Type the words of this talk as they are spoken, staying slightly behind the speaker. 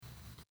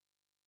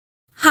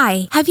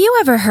Hi, have you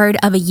ever heard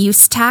of a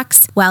use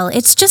tax? Well,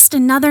 it's just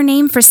another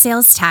name for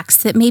sales tax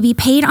that may be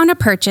paid on a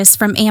purchase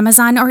from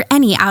Amazon or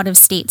any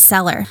out-of-state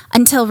seller.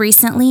 Until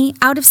recently,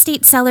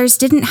 out-of-state sellers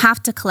didn't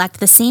have to collect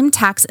the same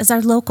tax as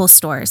our local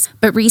stores.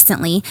 But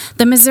recently,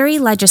 the Missouri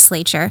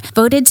legislature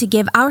voted to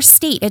give our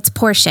state its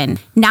portion.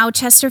 Now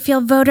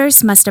Chesterfield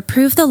voters must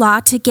approve the law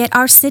to get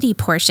our city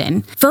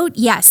portion. Vote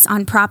yes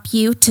on Prop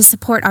U to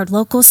support our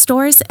local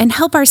stores and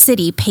help our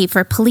city pay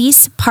for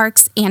police,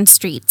 parks, and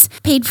streets.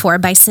 Paid for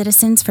by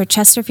Citizens for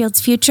Chesterfield's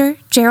Future,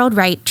 Gerald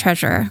Wright,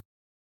 Treasurer.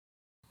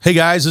 Hey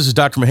guys, this is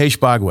Dr. Mahesh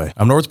Bhagway.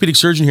 I'm an orthopedic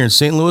surgeon here in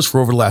St. Louis for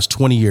over the last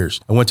 20 years.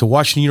 I went to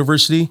Washington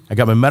University. I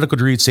got my medical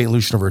degree at St.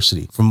 Louis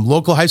University. From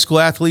local high school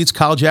athletes,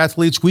 college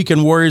athletes,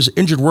 weekend warriors,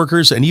 injured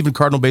workers, and even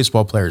Cardinal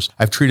baseball players,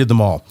 I've treated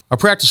them all. Our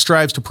practice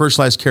strives to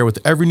personalize care with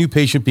every new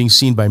patient being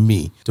seen by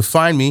me. To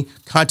find me,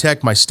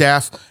 contact my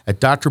staff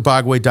at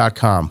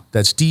drbagwe.com.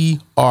 That's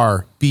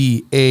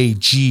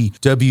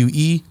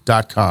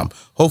DRBAGWE.com.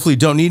 Hopefully you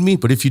don't need me,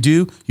 but if you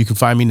do, you can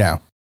find me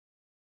now.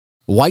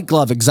 White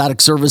Glove Exotic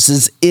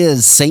Services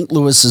is St.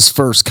 Louis's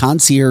first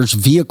concierge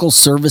vehicle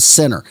service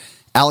center.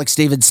 Alex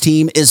David's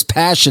team is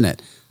passionate,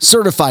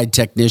 certified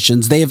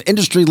technicians. They have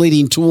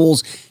industry-leading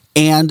tools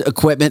and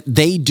equipment.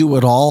 They do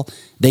it all.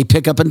 They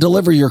pick up and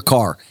deliver your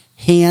car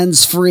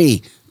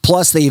hands-free.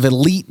 Plus, they have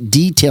elite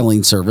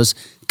detailing service,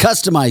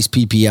 customized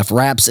PPF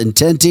wraps and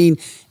tinting,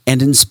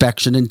 and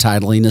inspection and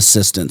titling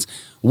assistance.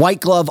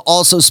 White Glove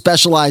also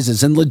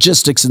specializes in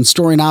logistics and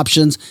storing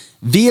options,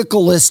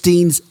 vehicle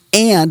listings,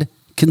 and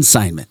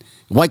consignment.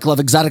 White Glove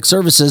Exotic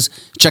Services.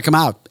 Check them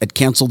out at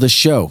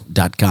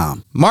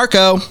cancelthisshow.com.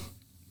 Marco,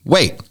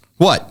 wait.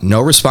 What? No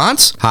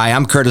response? Hi,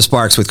 I'm Curtis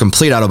Sparks with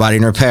Complete Auto Body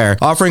and Repair,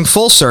 offering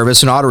full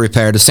service and auto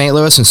repair to St.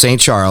 Louis and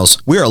St. Charles.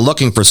 We are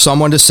looking for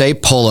someone to say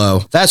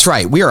polo. That's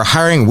right, we are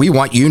hiring. We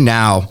want you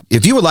now.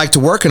 If you would like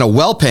to work in a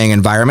well-paying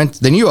environment,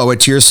 then you owe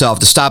it to yourself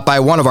to stop by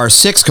one of our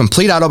 6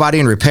 Complete Auto Body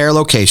and Repair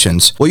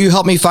locations. Will you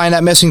help me find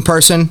that missing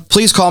person?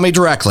 Please call me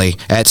directly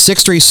at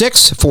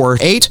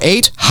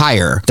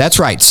 636-488-HIRE. That's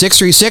right,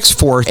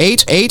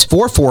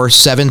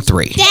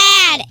 636-488-4473.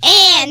 Dad,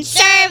 and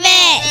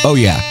service. Oh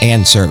yeah,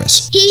 and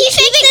service. He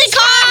fixes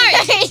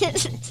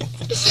cars.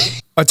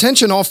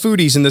 Attention all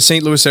foodies in the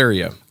St. Louis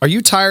area. Are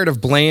you tired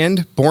of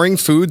bland, boring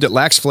food that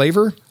lacks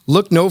flavor?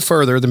 Look no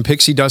further than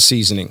Pixie Dust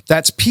Seasoning.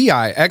 That's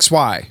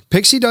P-I-X-Y.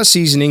 Pixie Dust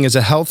Seasoning is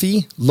a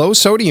healthy,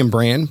 low-sodium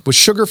brand with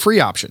sugar-free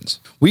options.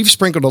 We've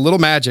sprinkled a little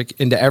magic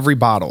into every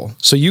bottle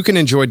so you can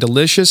enjoy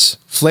delicious,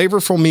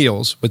 flavorful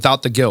meals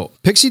without the guilt.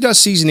 Pixie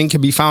Dust Seasoning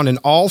can be found in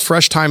all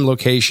Fresh Time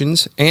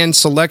locations and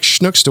select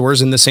Schnuck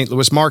stores in the St.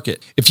 Louis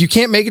market. If you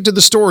can't make it to the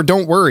store,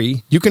 don't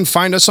worry. You can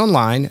find us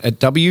online at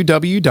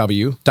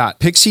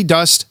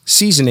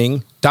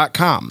www.pixiedustseasoning.com.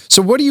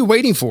 So what are you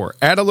waiting for?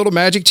 Add a little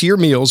magic to your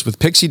meals with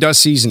Pixie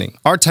Dust Seasoning.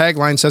 Our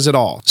tagline says it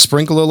all.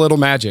 Sprinkle a little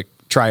magic.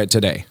 Try it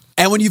today.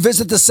 And when you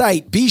visit the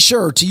site, be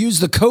sure to use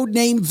the code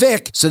name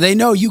Vic so they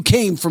know you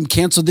came from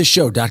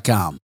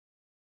cancelthisshow.com.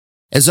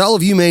 As all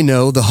of you may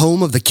know, the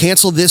home of the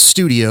Cancel This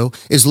studio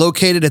is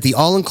located at the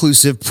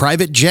all-inclusive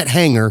private jet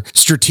hangar,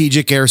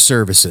 Strategic Air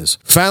Services.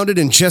 Founded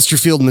in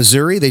Chesterfield,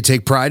 Missouri, they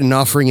take pride in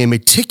offering a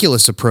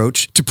meticulous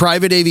approach to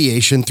private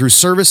aviation through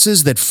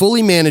services that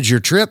fully manage your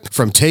trip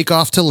from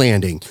takeoff to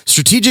landing.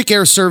 Strategic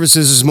Air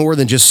Services is more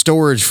than just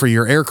storage for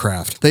your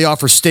aircraft. They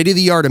offer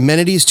state-of-the-art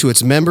amenities to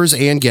its members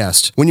and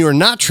guests. When you are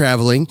not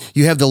traveling,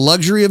 you have the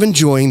luxury of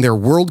enjoying their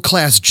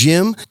world-class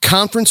gym,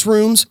 conference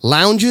rooms,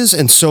 lounges,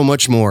 and so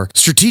much more.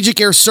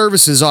 Strategic Air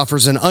Services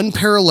offers an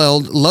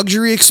unparalleled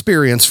luxury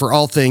experience for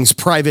all things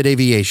private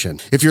aviation.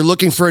 If you're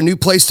looking for a new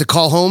place to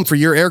call home for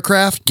your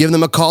aircraft, give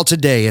them a call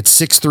today at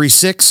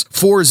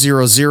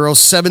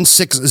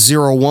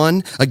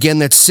 636-400-7601. Again,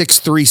 that's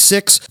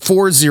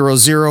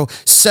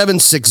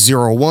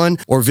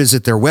 636-400-7601, or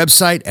visit their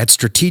website at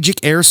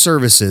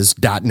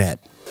strategicairservices.net.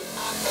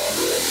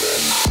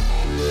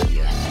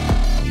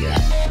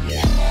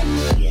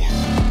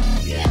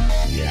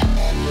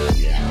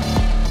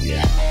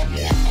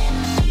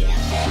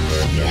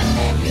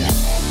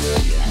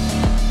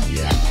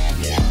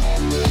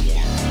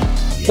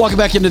 Welcome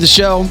back into the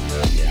show.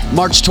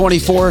 March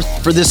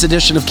 24th for this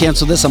edition of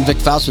Cancel This. I'm Vic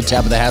Faust with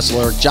Tabitha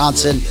Hassel, Eric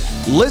Johnson,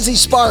 Lizzie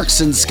Sparks,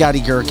 and Scotty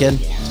Gherkin.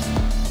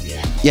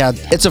 Yeah,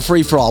 it's a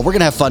free-for-all. We're going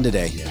to have fun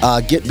today.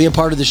 Be a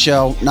part of the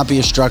show, not be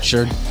as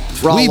structured.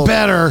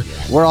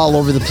 We're all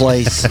over the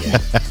place.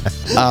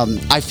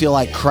 I feel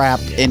like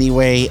crap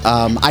anyway.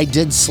 I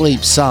did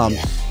sleep some.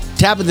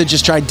 Tabitha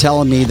just tried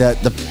telling me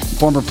that the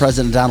former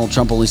President Donald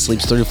Trump only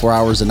sleeps 34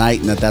 hours a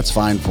night and that's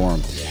fine for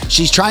him.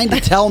 She's trying to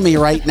tell me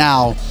right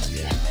now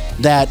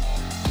that,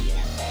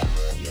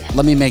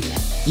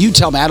 you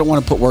tell me, I don't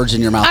want to put words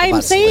in your mouth.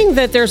 I'm saying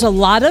that there's a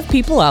lot of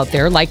people out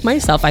there, like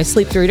myself, I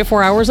sleep 3 to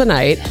 4 hours a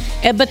night,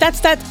 But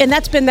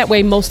that's been that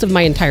way most of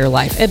my entire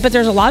life. But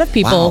there's a lot of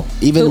people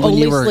even who when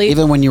only you were sleep,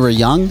 even when you were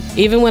young,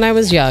 even when I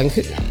was young,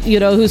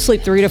 who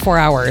sleep 3 to 4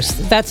 hours.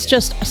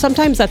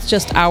 Sometimes that's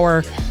just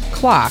our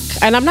clock.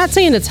 And I'm not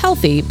saying it's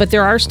healthy, but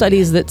there are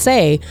studies that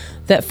say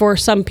that for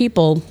some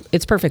people,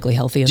 it's perfectly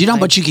healthy. Do you know how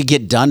much you could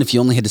get done if you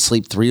only had to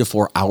sleep 3 to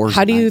 4 hours?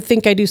 How do you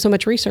think I do so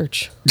much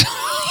research?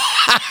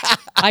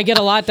 I get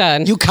a lot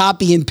done. You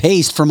copy and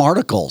paste from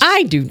articles.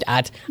 I do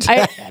not.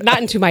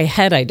 Not into my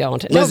head, I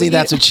don't. Lizzie,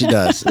 that's what she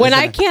does. When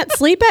I can't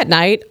sleep at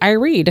night, I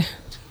read.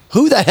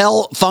 Who the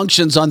hell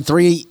functions on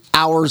 3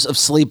 hours of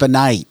sleep a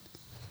night?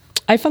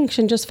 I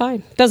function just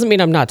fine. Doesn't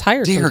mean I'm not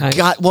tired Dear sometimes.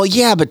 God. Well,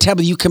 yeah, but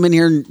Tabitha, you come in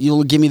here and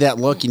you'll give me that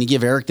look and you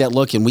give Eric that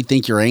look and we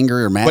think you're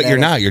angry or mad But at you're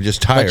us. not. You're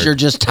just tired. But you're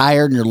just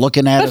tired and you're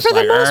looking at But us for the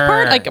like, most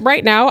part, "Arr." like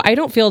right now, I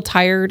don't feel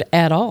tired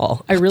at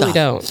all. I really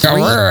don't.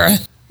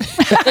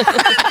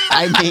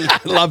 I mean, I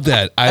love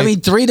that. I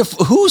mean,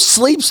 who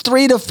sleeps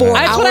 3 to 4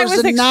 That's hours what I was a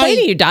explaining night?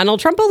 to you. Donald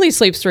Trump only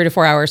sleeps 3 to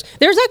 4 hours.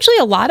 There's actually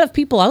a lot of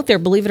people out there,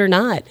 believe it or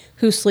not,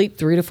 who sleep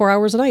 3 to 4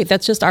 hours a night.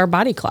 That's just our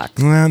body clock.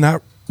 Well,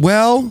 not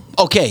well.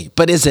 Okay,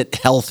 but is it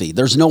healthy?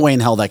 There's no way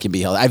in hell that can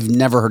be healthy. I've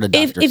never heard a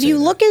doctor If say you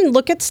that.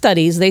 look at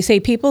studies, they say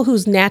people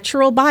whose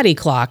natural body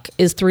clock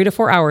is 3 to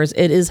 4 hours,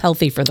 it is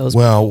healthy for those.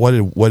 Well, what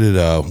did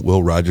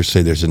Will Rogers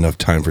say? There's enough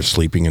time for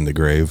sleeping in the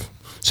grave.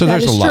 So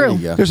That there's a is lot. true.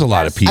 There's a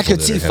lot of people. I could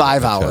that see have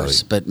 5 that hours,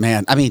 mentality. but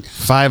man, I mean,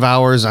 5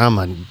 hours, I'm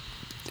an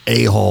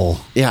a-hole.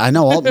 yeah, I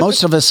know.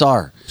 Most of us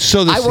are.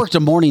 So I worked a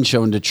morning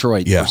show in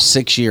Detroit Yeah. for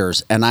 6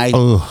 years, and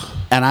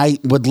I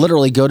would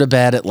literally go to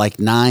bed at like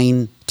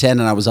 9, 10,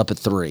 and I was up at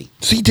 3.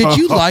 See, did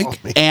you like?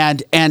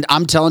 And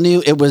I'm telling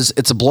you,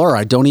 it's a blur.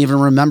 I don't even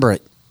remember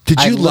it. Did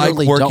you I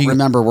literally like don't working?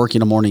 remember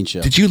working a morning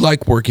show. Did you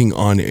like working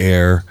on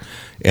air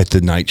at the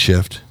night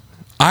shift?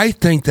 I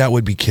think that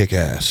would be kick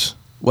ass.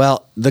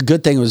 Well, the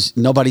good thing was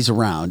nobody's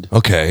around.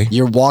 Okay.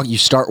 You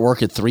start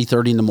work at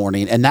 3:30 in the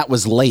morning, and that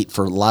was late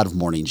for a lot of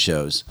morning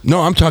shows. No,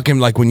 I'm talking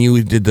like when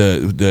you did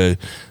the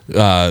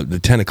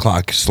 10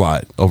 o'clock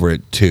slot over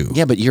at 2.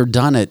 Yeah, but you're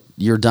done at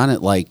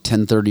like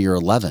 10:30 or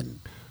 11.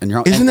 And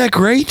Isn't that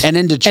great? And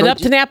in Detroit, And up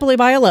to Napoli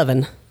by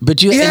 11.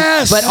 but you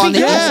Yes, but on the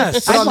yes.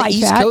 East, but on I'd like the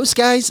East that. Coast,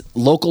 guys,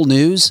 local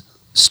news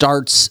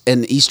starts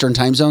in Eastern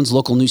time zones.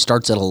 Local news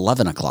starts at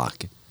 11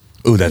 o'clock.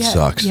 Ooh, that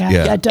sucks.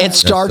 Yeah, it does. It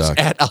starts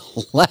sucks. at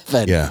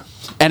 11. Yeah.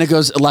 And it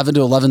goes 11 to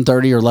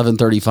 11:30 or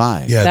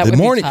 11:35. Yeah, That the would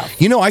be morning. tough.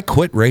 You know, I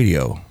quit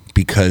radio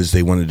because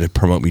they wanted to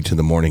promote me to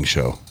the morning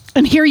show.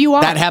 And here you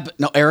are. That happens.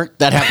 No, Eric,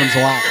 that happens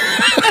a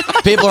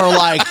lot. People are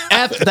like,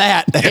 F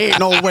that. There ain't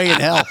no way in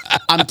hell.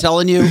 I'm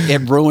telling you,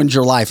 it ruins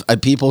your life.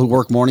 People who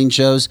work morning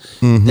shows,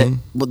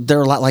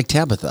 they're a lot like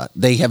Tabitha.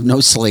 They have no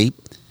sleep.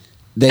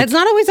 It's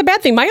not always a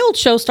bad thing. My old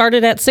show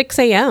started at 6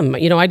 a.m.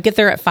 I'd get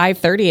there at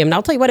 5:30, and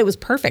I'll tell you what, it was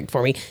perfect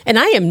for me. And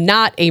I am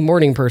not a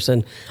morning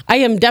person. I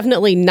am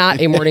definitely not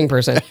a morning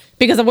person.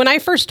 Because when I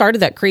first started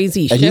that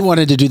crazy And shift, you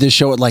wanted to do this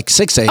show at like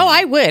 6 a.m. oh,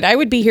 I would. I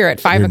would be here at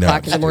 5 You're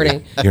o'clock not. in the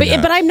morning. You're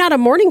not. But I'm not a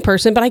morning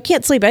person, but I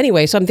can't sleep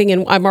anyway. So I'm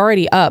thinking I'm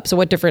already up. So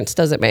what difference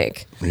does it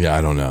make? Yeah,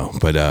 I don't know,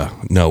 but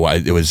no,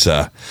 it was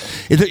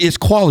it's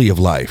quality of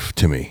life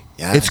to me.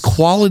 Yes. It's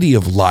quality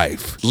of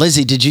life.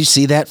 Lizzie, did you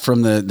see that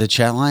from the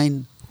chat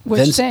line?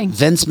 Which thing?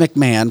 Vince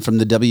McMahon from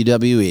the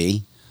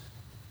WWE,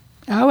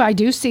 Oh, I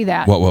do see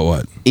that.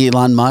 What?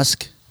 Elon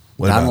Musk,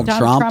 What about Donald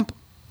Donald Trump. Trump.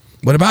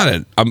 What about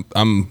it?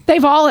 I'm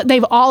They've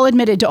all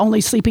admitted to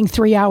only sleeping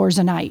 3 hours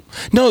a night.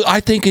 no. I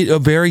think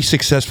very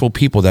successful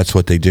people. That's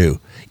what they do.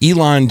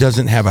 Elon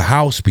doesn't have a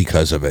house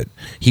because of it.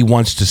 He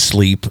wants to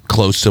sleep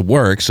close to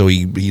work, so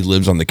he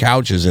lives on the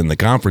couches in the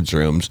conference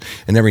rooms,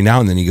 and every now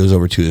and then he goes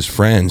over to his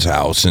friend's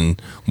house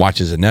and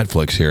watches a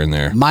Netflix here and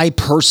there. My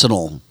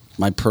personal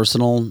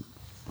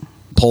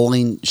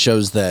polling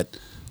shows that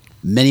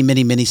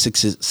many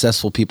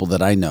successful people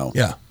that I know,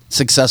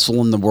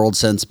 successful in the world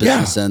sense,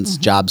 business sense,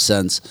 job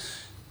sense,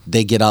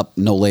 they get up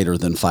no later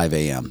than 5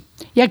 a.m.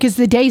 Yeah, because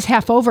the day's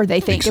half over, they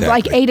think. Exactly.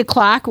 Like 8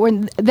 o'clock,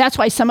 that's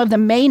why some of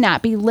them may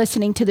not be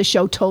listening to the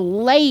show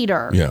till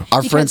later. Yeah.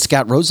 Our friend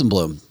Scott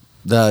Rosenblum,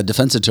 the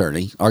defense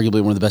attorney,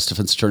 arguably one of the best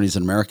defense attorneys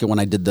in America, when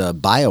I did the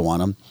bio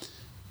on him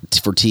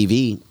for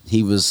TV,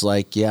 he was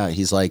like,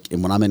 he's like,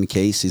 and when I'm in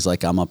case, he's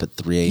like, I'm up at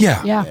 3 a.m.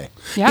 Yeah. Yeah. today.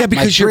 Yeah.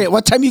 because Like,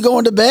 what time you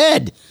going to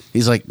bed?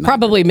 He's like,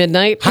 Probably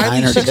midnight.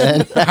 9 or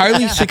 10.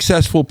 highly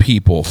successful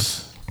people,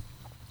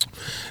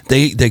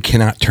 they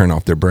cannot turn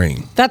off their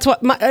brain. That's what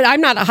I'm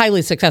not a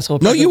highly successful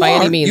No, person you by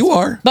are. any means. You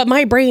are. But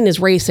my brain is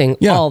racing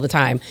Yeah. all the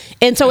time.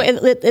 And so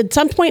at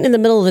some point in the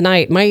middle of the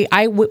night, my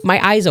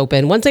eyes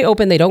open. Once they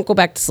open, they don't go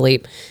back to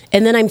sleep.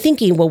 And then I'm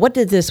thinking, well, what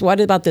about this? What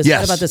about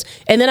this?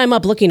 And then I'm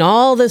up looking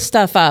all this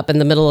stuff up in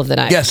the middle of the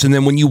night. Yes, and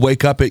then when you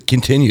wake up, it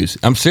continues.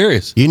 I'm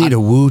serious. You need a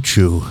woo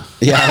chew.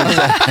 By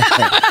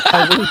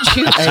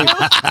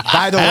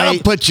the way, That'll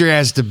put your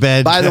ass to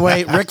bed. By the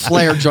way, Ric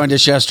Flair joined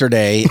us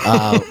yesterday.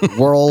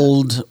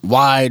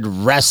 Worldwide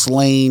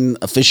wrestling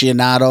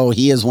aficionado.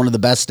 He is one of the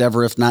best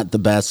ever, if not the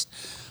best.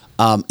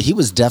 He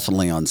was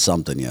definitely on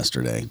something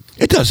yesterday.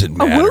 It doesn't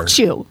A matter. woot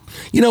you.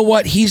 You know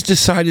what? He's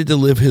decided to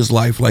live his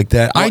life like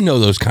that. I know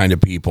those kind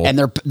of people. And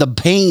the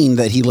pain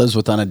that he lives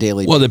with on a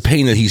daily Well, basis. the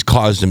pain that he's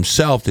caused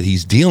himself that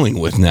he's dealing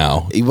with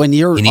now. When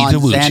you're He needs on a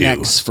woot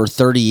Xanax for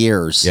 30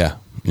 years. Yeah.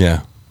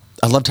 Yeah.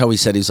 I loved how he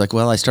said, he's like,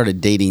 well, I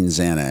started dating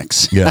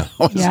Xanax. Yeah.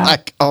 I was Yeah.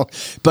 like, oh,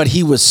 but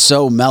he was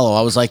so mellow.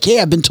 I was like, hey,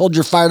 I've been told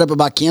you're fired up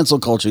about cancel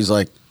culture. He's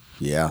like,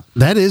 yeah.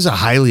 That is a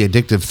highly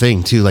addictive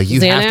thing too. Like you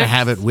have to Xanax?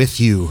 have it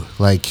with you.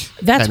 Like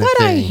That's kinda what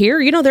I thing.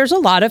 hear. You know, there's a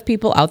lot of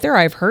people out there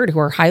I've heard who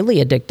are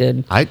highly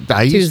addicted. I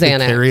to used to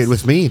Xanax. carry it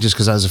with me just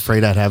because I was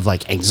afraid I'd have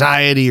like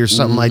anxiety or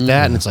something like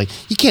that. And it's like,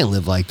 you can't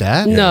live like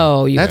that.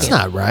 No, you That's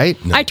can't. not right.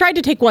 I tried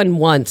to take one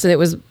once, and it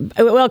was,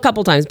 well, a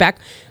couple times back,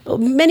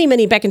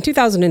 back in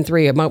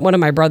 2003. One of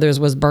my brothers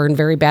was burned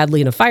very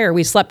badly in a fire.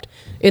 We slept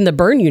in the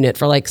burn unit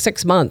for like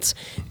 6 months,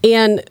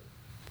 and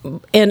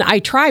I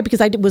tried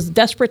because I was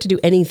desperate to do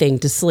anything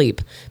to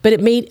sleep, but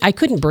I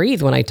couldn't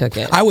breathe when I took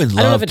it. I would don't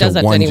know love if it to does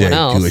that one day anyone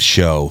else. do a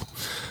show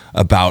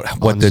about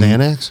what On the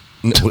Xanax?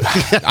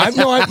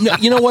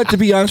 you know what? To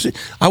be honest,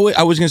 I was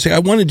going to say I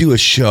want to do a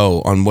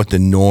show on what the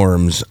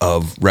norms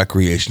of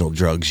recreational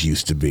drugs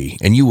used to be,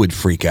 and you would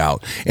freak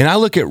out. And I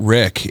look at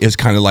Rick as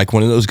kind of like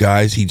one of those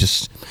guys.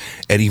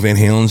 Eddie Van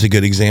Halen's a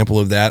good example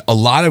of that. A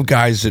lot of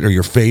guys that are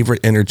your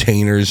favorite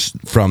entertainers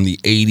from the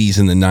 '80s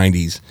and the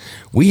 '90s,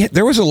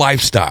 there was a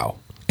lifestyle.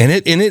 And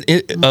it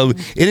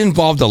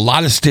involved a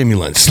lot of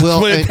stimulants.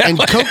 Well, and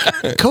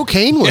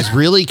cocaine was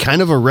really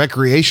kind of a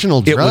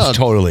recreational drug. It was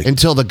totally.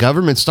 Until the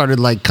government started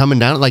like coming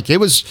down. Like it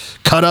was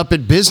cut up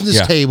at business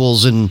Yeah.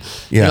 tables and,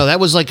 you Yeah. know,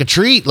 that was like a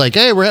treat. Like,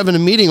 hey, we're having a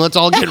meeting. Let's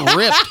all get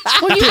ripped.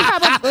 Well, you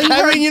probably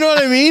I heard, mean, you know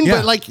what I mean? Yeah.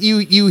 But like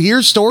you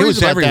hear stories was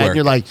about that everywhere. and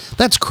you're like,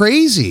 that's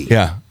crazy.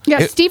 Yeah.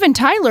 yeah, Steven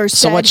Tyler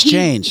said what's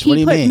changed? He What do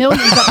you put mean?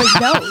 millions up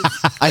his nose.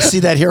 I see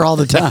that here all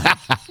the time.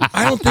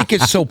 I don't think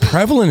it's so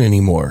prevalent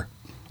anymore.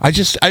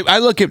 I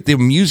look at the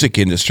music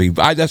industry.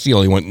 That's the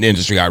only one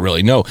industry I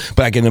really know.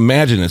 But I can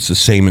imagine it's the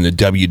same in the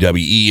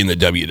WWE and the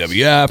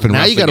WWF. And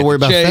Now you got to worry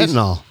about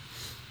fentanyl.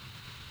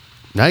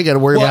 Now you got to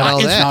worry about all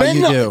it's that.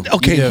 No, you do.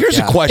 Okay, You do, here's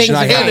yeah. a question Things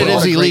I are have. And it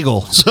is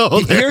illegal.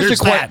 So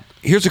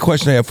Here's a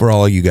question I have for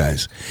all of you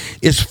guys.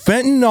 Is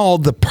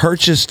fentanyl the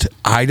purchased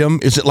item?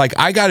 Is it like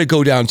I got to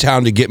go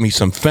downtown to get me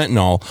some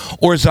fentanyl,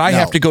 or is I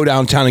have to go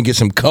downtown and get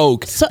some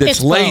coke So that's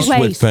it's laced both.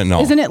 with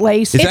fentanyl? Isn't it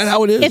laced? Is that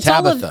how it is?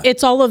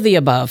 It's all of the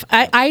above.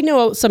 I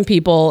know some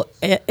people,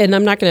 and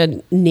I'm not going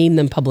to name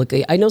them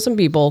publicly. I know some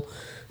people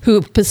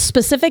who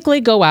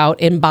specifically go out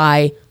and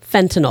buy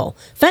fentanyl.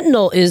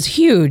 Fentanyl is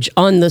huge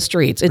on the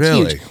streets. It's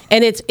Really? huge,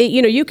 and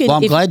you can. Well,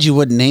 I'm glad you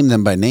wouldn't name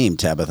them by name,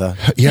 Tabitha.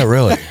 Yeah,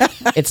 really.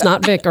 It's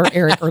not Vic or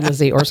Eric or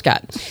Lizzie or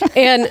Scott,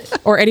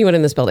 or anyone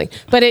in this building.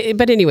 But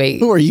anyway,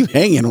 Who are you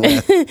hanging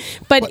with?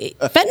 but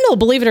fentanyl,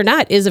 believe it or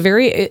not,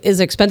 is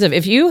expensive.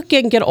 If you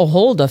can get a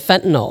hold of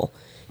fentanyl,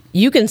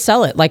 you can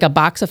sell it like a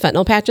box of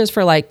fentanyl patches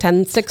for like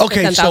 $6,000 to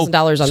 $10,000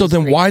 on so the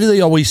then street. why do they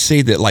always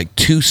say that like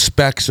 2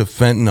 specks of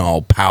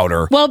fentanyl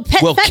powder will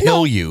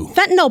kill you?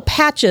 Fentanyl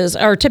patches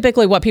are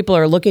typically what people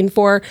are looking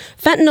for.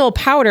 Fentanyl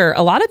powder,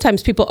 a lot of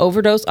times people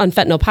overdose on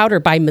fentanyl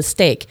powder by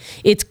mistake.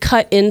 It's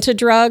cut into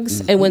drugs,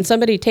 and when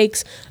somebody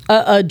takes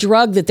a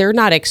drug that they're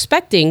not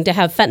expecting to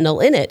have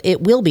fentanyl in it, it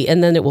will be,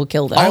 and then it will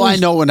kill them. I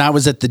know when I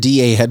was at the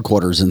DA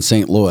headquarters in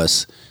St.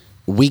 Louis,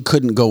 we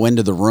couldn't go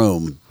into the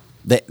room.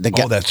 The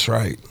guy, Oh, that's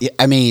right.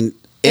 I mean,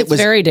 It's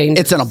very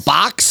dangerous. It's in a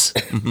box.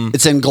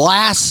 It's in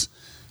glass.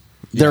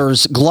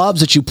 There's gloves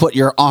that you put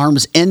your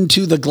arms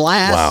into the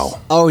glass. Wow.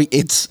 Oh,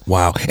 it's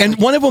Wow. And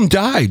one of them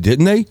died,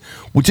 didn't they?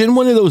 Didn't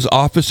one of those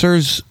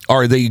officers,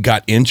 or they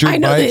got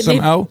injured by it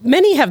somehow?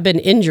 Many have been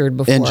injured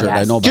before. injured.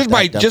 I know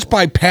about Just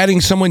by patting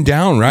someone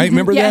down, right?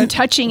 Remember yeah, that? and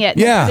touching it.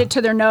 Yeah. And put it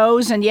to their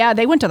nose, and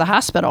they went to the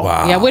hospital.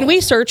 Wow. Yeah, when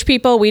we search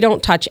people, we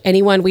don't touch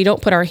anyone. We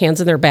don't put our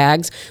hands in their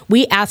bags.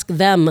 We ask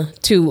them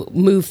to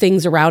move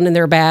things around in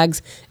their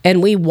bags,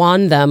 and we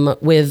wand them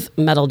with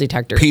metal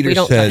detectors. we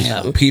don't touch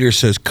them. Peter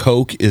says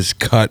Coke is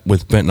cut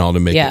with fentanyl to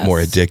make it more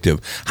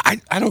addictive.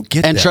 I don't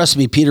get And that. trust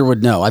me, Peter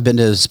would know. I've been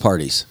to his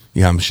parties.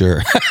 Yeah, I'm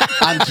sure.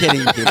 I'm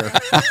kidding, Peter.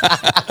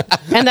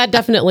 And that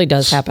definitely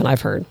does happen,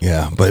 I've heard.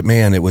 Yeah, but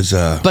man, it was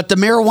But the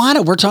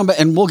marijuana we're talking about,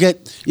 and we'll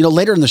get,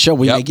 later in the show,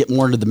 we may get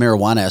more into the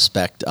marijuana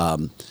aspect.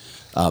 Tom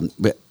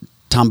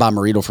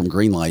Bomarito from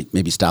Greenlight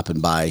maybe stopping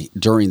by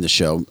during the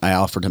show. I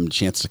offered him a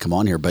chance to come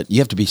on here, but you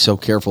have to be so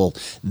careful.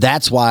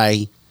 That's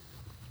why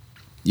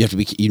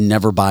you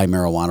never buy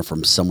marijuana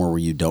from somewhere where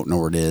you don't know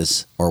where it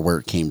is or where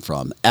it came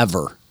from.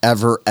 Ever.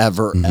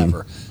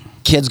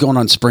 Kids going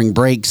on spring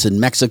breaks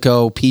in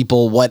Mexico,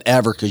 people,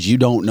 whatever, because you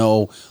don't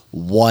know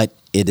what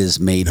it is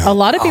made of. A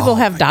lot of people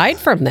have died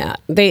from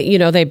that.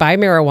 They buy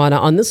marijuana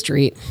on the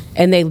street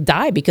and they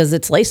die because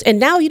it's laced.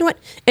 And now, you know what?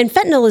 And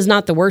fentanyl is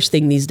not the worst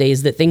thing these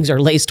days that things are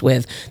laced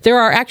with. There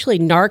are actually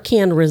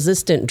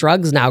Narcan-resistant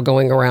drugs now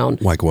going around.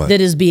 Like what?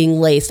 That is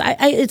being laced.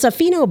 It's a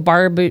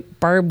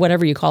phenobarb,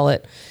 whatever you call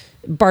it,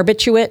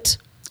 barbiturate.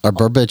 Or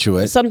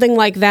barbiturate. Something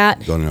like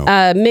that. Don't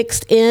know.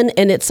 Mixed in,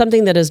 and it's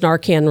something that is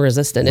Narcan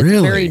resistant. It's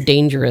Really? very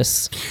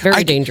dangerous.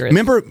 Very dangerous.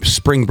 Remember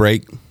spring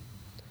break?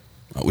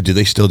 Oh, do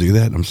they still do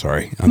that? I'm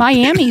sorry.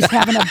 Miami's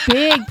having a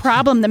big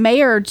problem. The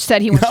mayor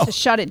said he wants to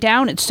shut it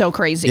down. It's so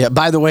crazy. Yeah,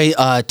 by the way,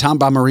 Tom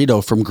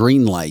Bomarito from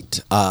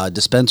Greenlight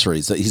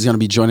Dispensaries, he's going to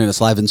be joining us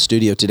live in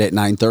studio today at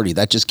 9:30.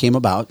 That just came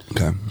about.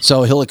 Okay.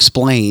 So he'll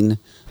explain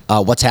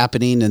what's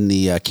happening in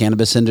the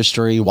cannabis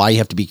industry, why you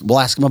have to be, we'll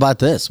ask him about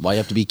this, why you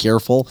have to be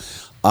careful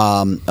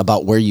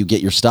about where you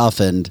get your stuff.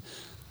 And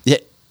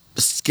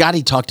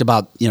Scotty talked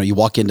about, you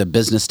walk into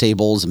business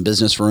tables and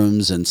business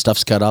rooms and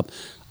stuff's cut up.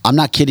 I'm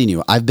not kidding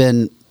you. I've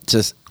been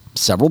to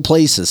several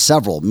places,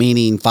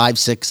 meaning 5,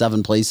 6,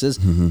 7 places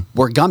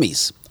where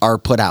gummies are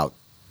put out.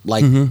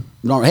 Like,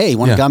 hey,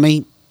 want a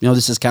gummy?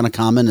 This is kind of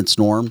common. It's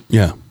norm.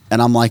 Yeah.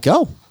 And I'm like,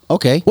 oh,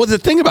 okay. Well, the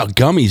thing about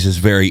gummies is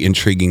very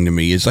intriguing to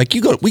me. Is like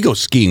we go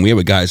skiing. We have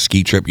a guy's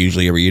ski trip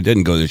usually every year.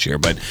 Didn't go this year,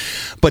 but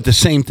the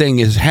same thing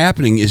is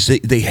happening. Is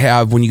they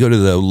have, when you go to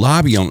the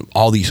lobby on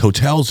all these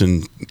hotels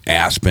in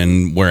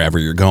Aspen, wherever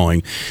you're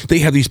going, they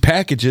have these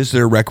packages that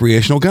are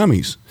recreational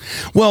gummies.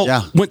 Well,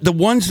 the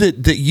ones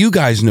that you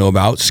guys know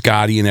about,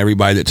 Scotty and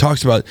everybody that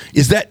talks about,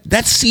 is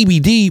that's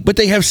CBD, but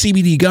they have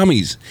CBD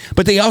gummies,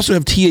 but they also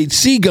have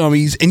THC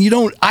gummies,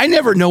 and I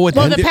never know what.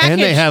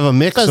 And they have a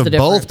mix of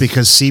both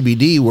because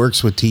CBD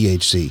works with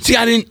THC. See,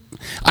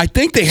 I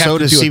think they have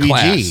to do CBG. A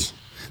class.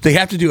 They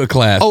have to do a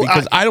class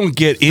because I don't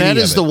get any of it. That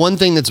is the one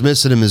thing that's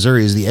missing in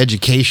Missouri is the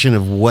education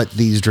of what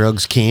these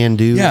drugs can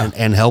do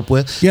and help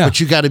with. Yeah. But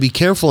you got to be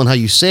careful in how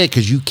you say it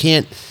because you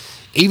can't,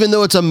 even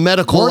though it's a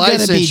medical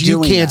license,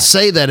 you can't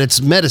say that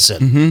it's medicine.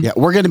 Mm-hmm. Yeah,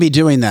 we're going to be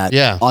doing that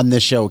on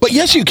this show. But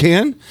yes, you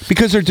can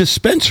because they're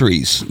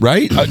dispensaries,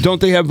 right?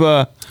 Don't they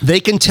have... They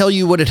can tell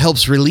you what it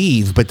helps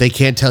relieve, but they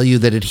can't tell you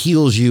that it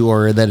heals you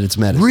or that it's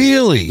medicine.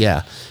 Really?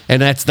 Yeah.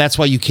 And that's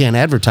why you can't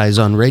advertise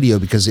on radio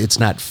because it's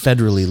not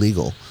federally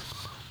legal.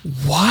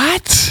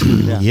 What?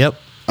 Yep.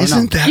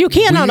 Isn't that You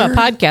can weird? on a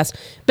podcast.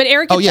 But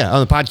Eric... Oh, yeah,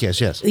 on the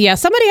podcast, yes. Yeah,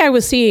 somebody I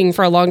was seeing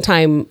for a long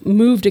time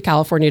moved to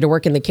California to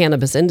work in the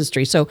cannabis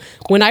industry. So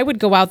when I would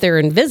go out there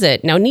and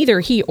visit, now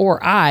neither he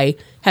or I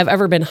have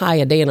ever been high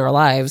a day in our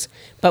lives,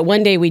 but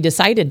one day we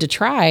decided to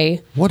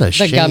try the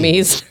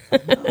gummies.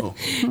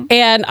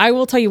 And I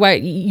will tell you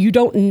what, you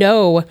don't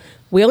know.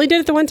 We only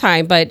did it the one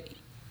time, but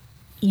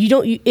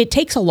it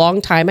takes a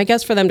long time, I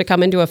guess, for them to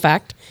come into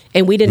effect.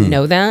 And we didn't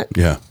know that.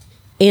 Yeah.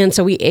 And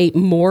so we ate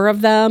more of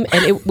them,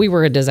 and we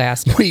were a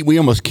disaster. We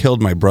almost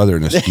killed my brother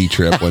in a ski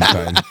trip one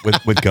time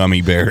with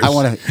gummy bears.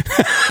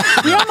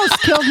 We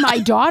almost killed my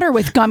daughter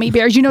with gummy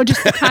bears.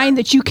 Just the kind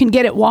that you can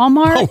get at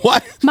Walmart. Oh,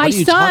 what? My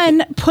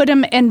son put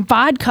them in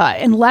vodka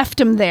and left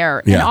them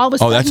there. Yeah. And all of a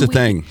sudden, that's the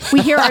thing. We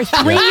hear our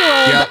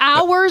 3-year-old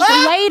hours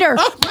later.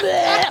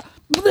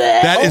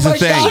 That is a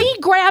thing. She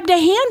grabbed a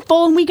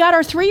handful and we got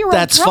our 3-year-old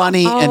That's drunk.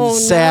 funny and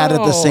sad at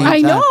the same time. I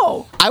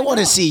know. I want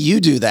to see you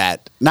do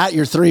that, not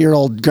your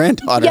 3-year-old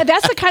granddaughter. Yeah,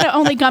 that's the kind of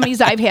only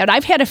gummies I've had.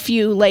 I've had a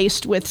few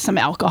laced with some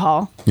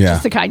alcohol. Yeah.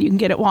 That's the kind you can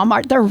get at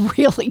Walmart. They're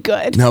really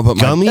good. No, but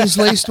gummies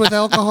laced with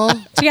alcohol?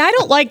 See, I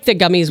don't like the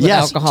gummies with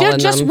alcohol in them.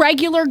 Just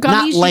regular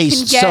gummies. Not laced,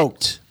 you can get.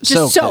 soaked.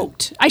 Just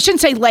soaked. I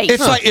shouldn't say laced.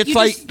 It's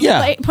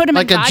like put them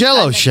like in a vodka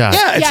Jell-O shot.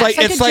 Yeah,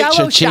 it's like a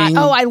Jell-O shot.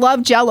 Oh, I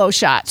love Jell-O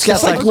shots.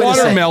 It's like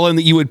watermelon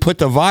that you would put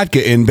the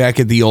vodka in back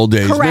at the old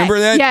days. Correct. Remember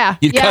that? Yeah.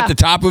 You'd cut the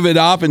top of it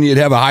off and you'd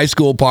have a high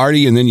school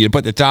party and then you'd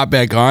put the top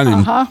back on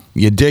and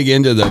you dig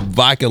into the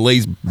vodka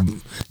laced.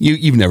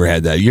 You've never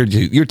had that. You're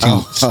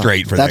too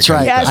straight for that. That's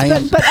right.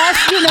 Yes, but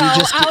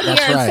us, out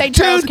here in St.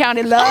 Charles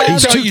County, love.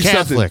 He's too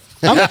Catholic.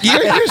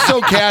 You're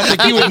so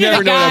Catholic, you would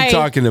never know what I'm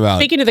talking about.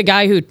 Speaking to the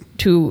guy who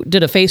to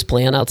did a face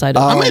plant outside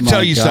of I'm going to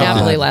tell you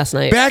something. Last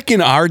night. Back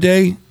in our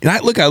day, and I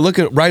look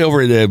at right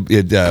over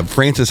at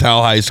Francis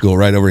Howell High School,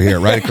 right over here,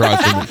 right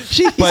across from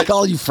She's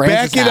called you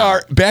Francis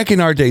Howell. Back in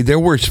our day, there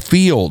were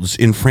fields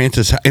in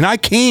Francis, and I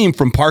came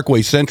from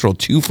Parkway Central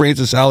to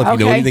Francis Howell, if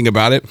you know anything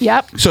about it.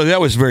 Yep. So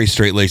that was very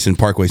straight-laced in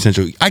Parkway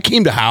Central. I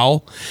came to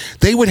Howell.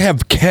 They would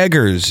have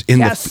keggers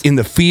in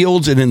the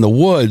fields and in the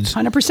woods.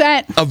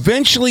 100%.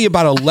 Eventually,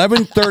 about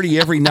 11:30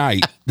 every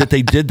night that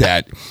they did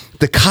that,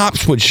 the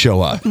cops would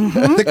show up.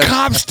 Mm-hmm. The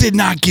cops did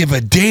not give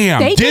a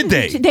damn, did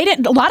they? They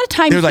didn't. A lot of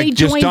times they're like,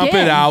 just dump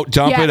it out,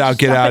 get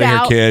out of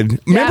here, kid.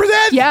 Remember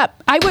that?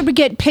 Yep. I would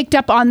get picked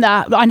up on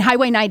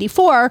Highway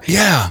 94.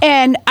 Yeah.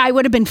 And I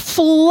would have been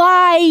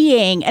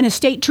flying, and a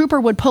state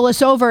trooper would pull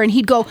us over, and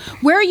he'd go,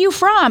 "Where are you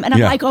from?" And I'm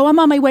like, "Oh, I'm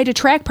on my way to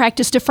track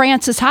practice to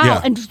Francis Howell."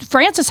 Yeah. And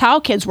Francis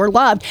Howell kids were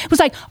loved. It was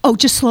like, "Oh,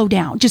 just slow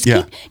down. Just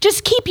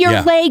keep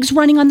your legs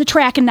running on the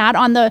track and not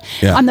on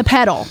the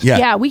pedal."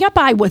 Yeah. We got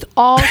by with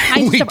all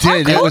kinds of stuff. Our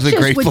It was a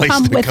great would place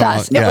come to with come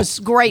us. out. Yeah. It was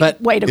a great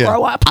way to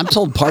grow up. I'm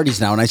told parties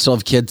now, and I still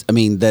have kids. I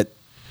mean, that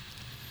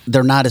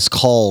they're not as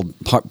called.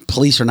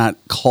 Police are not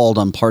called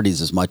on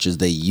parties as much as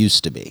they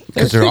used to be.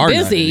 Because there too are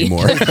busy. none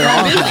anymore.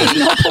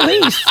 No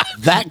police.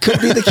 That could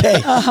be the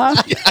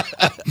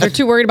case. They're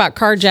too worried about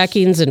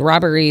carjackings and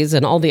robberies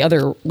and all the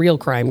other real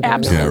crime. going on.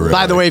 Absolutely. Yeah, really.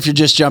 By the way, if you're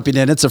just jumping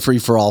in, it's a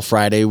free-for-all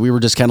Friday. We were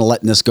just kind of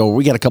letting this go.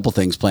 We got a couple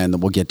things planned that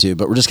we'll get to,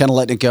 but we're just kind of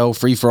letting it go,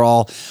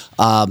 free-for-all.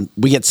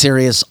 We get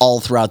serious all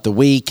throughout the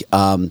week.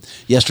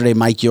 Yesterday,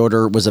 Mike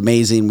Yoder was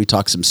amazing. We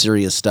talked some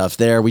serious stuff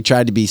there. We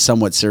tried to be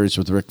somewhat serious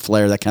with Ric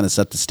Flair. That kind of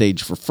set the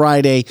stage for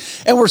Friday,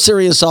 and we're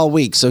serious all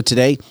week. So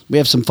today, we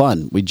have some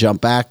fun. We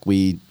jump back.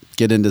 We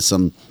get into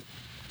some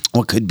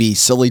what could be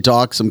silly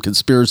talk, some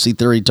conspiracy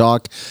theory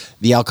talk,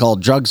 the alcohol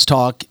drugs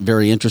talk,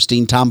 very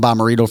interesting. Tom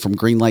Bomarito from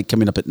Greenlight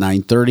coming up at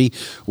 9:30.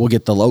 We'll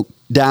get the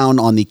lowdown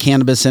on the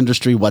cannabis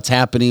industry, what's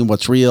happening,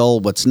 what's real,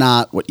 what's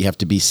not, what you have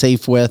to be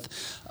safe with.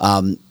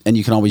 And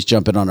you can always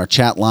jump in on our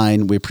chat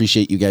line. We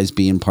appreciate you guys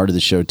being part of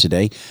the show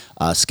today.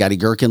 Scotty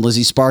Gherkin,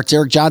 Lizzie Sparks,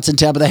 Eric Johnson,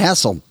 Tabitha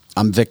Hassel.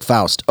 I'm Vic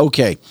Faust.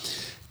 Okay,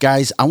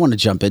 guys, I want to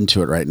jump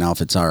into it right now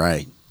if it's all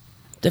right.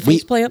 The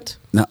face plant?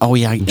 No, oh,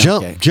 yeah.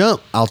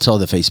 Jump. I'll tell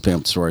the face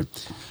plant story.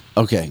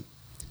 Okay.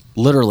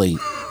 Literally,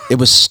 it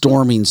was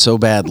storming so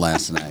bad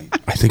last night.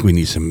 I think we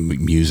need some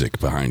music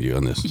behind you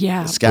on this.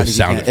 Yeah. Scotty, With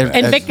sound effects.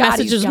 And Vic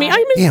messages me, I'm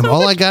in Damn, so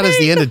all I much got is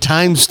the pain." end of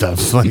time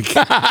stuff. Like,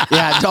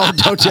 Yeah,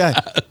 don't you?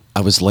 I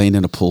was laying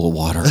in a pool of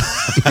water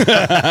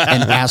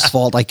and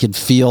asphalt. I could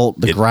feel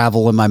the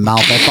gravel in my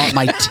mouth. I thought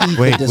my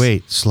teeth.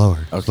 wait, slower.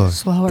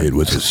 Slower. It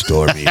was a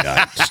stormy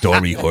night,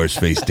 stormy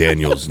Horseface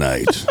Daniels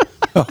night.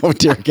 Oh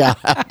dear God!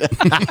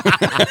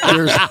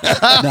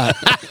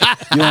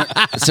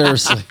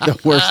 Seriously,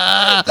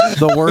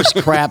 the worst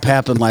crap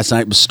happened last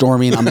night. It was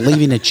storming. I'm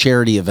leaving a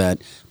charity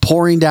event,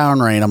 pouring down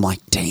rain. I'm like,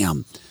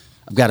 damn.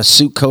 I've got a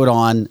suit coat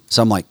on,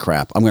 so I'm like,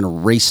 crap. I'm going to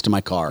race to my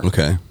car.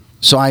 Okay.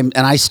 So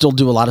I still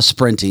do a lot of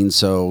sprinting.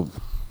 So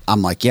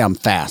I'm like, yeah, I'm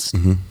fast,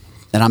 and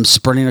I'm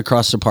sprinting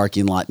across the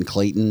parking lot in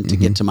Clayton to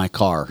get to my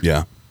car.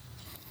 Yeah.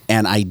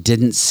 And I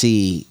didn't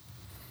see.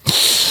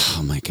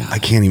 Oh my God! I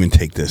can't even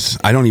take this.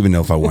 I don't even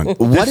know if I want.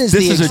 What is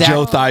this? the Is a exact-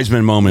 Joe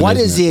Theismann moment. What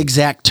isn't is it? the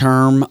exact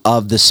term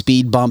of the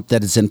speed bump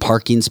that is in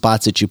parking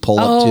spots that you pull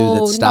up to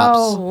that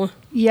stops? No.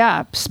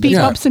 Yeah. Speed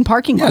Yeah. bumps in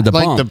parking Yeah, lots. the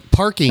like bump. the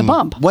parking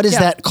bump. What is Yeah.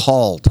 that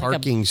called?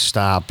 parking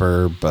stop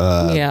or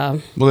Yeah.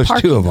 Well, there's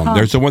Parking two of them. hump.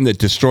 There's the one that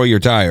destroy your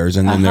tires,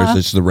 and then there's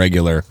just the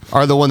regular.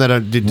 are the one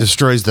that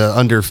destroys the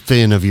under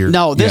fin of your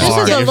No, this This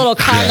is is a little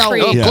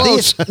concrete. Yeah.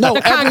 These- no,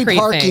 The every concrete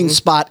parking thing.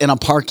 spot in a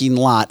parking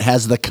lot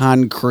has the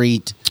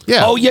concrete.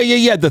 Yeah. Oh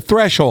yeah. The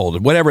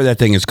threshold, whatever that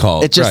thing is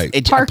called. It just right.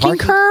 it, Parking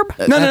curb?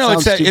 That no.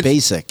 sounds It's too it's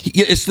basic.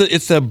 Yeah, it's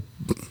the.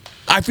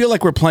 I feel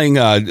like we're playing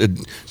a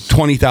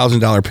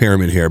 $20,000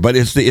 pyramid here, but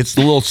it's the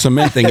little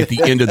cement thing at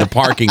the end of the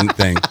parking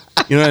thing.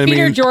 You know what I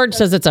Peter mean? George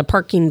says it's a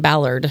parking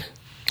ballard.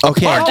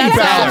 Okay, Parking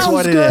that's ballard.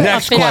 what it Sounds is.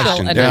 Next Official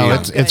question. advice. There you No,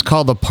 go. it's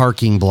called a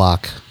parking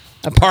block.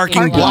 A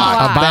parking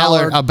block.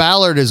 A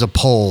ballard is a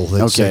pole.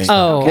 That's Okay.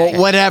 Oh.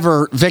 Well,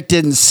 whatever. Vic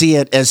didn't see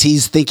it as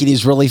he's thinking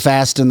he's really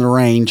fast in the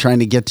rain trying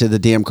to get to the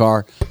damn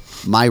car.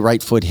 My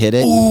right foot hit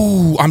it.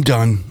 Ooh, I'm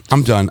done.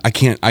 I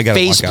can't. I got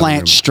Face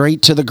plant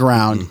straight to the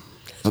ground.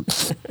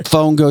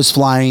 Phone goes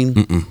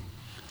flying.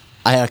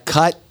 I had a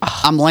cut.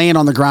 I'm laying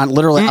on the ground.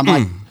 Literally, I'm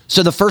like,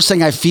 so the first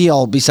thing I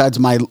feel besides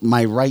my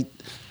right,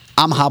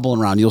 I'm hobbling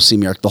around. You'll see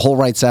me, Eric. The whole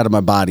right side of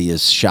my body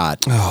is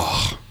shot.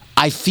 Oh.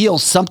 I feel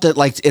something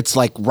like it's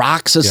like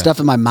rocks and stuff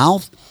in my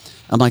mouth.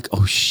 I'm like,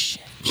 oh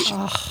shit.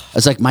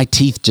 It's like my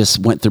teeth just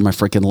went through my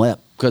freaking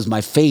lip because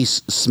my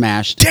face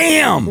smashed.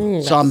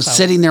 Damn. So I'm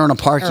sitting there in a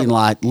parking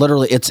lot.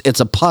 Literally, it's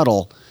a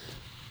puddle,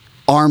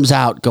 arms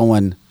out,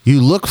 going.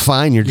 You look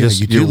fine. You're just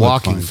you do you're look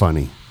walking fine.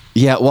 funny.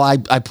 Yeah, well,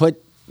 I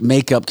put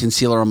makeup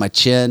concealer on my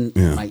chin,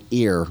 my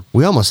ear.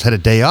 We almost had a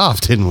day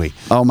off, didn't we?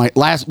 Oh my!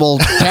 I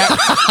told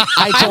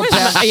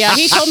Pat. Yeah,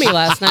 he told me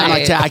last I'm like,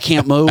 night. Tat, I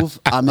can't move.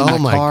 I'm in Oh,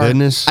 my car.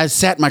 goodness. I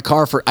sat in my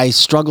car I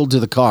struggled to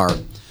the car,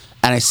 and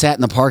I sat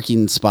in the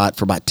parking spot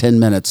for about 10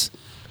 minutes,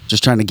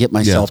 just trying to get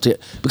myself to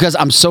because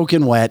I'm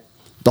soaking wet.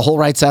 The whole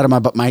right side of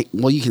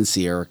well, you can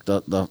see, Eric,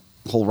 the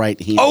whole right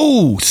hand.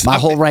 Oh, my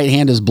whole right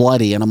hand is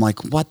bloody, and I'm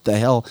like, what the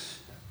hell?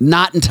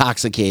 Not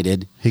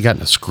intoxicated. He got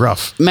in a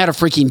scruff. I'm at a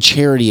freaking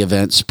charity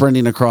event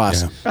sprinting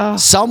across.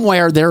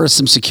 Somewhere there is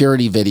some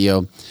security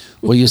video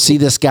where you see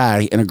this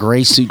guy in a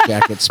gray suit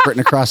jacket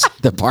sprinting across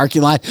the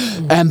parking lot,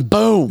 and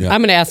boom.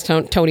 I'm going to ask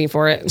Tony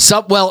for it.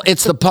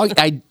 It's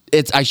the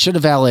I should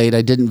have valeted.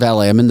 I didn't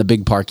valet. I'm in the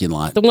big parking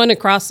lot. The one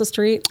across the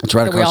street? It's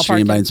right Where we all across the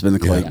street. park Anybody in? that's been to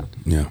Clayton.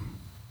 Yeah.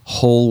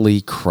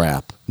 Holy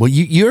crap. Well,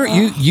 you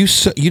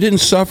didn't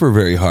suffer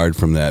very hard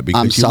from that because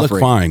I'm you suffering. look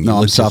fine. No, You I'm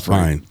look just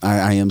suffering. fine.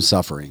 I am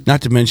suffering.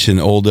 Not to mention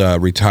old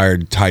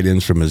retired tight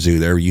ends from Mizzou.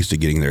 They're used to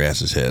getting their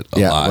asses hit a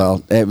lot.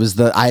 Well, it was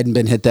I hadn't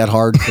been hit that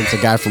hard since a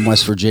guy from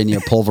West Virginia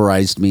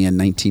pulverized me in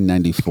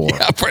 1994.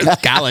 For a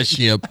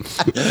scholarship.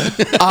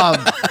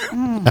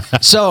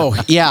 So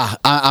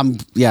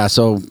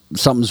so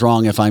something's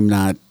wrong if I'm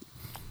not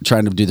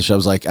trying to do the show. I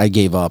was like, I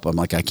gave up. I'm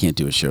like, I can't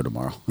do a show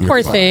tomorrow.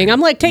 Poor thing. I'm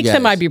like, take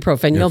some Yes.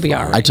 ibuprofen. You'll be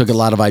all right. I took a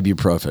lot of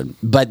ibuprofen.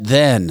 But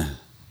then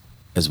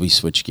as we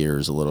switch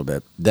gears a little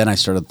bit. Then I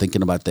started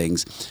thinking about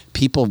things.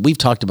 We've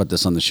talked about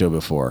this on the show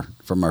before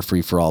from our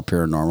Free for All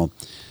Paranormal.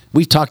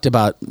 We've talked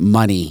about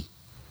money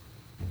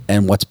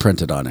and what's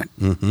printed on it,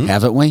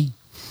 haven't we?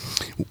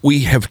 We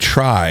have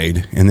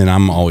tried, and then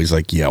I'm always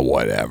like, yeah,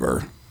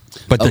 whatever.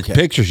 But the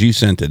pictures you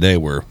sent today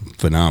were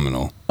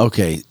phenomenal.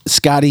 Okay,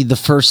 Scotty, the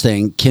first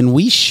thing, can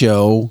we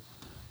show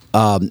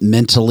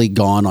Mentally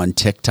Gone on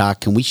TikTok?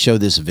 Can we show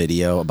this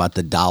video about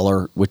the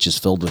dollar, which is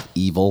filled with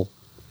evil?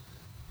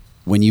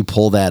 When you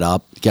pull that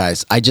up,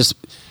 guys,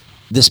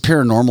 this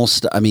paranormal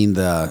stuff,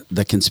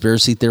 the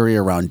conspiracy theory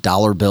around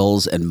dollar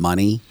bills and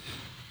money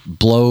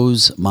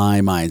blows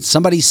my mind.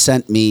 Somebody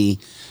sent me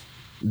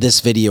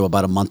this video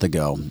about a month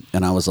ago,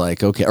 and I was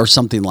like, okay, or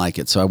something like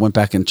it. So I went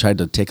back and tried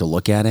to take a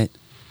look at it.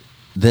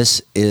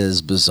 This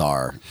is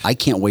bizarre. I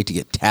can't wait to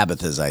get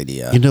Tabitha's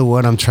idea. You know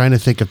what? I'm trying to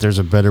think if there's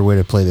a better way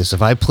to play this.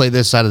 If I play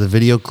this out of the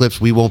video clips,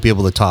 we won't be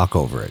able to talk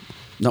over it.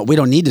 No, we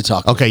don't need to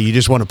talk. Okay, you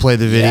just want to play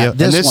the video? Yeah, and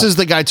this is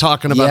the guy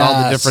talking about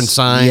all the different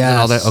signs and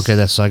all that.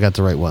 Okay, so I got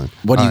the right one.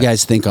 What do you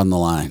guys think on the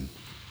line?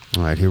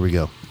 All right, here we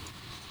go.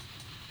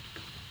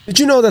 Did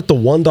you know that the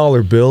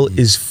 $1 bill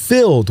is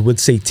filled with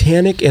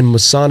satanic and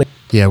Masonic?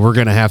 Yeah, we're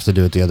going to have to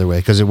do it the other way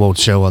because it won't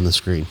show on the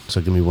screen.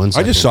 So give me 1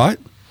 second. I just saw it.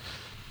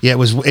 Yeah,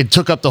 it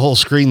took up the whole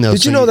screen, though.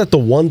 Did you know that the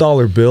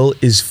 $1 bill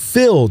is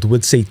filled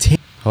with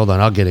satanic? Hold on,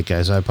 I'll get it,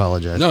 guys. I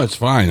apologize. No, it's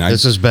fine.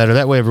 This is better.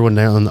 That way everyone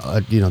down,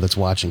 that's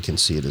watching can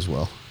see it as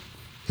well.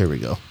 Here we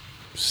go.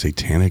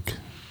 Satanic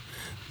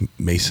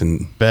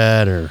Mason.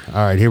 Better.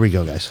 All right, here we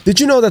go, guys.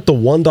 Did you know that the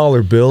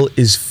 $1 bill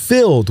is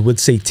filled with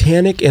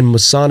satanic and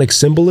Masonic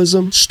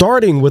symbolism?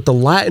 Starting with the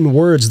Latin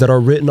words that are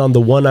written on the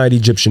one-eyed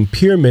Egyptian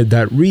pyramid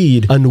that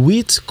read,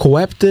 Anuit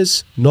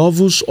coeptis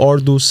novus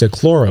ordo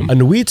seclorum.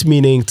 Anuit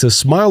meaning to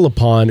smile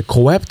upon,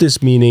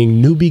 coeptis meaning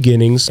new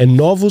beginnings, and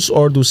novus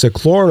ordo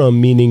seclorum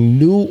meaning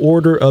new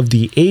order of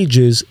the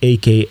ages,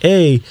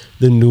 aka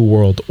the New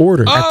World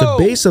Order. At the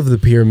base of the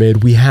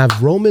pyramid, we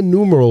have Roman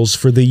numerals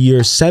for the year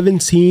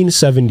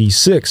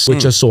 1776,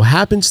 which just so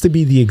happens to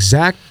be the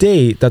exact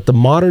date that the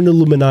modern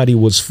Illuminati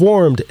was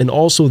formed and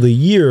also the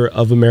year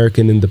of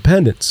American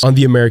independence. On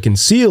the American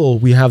seal,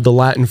 we have the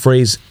Latin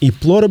phrase e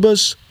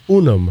pluribus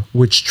unum,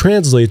 which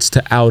translates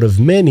to out of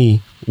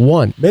many,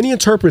 one. Many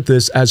interpret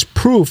this as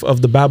proof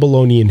of the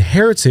Babylonian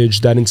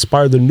heritage that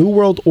inspired the New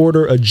World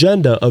Order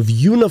agenda of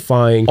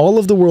unifying all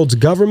of the world's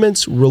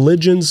governments,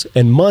 religions,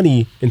 and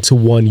money into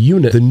one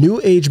unit. The New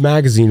Age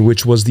magazine,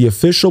 which was the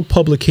official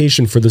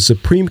publication for the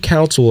Supreme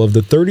Council of the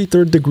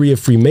 33rd degree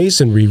of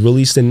Freemasonry,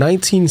 released in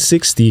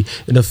 1960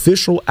 an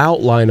official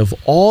outline of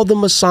all the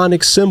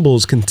Masonic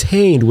symbols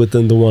contained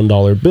within the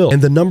 $1 bill.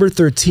 And the number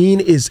 13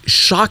 is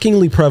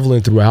shockingly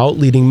prevalent throughout,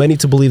 leading many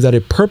to believe that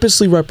it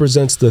purposely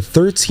represents the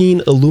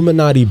 13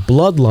 Illuminati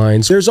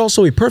bloodlines. There's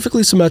also a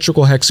perfectly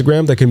symmetrical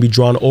hexagram that can be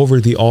drawn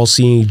over the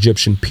all-seeing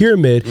Egyptian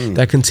pyramid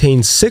that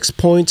contains 6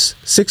 points,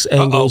 6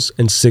 angles,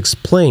 and 6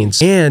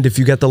 planes. And if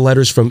you get the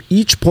letters from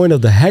each point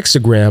of the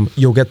hexagram,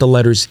 you'll get the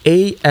letters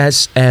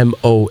ASMON,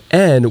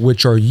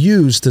 which are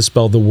used to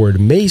spell the word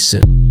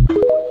Mason.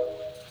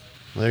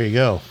 There you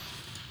go.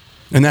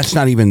 And that's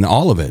not even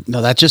all of it.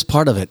 No, that's just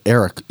part of it.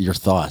 Eric, your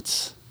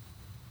thoughts?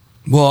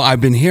 Well,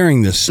 I've been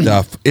hearing this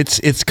stuff.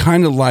 It's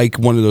kind of like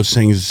one of those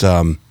things.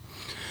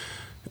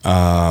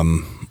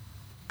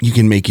 You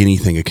can make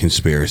anything a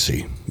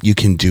conspiracy. You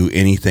can do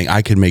anything.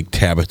 I could make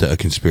Tabitha a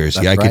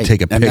conspiracy. I could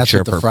take a picture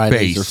of her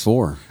Fridays face. Are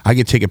for. I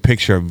could take a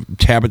picture of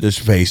Tabitha's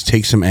face,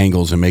 take some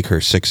angles, and make her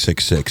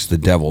 666, the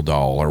devil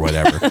doll or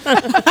whatever.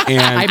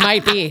 And I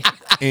might be.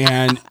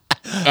 And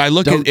I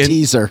look Don't at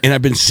tease her. and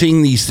I've been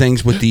seeing these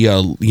things with the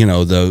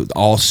the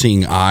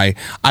all-seeing eye.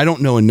 I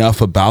don't know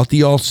enough about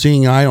the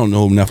all-seeing eye. I don't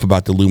know enough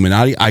about the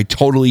Illuminati. I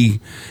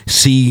totally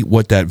see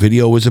what that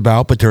video was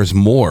about, but there's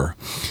more.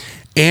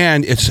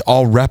 And it's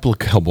all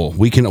replicable.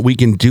 We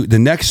can do the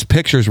next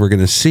pictures we're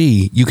going to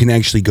see. You can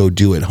actually go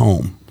do at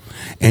home,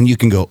 and you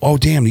can go, oh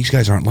damn, these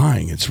guys aren't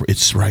lying.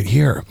 It's right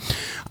here.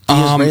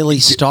 The Israeli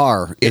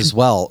star as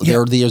well. Yeah.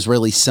 They're the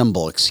Israeli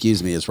symbol.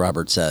 Excuse me, as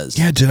Robert says.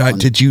 Yeah.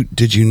 Did you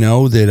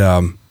know that?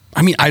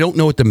 I don't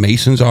know what the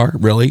Masons are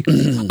really.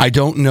 I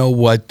don't know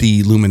what the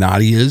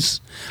Illuminati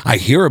is. I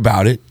hear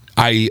about it.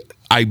 I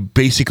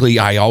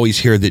always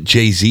hear that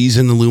Jay-Z's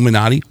in the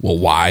Illuminati. Well,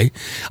 why?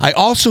 I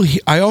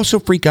also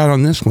freak out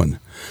on this one.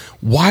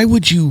 Why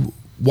would you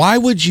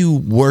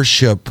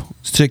worship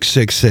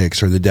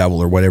 666 or the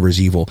devil or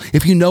whatever's evil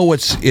if you know what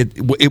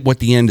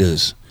the end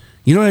is?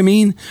 You know what I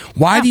mean?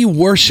 Why do you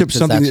worship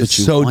something that's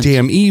so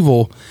damn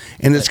evil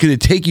and it's going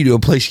to take you to a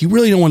place you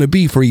really don't want to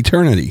be for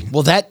eternity?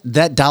 Well,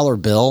 that dollar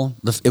bill,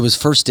 it was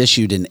first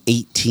issued in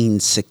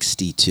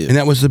 1862. And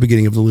that was the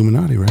beginning of the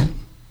Illuminati, right?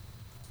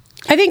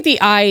 I think the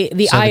eye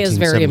is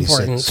very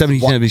important.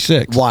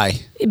 1776.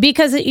 Why?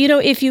 Because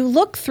if you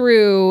look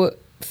through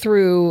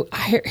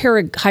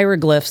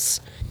hieroglyphs,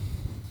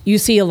 you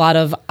see a lot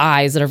of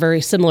eyes that are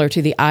very similar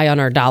to the eye on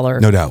our dollar.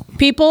 No doubt.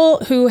 People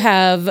who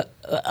have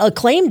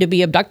claimed to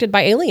be abducted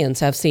by aliens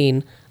have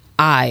seen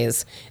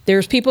eyes.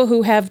 There's people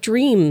who have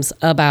dreams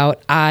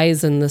about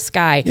eyes in the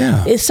sky.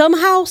 Yeah.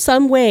 Somehow,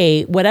 some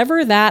way,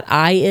 whatever that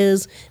eye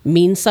is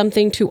means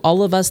something to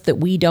all of us that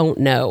we don't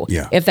know.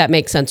 Yeah. If that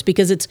makes sense,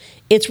 because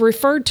it's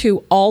referred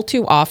to all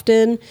too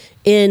often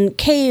in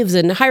caves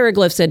and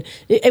hieroglyphs, and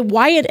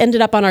why it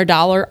ended up on our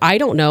dollar, I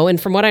don't know. And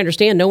from what I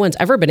understand, no one's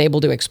ever been able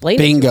to explain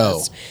it to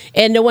us.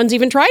 And no one's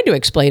even tried to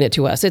explain it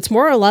to us. It's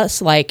more or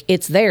less like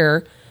it's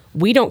there.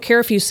 We don't care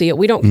if you see it.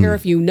 We don't care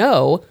if you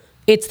know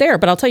it's there.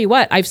 But I'll tell you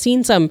what, I've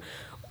seen some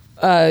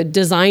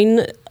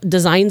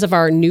designs of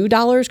our new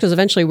dollars, because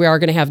eventually we are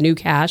going to have new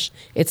cash.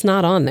 It's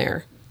not on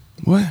there.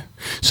 What?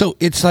 So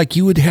it's like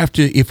you would have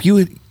to,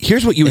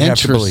 here's what you would have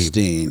to believe.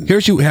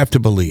 Here's what you have to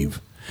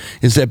believe,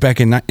 is that back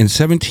in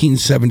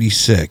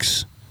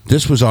 1776,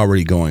 this was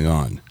already going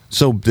on.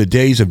 So the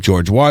days of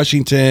George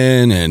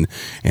Washington and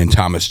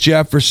Thomas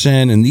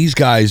Jefferson and these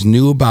guys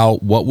knew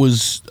about what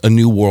was a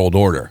new world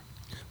order,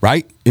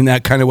 right? Isn't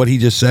that kind of what he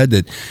just said?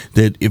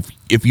 That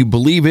if you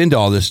believe into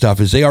all this stuff,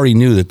 is they already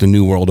knew that the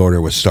new world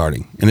order was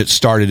starting, and it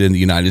started in the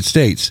United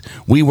States.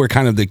 We were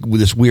kind of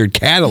this weird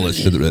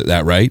catalyst to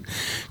that, right?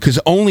 Because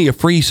only a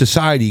free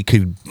society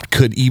could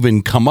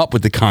even come up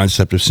with the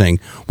concept of saying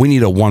we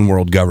need a one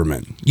world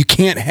government. You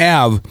can't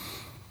have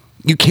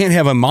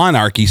a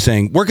monarchy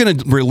saying we're going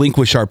to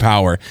relinquish our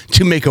power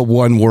to make a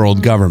one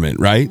world government,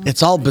 right?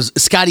 It's all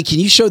Scotty, can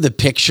you show the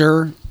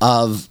picture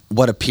of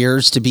what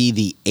appears to be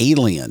the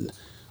alien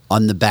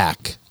on the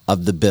back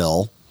of the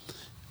bill?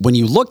 When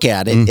you look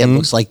at it, it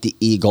looks like the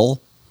eagle.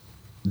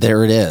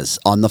 There it is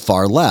on the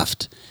far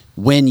left.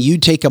 When you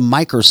take a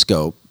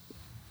microscope,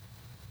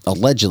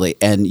 allegedly,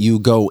 and you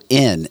go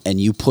in and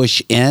you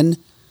push in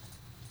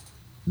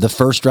the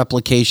first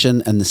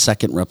replication and the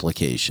second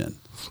replication.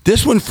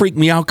 This one freaked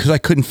me out because I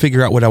couldn't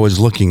figure out what I was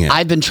looking at.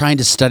 I've been trying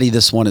to study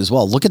this one as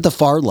well. Look at the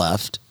far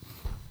left.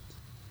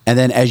 And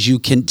then as you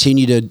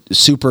continue to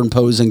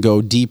superimpose and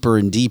go deeper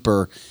and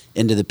deeper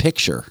into the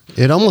picture,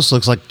 it almost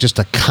looks like just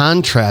a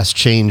contrast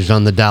changed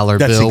on the dollar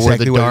That's bill,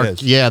 exactly where what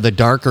it is. the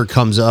darker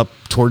comes up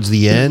towards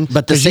the end.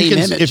 But the same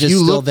image is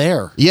still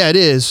there. Yeah, it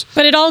is.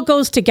 But it all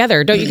goes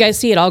together. Don't you guys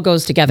see it all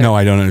goes together? No,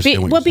 I don't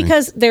understand what you're saying.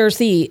 Because there's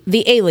the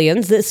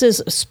aliens. This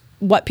is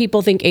what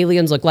people think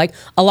aliens look like.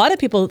 A lot of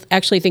people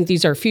actually think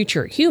these are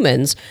future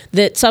humans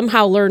that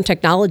somehow learn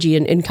technology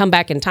and come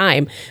back in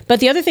time. But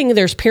the other thing,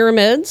 there's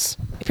pyramids.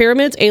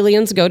 Pyramids,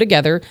 aliens go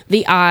together.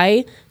 The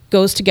eye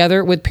goes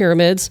together with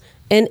pyramids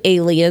and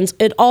aliens.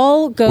 It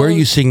all goes. Where are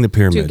you seeing the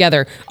pyramid?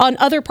 Together on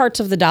other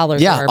parts of the dollar.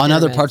 Yeah, on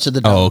other parts of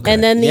the dollar. Oh, okay.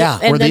 And then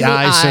where the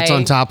eye sits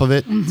on top of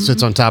it,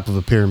 sits on top of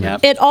a pyramid.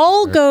 Yep. It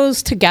all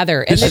goes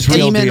together. This and is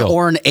real Demon deal.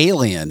 or an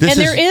alien.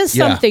 there is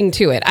something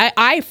to it.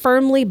 I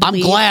firmly I'm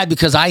believe. glad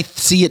because I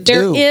see it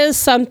too. There is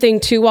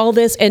something to all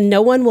this, and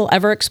no one will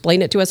ever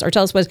explain it to us or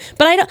tell us what.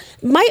 But I don't.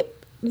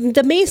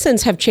 The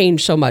Masons have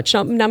changed so much.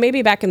 Now,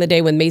 maybe back in the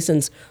day when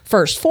Masons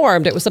first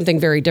formed, it was something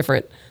very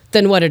different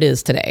than what it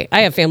is today.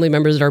 I have family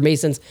members that are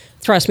Masons.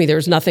 Trust me,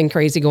 there's nothing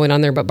crazy going on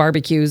there but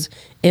barbecues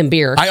and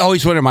beer. I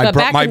always wonder, But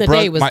back in the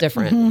day was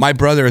different. My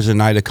brother is a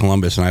Knight of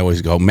Columbus, and I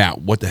always go, Matt,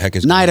 what the heck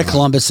is Knight going of on?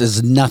 Columbus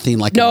is nothing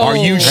like No. Are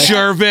you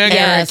sure, Vic?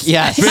 Yes.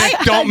 Yes. Vic,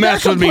 don't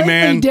mess with me,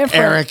 man.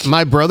 Eric.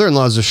 My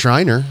brother-in-law is a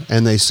Shriner,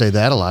 and they say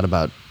that a lot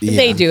about.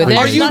 They do. Are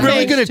There's you nothing-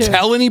 really going to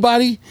tell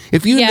anybody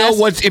if you Yes.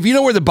 know if you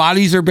know where the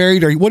bodies are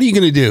buried? Or what are you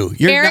going to do?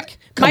 Eric,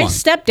 my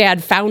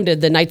stepdad founded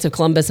the Knights of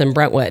Columbus in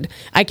Brentwood.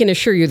 I can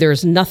assure you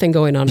there's nothing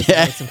going on at the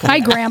Knights of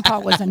Columbus. My grandpa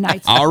was a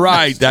Knights. All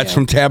right, that's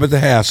from Tabitha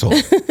Hassel.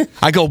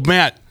 I go,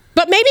 Matt.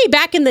 But maybe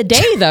back in the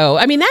day, though.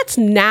 I mean, that's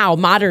now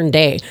modern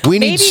day. We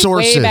need Maybe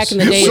sources. Way back in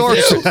the day,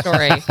 Sources. it's a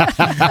different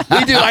story.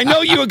 We do. I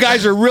know you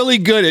guys are really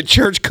good at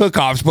church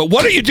cook-offs, but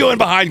what are you doing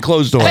behind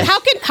closed doors? But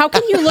how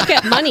can you look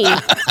at money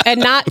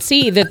and not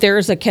see that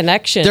there's a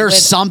connection? There's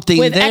something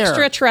with there.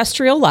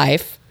 extraterrestrial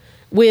life,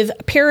 with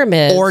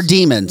pyramids Or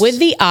demons. with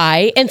the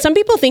eye, and some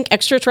people think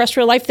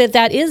extraterrestrial life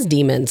that is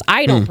demons.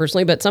 I don't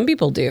personally, but some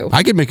people do.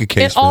 I could make a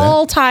case It for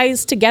all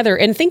ties together,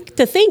 and think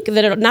that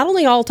it not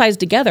only all ties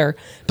together,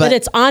 but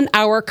it's on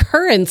our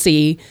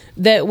currency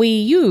that we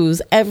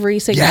use every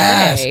single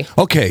that. day. Yes.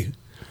 Okay.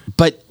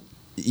 But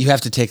you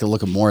have to take a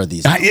look at more of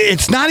these.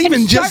 It's not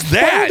even start just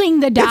that.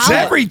 folding the It's dollar.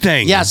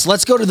 everything. Yes,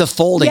 let's go to the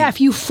folding. Yeah,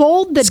 if you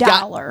fold the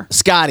dollar.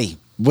 Scotty,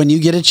 when you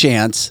get a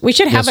chance. We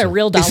should have a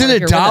real dollar. Is it here a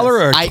with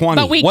dollar us. or a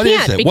 20? But we What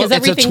can't is it? because It's a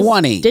everything's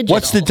 20. digital.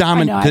 What's the I know, I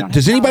dominant? don't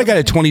Does have anybody got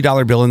a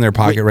 $20 bill in their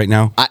pocket right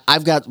now?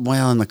 I've got,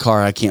 in the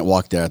car, I can't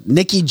walk there.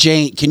 Nikki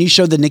Jane, can you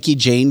show the Nikki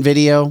Jane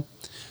video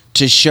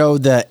to show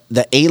the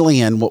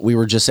alien, what we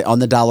were just saying, on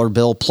the dollar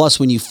bill? Plus,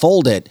 when you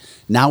fold it,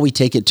 now we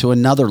take it to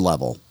another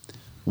level.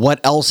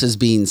 What else is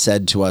being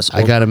said to us?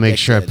 I got to make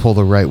sure I pull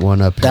the right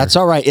one up here. That's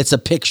all right. It's a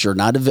picture,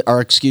 not a, or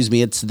excuse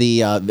me, it's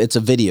a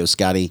video,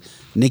 Scotty.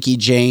 Nikki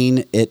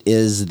Jane, it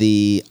is it's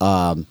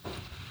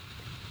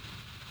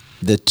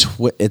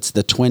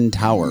the Twin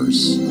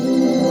Towers.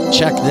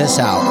 Check this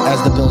out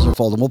as the bills are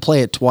folded. We'll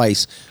play it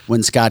twice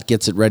when Scott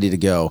gets it ready to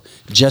go,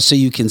 just so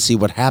you can see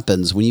what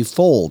happens when you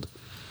fold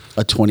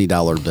a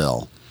 $20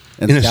 bill.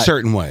 And In a Scott,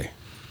 certain way.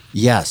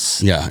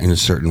 Yes. Yeah, in a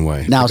certain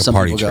way. Now like a some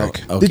party people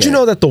trick. go, okay. Did you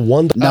know that the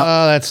one?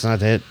 No, that's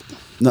not it.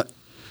 No,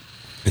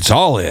 It's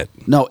all it.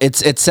 no,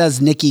 it says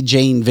Nikki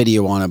Jane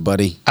video on it,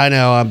 buddy. I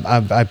know.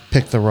 I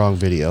picked the wrong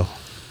video.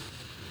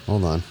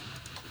 Hold on.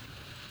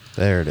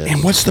 There it is.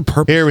 And what's the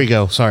purpose? Here we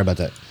go. Sorry about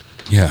that.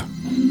 Yeah.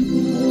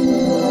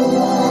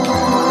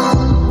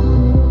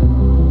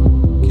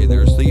 Okay,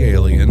 there's the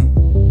alien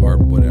or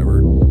whatever.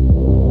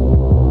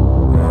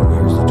 And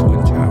there's the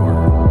Twin Tower.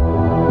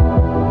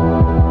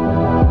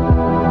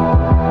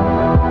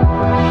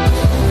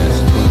 That's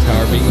the Twin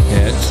Tower being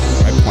hit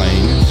by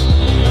planes.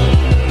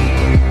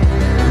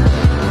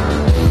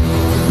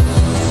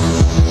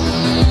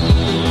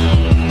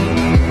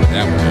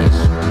 That one is.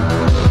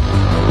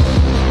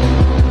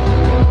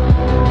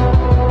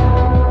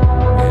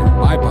 And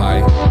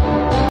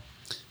bye-bye.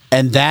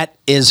 And that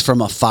is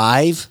from a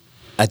 $5,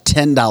 a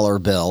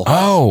 $10 bill,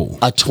 Oh.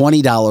 a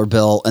 $20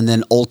 bill, and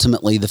then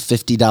ultimately the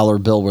 $50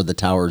 bill where the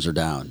towers are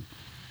down.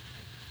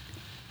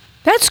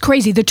 That's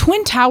crazy. The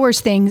Twin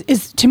Towers thing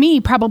is, to me,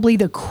 probably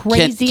the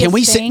craziest Can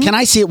we thing. can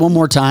I see it one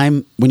more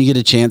time when you get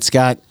a chance,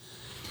 Scott?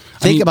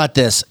 Think about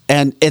this,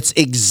 and it's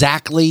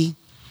exactly.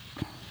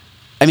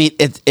 I mean,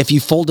 if you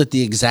fold it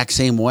the exact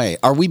same way,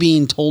 are we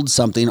being told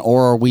something,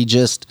 or are we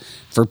just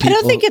for people? I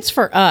don't think it's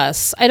for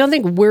us. I don't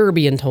think we're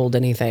being told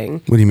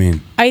anything. What do you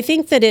mean? I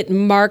think that it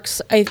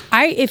marks.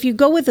 If you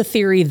go with the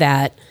theory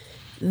that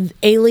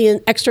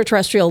alien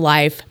extraterrestrial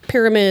life,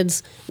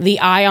 pyramids,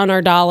 the eye on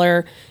our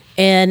dollar,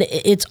 and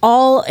it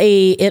all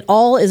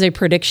is a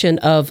prediction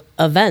of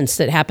events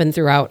that happen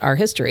throughout our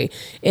history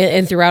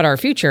and throughout our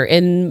future.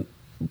 And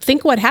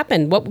think what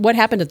happened. What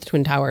happened at the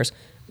Twin Towers?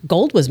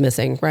 Gold was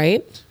missing,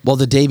 right? Well,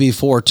 the day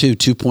before, too,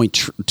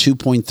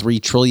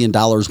 $2.3 trillion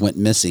went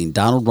missing.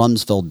 Donald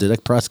Rumsfeld did a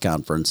press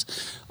conference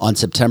on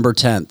September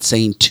 10th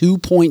saying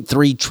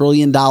 $2.3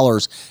 trillion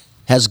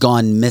has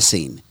gone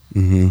missing.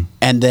 Mm-hmm.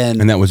 And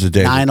that was the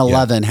day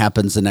 9/11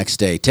 happens the next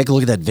day. Take a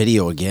look at that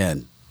video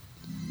again.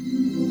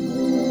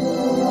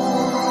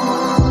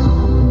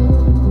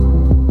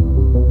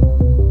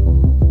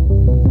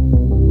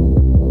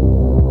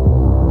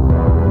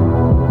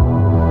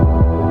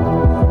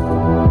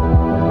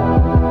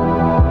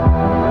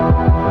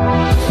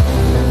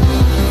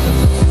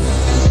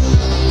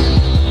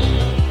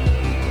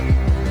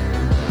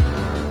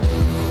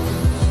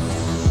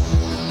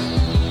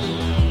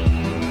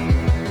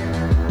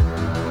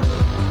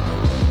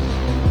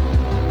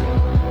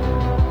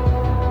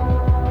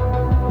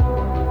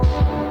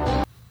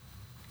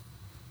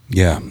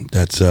 Yeah,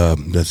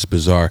 that's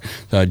bizarre.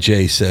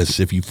 Jay says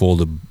if you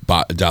fold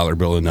a dollar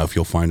bill enough,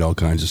 you'll find all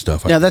kinds of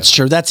stuff. Yeah, that's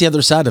true. That's the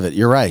other side of it.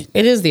 You're right.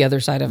 It is the other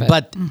side of it.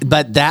 But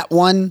that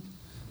one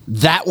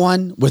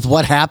with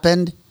what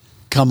happened,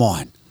 come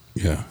on.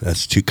 Yeah,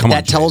 that's too. Come on,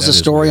 That tells a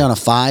story on a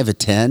 5, a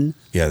 10.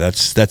 Yeah,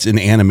 that's an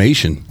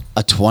animation.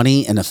 A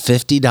 $20 and a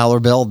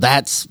 $50 bill.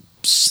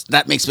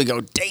 That makes me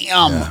go,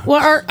 damn. Yeah.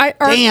 Well,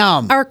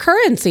 damn. Our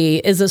currency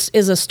is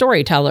a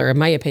storyteller, in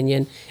my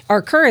opinion.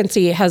 Our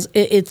currency has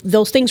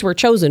those things were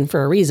chosen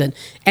for a reason,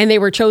 and they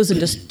were chosen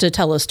to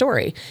tell a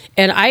story.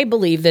 And I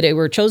believe that it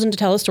were chosen to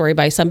tell a story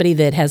by somebody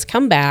that has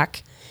come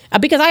back.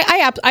 Because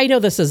I know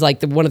this is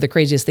like one of the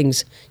craziest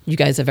things you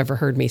guys have ever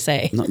heard me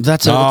say. No,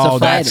 it's a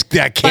Friday.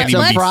 That can't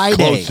even be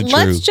close to true.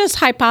 Let's just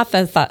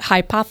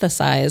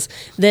hypothesize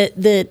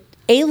that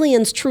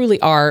aliens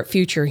truly are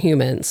future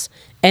humans,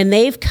 and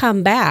they've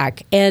come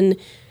back and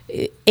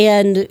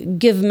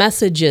give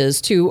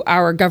messages to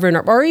our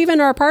government or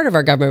even our part of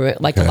our government,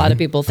 like a lot of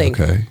people think.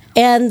 Okay.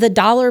 And the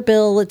dollar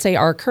bill, let's say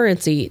our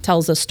currency,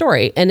 tells a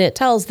story, and it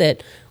tells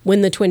that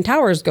when the Twin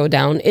Towers go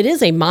down, it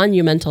is a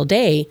monumental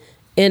day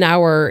in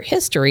our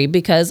history,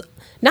 because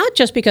not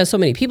just because so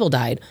many people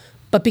died,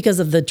 but because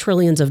of the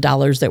trillions of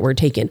dollars that were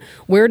taken.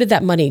 Where did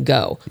that money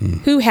go?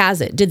 Who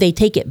has it? Did they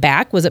take it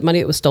back? Was it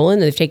money that was stolen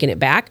and they've taken it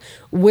back?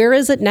 Where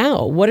is it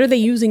now? What are they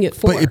using it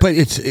for? But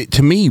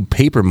to me,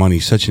 paper money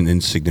is such an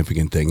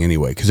insignificant thing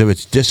anyway. Because if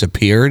it's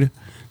disappeared,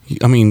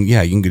 I mean,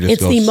 yeah, you can just.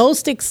 It's the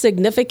most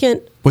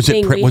insignificant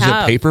thing we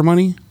have. It paper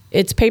money?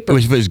 It's paper.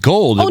 It was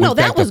gold. Oh, no,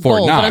 that was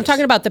gold. But I'm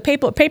talking about the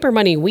paper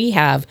money we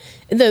have.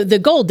 The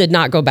gold did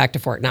not go back to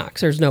Fort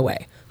Knox. There's no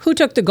way. Who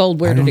took the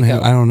gold? Where did it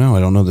go? I don't know. I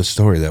don't know the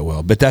story that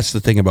well. But that's the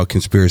thing about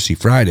Conspiracy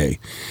Friday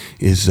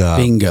is...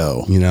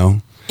 bingo. You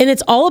know? And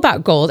it's all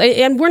about gold.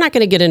 And we're not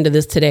going to get into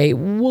this today.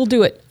 We'll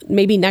do it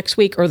maybe next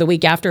week or the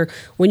week after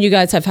when you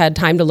guys have had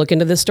time to look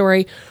into this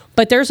story.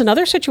 But there's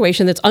another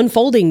situation that's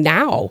unfolding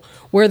now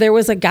where there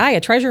was a guy,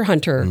 a treasure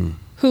hunter,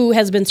 who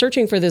has been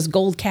searching for this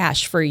gold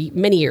cache for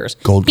many years.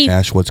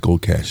 Cache? What's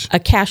gold cache? A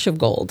cache of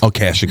gold. Oh,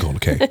 cache of gold.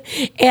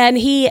 Okay. And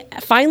he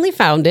finally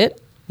found it.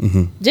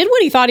 Did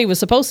what he thought he was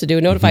supposed to do,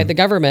 notified the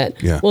government.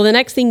 Yeah. Well, the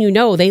next thing you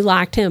know, they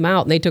locked him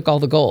out and they took all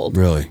the gold.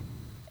 Really?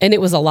 And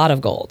it was a lot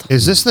of gold.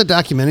 Is this the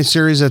documentary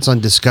series that's on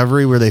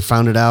Discovery where they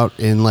found it out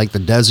in like the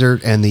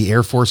desert and the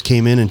Air Force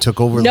came in and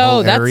took over the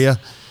whole area?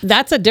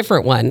 That's a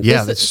different one.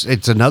 Yeah,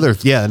 it's another.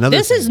 Yeah, another.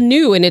 This is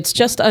new and it's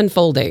just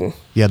unfolding.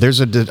 Yeah, there's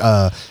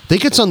I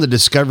think it's on the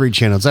Discovery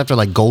Channel. It's after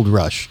like Gold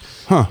Rush.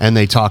 and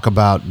they talk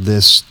about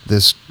this.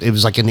 It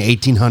was like in the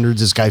 1800s.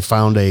 This guy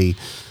found a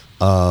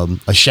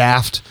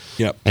shaft,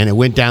 and it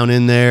went down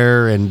in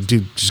there, and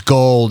just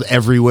gold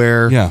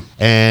everywhere. Yeah,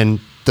 and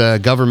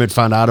the government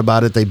found out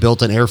about it. They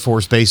built an Air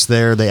Force base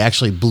there. They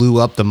actually blew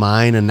up the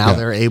mine, and now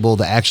they're able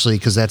to actually,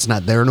 because that's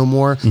not there no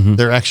more,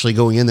 they're actually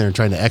going in there and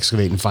trying to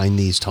excavate and find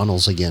these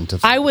tunnels again.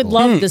 I would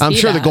love to see I'm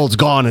sure that. the gold's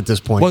gone at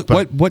this point.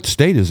 What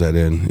state is that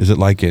in? Is it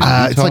like in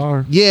Utah? It's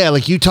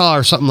like Utah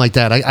or something like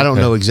that. I don't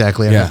know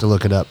exactly. I'd have to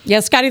look it up. Yeah,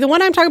 Scotty, the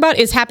one I'm talking about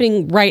is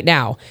happening right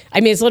now. I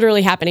mean, it's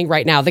literally happening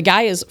right now. The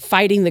guy is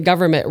fighting the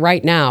government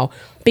right now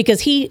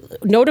because he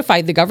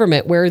notified the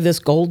government where this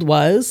gold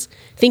was,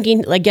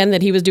 thinking, again,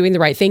 that he was doing the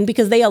right thing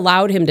because they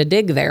allowed him to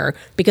dig there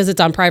because it's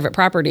on private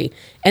property.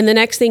 And the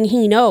next thing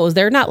he knows,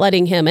 they're not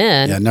letting him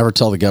in. Yeah, never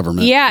tell the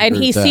government. Yeah, and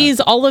he sees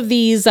all of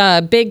these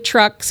big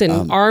trucks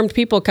and armed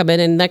people come in,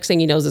 and next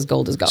thing he knows, his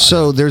gold is gone.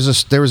 So there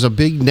was a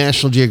big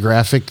National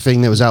Geographic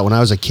thing that was out when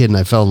I was a kid, and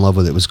I fell in love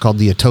with it. It was called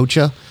the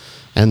Atocha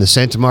and the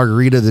Santa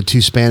Margarita, the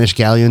two Spanish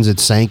galleons that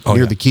sank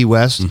near the Key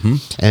West.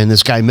 And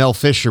this guy, Mel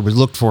Fisher, was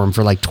looked for him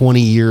for like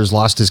 20 years,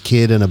 lost his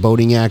kid in a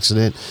boating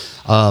accident,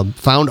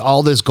 found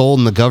all this gold,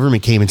 and the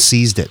government came and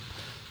seized it.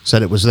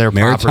 Said it was their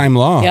maritime property.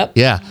 law. Yep.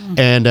 Yeah.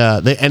 And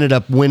they ended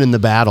up winning the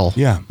battle.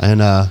 Yeah. And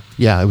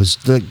it was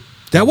the...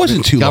 That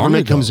wasn't too long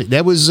ago.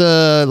 That was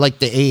like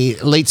the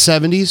late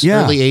 70s,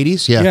 early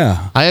 80s.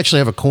 Yeah. I actually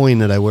have a coin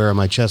that I wear on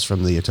my chest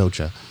from the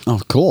Atocha. Oh,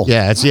 cool.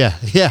 Yeah,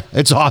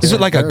 it's awesome. Is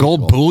it like a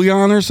gold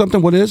bullion or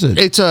something? What is it?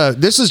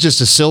 This is just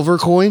a silver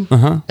coin,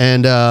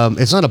 and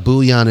it's not a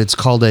bullion. It's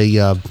called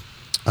a.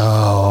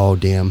 Oh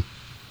damn!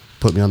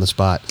 Put me on the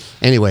spot.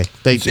 Anyway,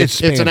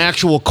 it's an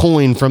actual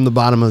coin from the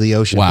bottom of the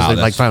ocean. Wow,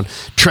 they found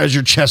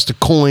treasure chest of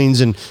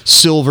coins and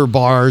silver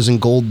bars and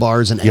gold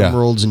bars and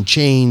emeralds and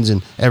chains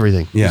and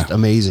everything. Yeah, just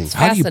amazing.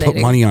 How do you put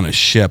money on a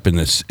ship in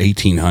the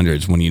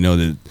 1800s when you know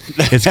that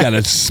it's got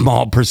a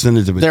small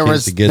percentage of a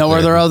chance to get there? There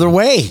was no other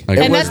way.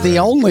 It was the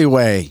only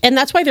way. And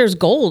that's why there's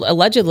gold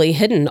allegedly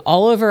hidden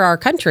all over our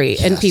country,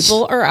 and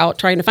people are out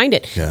trying to find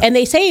it. Yeah. And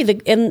they say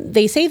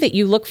that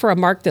you look for a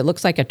mark that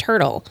looks like a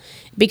turtle,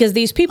 because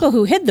these people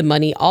who hid the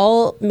money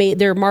all made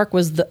their mark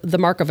was the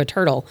mark of a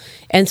turtle.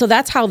 And so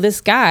that's how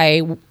this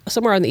guy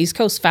somewhere on the East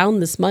Coast found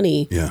this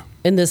money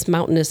in this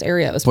mountainous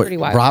area. It was pretty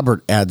wild.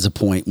 Robert adds a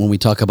point when we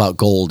talk about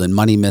gold and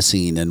money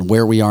missing and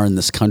where we are in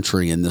this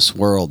country, in this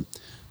world.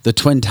 The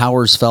Twin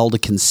Towers fell to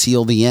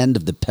conceal the end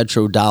of the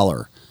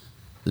petrodollar,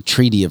 the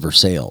Treaty of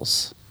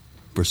Versailles.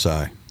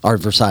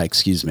 Versailles,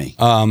 excuse me.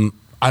 I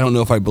don't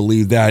know if I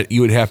believe that.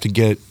 You'd have to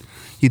get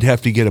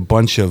a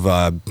bunch of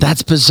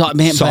that's bizarre,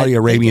 man. Saudi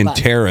Arabian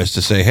terrorists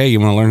to say, "Hey, you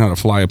want to learn how to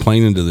fly a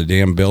plane into the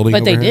damn building?"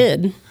 But they here?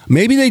 did.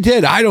 Maybe they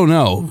did. I don't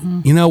know.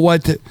 You know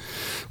what?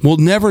 We'll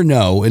never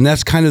know, and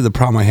that's kind of the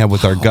problem I have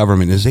with our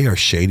government is they are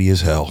shady as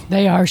hell.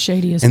 They are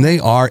shady as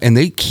hell. And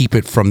they keep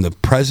it from the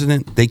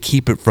president. They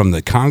keep it from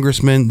the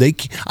congressman.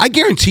 I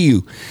guarantee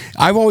you,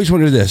 I've always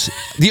wondered this.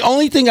 The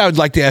only thing I would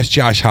like to ask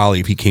Josh Hawley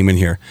if he came in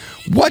here,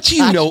 what do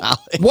you know?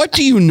 What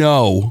do you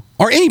know?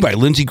 Or anybody,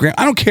 Lindsey Graham,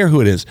 I don't care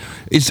who it is.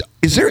 Is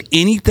there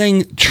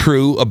anything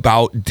true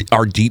about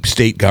our deep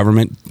state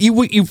government?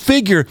 You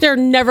figure they're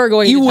never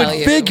going to tell you. You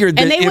would figure that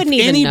and they if wouldn't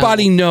even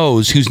anybody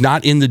knows who's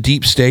not in the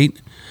deep state,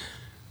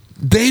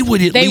 they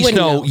would at least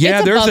know.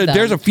 Yeah,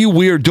 there's a few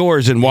weird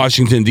doors in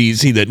Washington,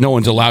 D.C. that no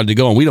one's allowed to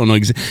go, and we don't know.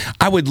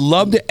 I would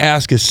love to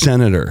ask a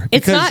senator.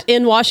 It's not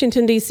in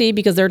Washington, D.C.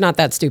 because they're not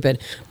that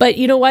stupid. But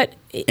you know what?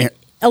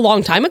 A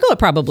long time ago, it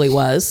probably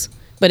was.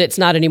 But it's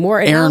not anymore.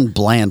 And Aaron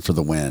Bland for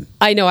the win.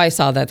 I know, I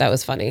saw that. That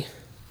was funny.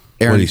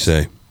 What did he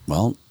say?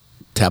 Well,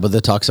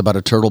 Tabitha talks about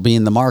a turtle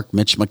being the mark.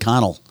 Mitch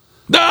McConnell.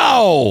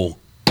 No!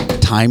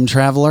 Time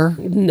traveler?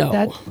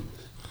 No.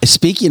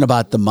 Speaking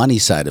about the money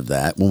side of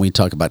that, when we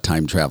talk about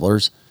time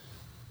travelers,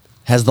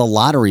 has the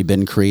lottery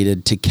been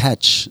created to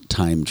catch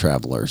time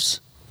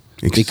travelers?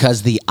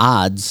 Because the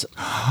odds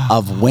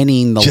of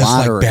winning the lottery.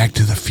 Just like Back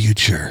to the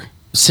Future.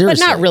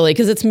 Seriously. But not really,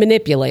 because it's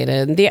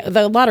manipulated.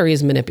 The lottery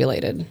is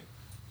manipulated.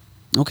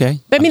 Okay.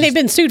 But, I mean, they've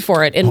been sued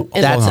for it. And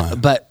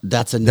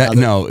that's another.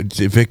 No,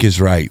 Vic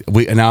is right.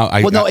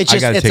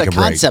 It's a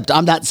concept.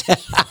 I'm not saying.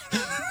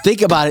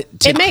 Think about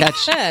it. It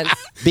makes sense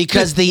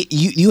because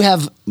you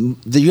have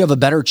a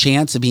better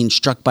chance of being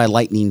struck by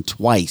lightning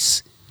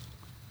twice,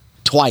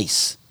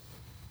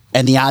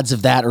 and the odds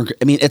of that are.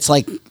 I mean, it's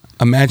like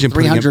imagine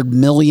 300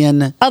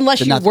 million.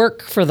 Unless you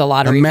work for the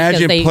lottery.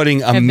 Imagine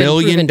putting $1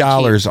 million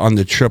on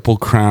the Triple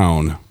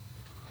Crown.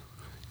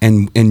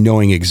 And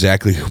knowing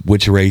exactly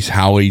which race,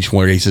 how each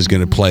race is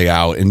going to play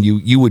out, and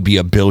you would be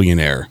a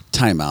billionaire.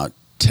 Time out.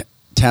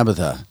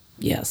 Tabitha.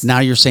 Yes. Now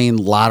you're saying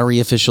lottery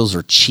officials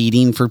are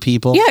cheating for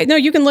people? Yeah, no,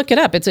 you can look it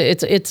up.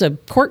 It's a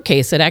court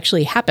case that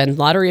actually happened.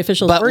 Lottery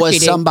officials were cheating. But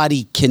was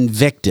somebody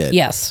convicted?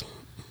 Yes.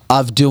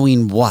 Of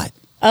doing what?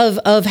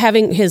 Of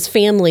having his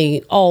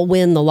family all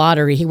win the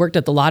lottery. He worked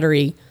at the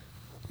lottery,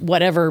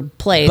 whatever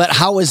place. But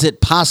how is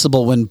it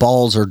possible when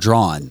balls are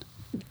drawn?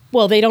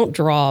 Well, they don't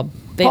draw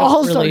They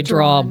Balls don't really are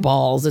draw drawn.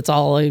 balls. It's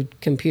all a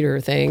computer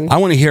thing. I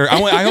want to hear.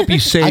 I hope you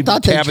saved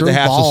thought they Tabitha drew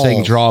Hassel saying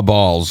balls. draw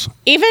balls.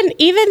 Even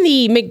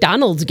the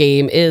McDonald's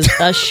game is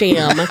a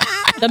sham.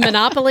 The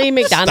Monopoly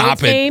McDonald's Stop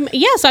it. game.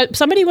 Yes,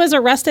 somebody was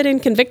arrested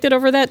and convicted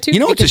over that too. You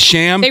know what's a because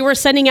sham? They were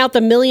sending out the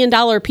 $1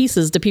 million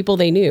pieces to people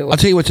they knew. I'll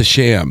tell you what's a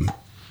sham.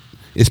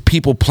 It's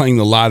people playing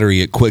the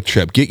lottery at Quick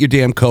Trip. Get your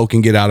damn Coke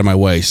and get out of my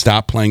way.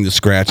 Stop playing the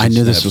scratch and I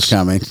knew this sniffs. was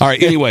coming. All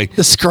right, anyway.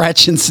 The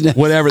scratch and sniff.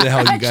 Whatever the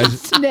hell you Scratch and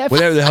guys, sniff.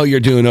 whatever the hell you're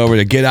doing over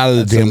there, get out of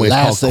the damn way. It's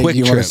Last called thing Quick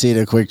you want Trip. to see at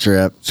a Quick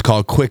Trip. It's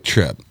called Quick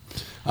Trip.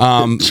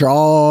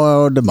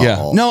 Draw the ball.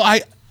 Yeah. No,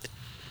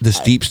 this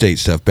deep state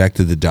stuff, back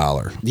to the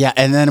dollar. Yeah,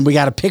 and then we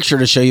got a picture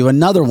to show you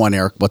another one,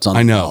 Eric. What's on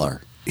I the know.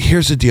 dollar?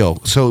 Here's the deal.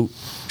 So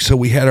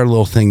we had our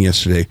little thing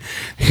yesterday.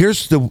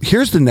 Here's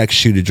the next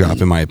shoe to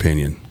drop, in my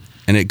opinion.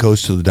 And it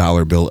goes to the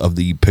dollar bill of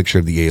the picture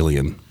of the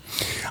alien.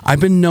 I've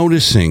been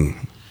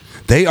noticing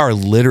they are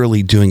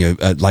literally doing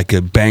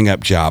a bang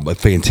up job, a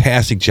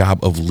fantastic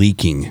job of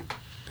leaking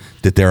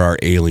that there are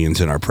aliens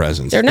in our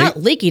presence. They're not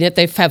leaking it.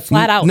 They have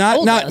flat out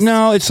told us.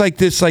 No, it's like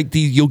this. Like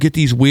you'll get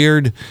these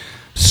weird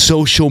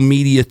social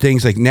media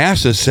things. Like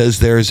NASA says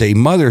there's a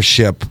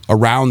mothership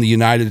around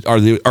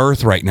the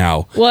Earth right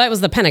now. Well, that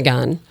was the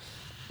Pentagon.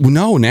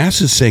 No,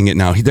 NASA's saying it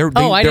now. They're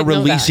I didn't know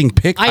releasing that.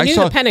 pictures. I knew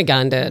the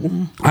Pentagon did.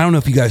 I don't know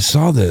if you guys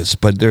saw this,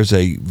 but there's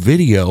a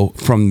video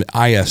from the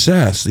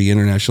ISS, the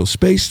International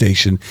Space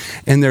Station,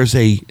 and there's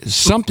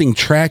something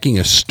tracking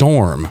a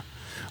storm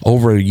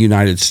over the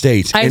United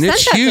States, I and sent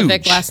it's that huge. to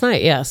Vic last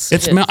night. Yes,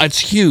 It's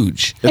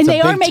huge. And It's a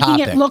they are big making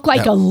topic. it look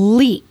like Yeah. a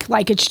leak,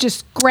 like it's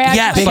just gradually.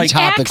 Yes, Big like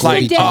topic,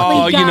 accidentally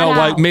got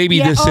out. maybe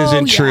Yeah, this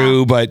isn't yeah.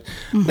 true, but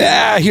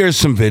here's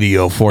some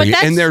video for But you.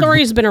 that And they're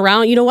story's been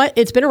around. You know what?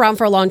 It's been around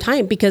for a long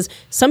time because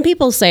some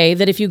people say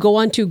that if you go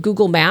onto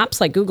Google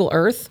Maps, like Google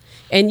Earth,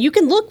 and you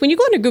can look, when you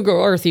go into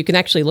Google Earth, you can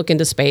actually look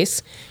into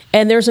space.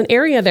 And there's an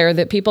area there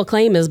that people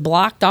claim is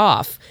blocked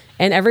off.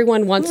 And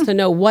everyone wants to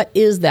know what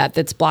is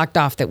that's blocked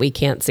off that we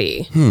can't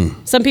see.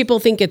 Some people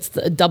think it's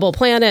a double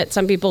planet.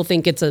 Some people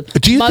think it's a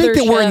Do you think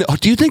mothership.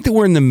 do you think that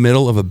we're in the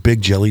middle of a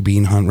big jelly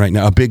bean hunt right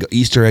now, a big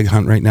Easter egg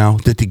hunt right now?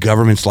 That the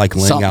government's like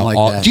laying Something out like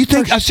all. that. Do you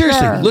think? For Seriously,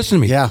 sure. listen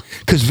to me. Yeah.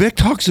 Because Vic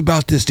talks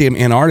about this damn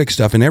Antarctic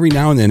stuff, and every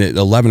now and then at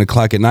 11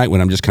 o'clock at night,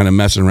 when I'm just kind of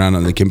messing around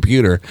on the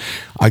computer,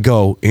 I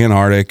go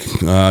Antarctic,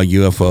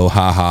 UFO,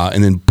 haha,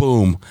 and then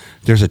boom,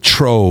 there's a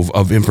trove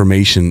of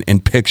information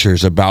and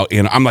pictures about.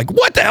 And I'm like,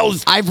 what the hell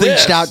is I've this?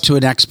 reached out to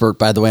an expert,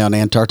 by the way, on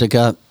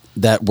Antarctica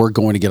that we're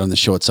going to get on the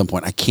show at some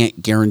point. I can't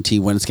guarantee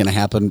when it's going to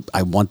happen.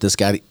 I want this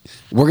guy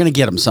we're going to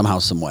get him somehow,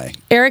 some way.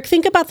 Eric,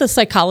 think about the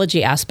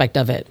psychology aspect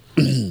of it.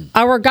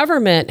 Our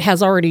government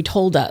has already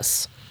told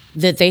us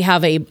that they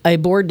have a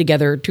board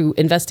together to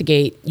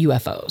investigate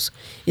UFOs.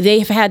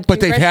 They've had But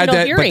they've had congressional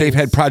that. But they've hearings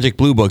had Project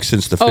Blue Book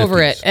since the 50s.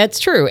 over it. It's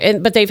true.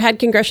 But they've had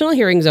congressional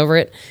hearings over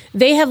it.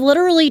 They have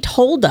literally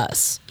told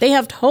us. They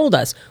have told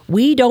us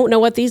we don't know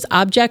what these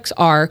objects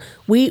are.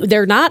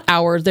 They're not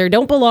ours. They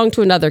don't belong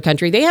to another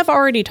country. They have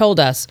already told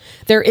us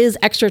there is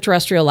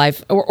extraterrestrial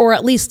life, or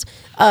at least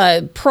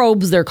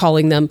probes, they're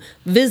calling them,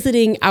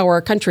 visiting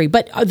our country.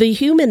 But the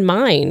human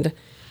mind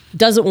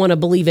doesn't want to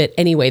believe it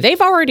anyway.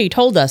 They've already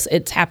told us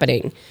it's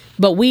happening,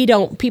 but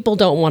people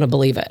don't want to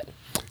believe it.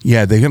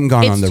 Yeah, they haven't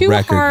gone It's on the too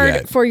record hard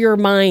yet. for your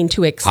mind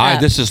to accept. Hi,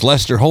 this is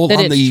Lester Holt that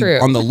on it's true.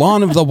 the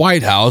lawn of the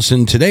White House,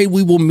 and today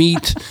we will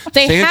meet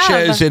They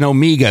Sanchez have- and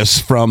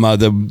Omegas from the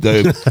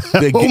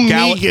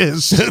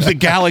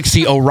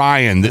galaxy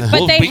Orion.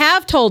 But they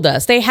have told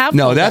us. They have.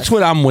 No, told that's us.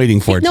 what I'm waiting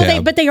for. No,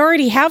 Tab. but they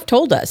already have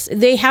told us.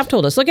 They have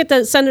told us. Look at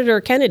the Senator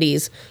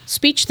Kennedy's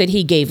speech that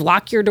he gave.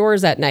 Lock your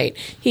doors at night.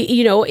 They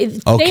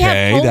have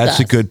Okay, told that's us.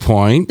 a good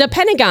point. The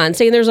Pentagon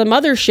saying there's a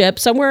mothership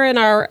somewhere in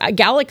our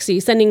galaxy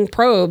sending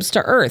probes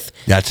to Earth.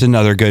 That's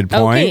another good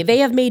point. Okay, they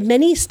have made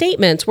many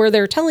statements where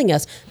they're telling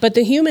us, but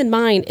the human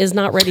mind is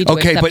not ready to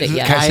Okay, accept but it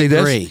yet. can I say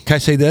agree. this? Can I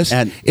say this?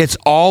 And- it's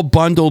all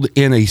bundled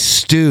in a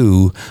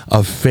stew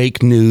of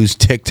fake news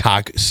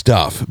TikTok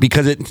stuff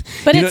because it.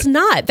 But you it's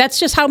know- not. That's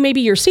just how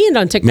maybe you're seeing it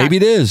on TikTok. Maybe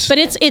it is. But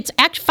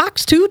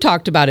Fox 2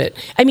 talked about it.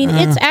 I mean,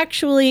 it's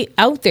actually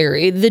out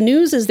there. The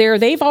news is there.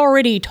 They've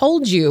already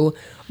told you,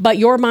 but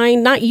your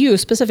mind, not you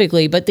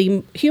specifically, but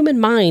the human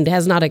mind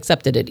has not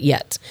accepted it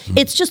yet.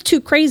 It's just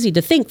too crazy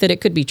to think that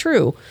it could be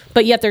true,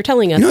 but yet they're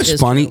telling us You know it what's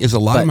is funny true. is a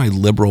lot of my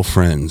liberal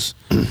friends.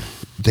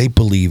 They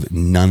believe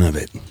none of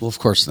it. Well, of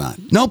course not.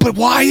 No, but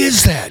why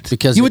is that?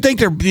 Because you would think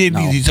they're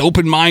these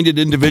open-minded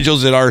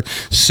individuals that are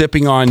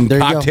sipping on There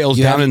you go. cocktails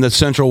You down have- in the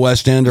Central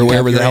West End or you have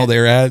wherever the your hell an-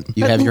 they're at.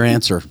 You have your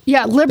answer.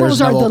 Yeah, liberals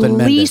There's no are the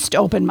open-minded. least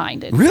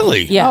open-minded.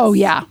 Really? Yes. Oh,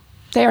 yeah.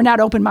 They are not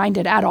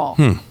open-minded at all.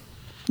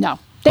 No.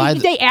 By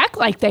They act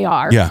like they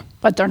are, Yeah.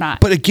 but they're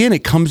not. But again,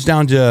 it comes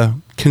down to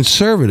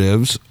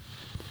conservatives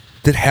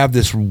that have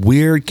this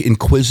weird,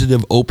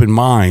 inquisitive, open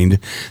mind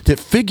that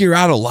figure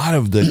out a lot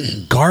of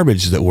the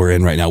garbage that we're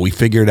in right now. We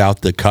figured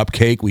out the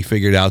cupcake. We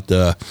figured out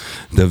the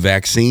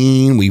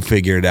vaccine. We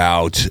figured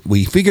out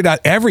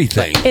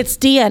everything. It's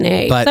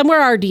DNA. But-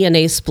 Somewhere our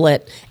DNA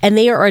split, and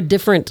they are a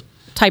different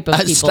type of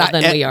people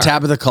than we are.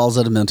 Tabitha calls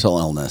it a mental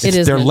illness. It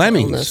is They're mental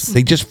lemmings. illness.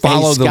 They just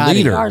follow the Scotty.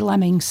 leader. They are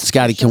lemmings.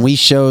 Scotty, can we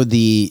show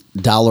the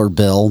dollar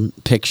bill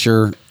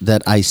picture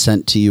that I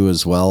sent to you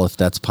as well, if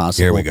that's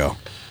possible? Here we go.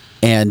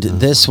 And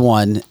this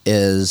one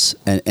is,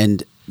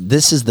 and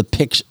this is the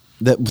picture.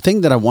 The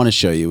thing that I want to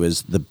show you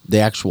is the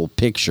actual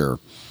picture.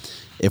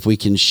 If we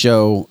can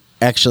show,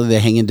 actually, they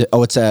hang into.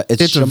 Oh, it's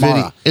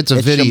Shamara. It's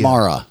a video.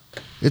 Shamara.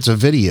 It's a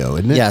video,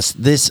 isn't it? Yes.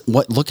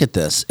 Look at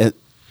this.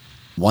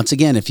 Once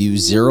again, if you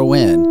zero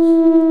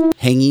in,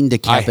 hanging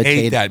decapitated. I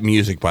hate that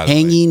music, by the way.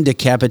 Hanging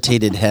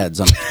decapitated heads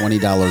on a $20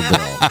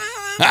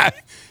 bill.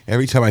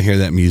 Every time I hear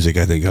that music,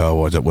 I think, oh,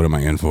 what am I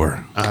in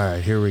for? All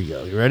right, here we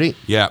go. You ready?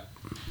 Yeah.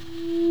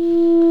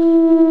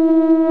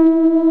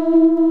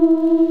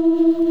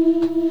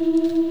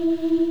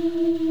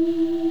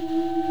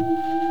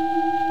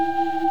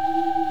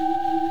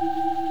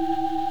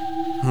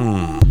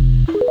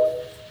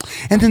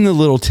 And then the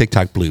little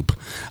TikTok bloop.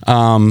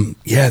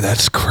 Yeah,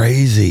 that's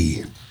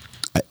crazy.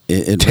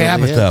 It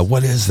Tabitha, really is.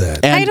 what is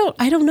that? And,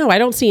 I don't know. I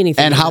don't see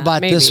anything. and in how that,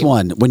 about maybe. this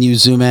one? When you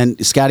zoom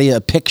in, Scotty,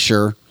 a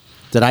picture.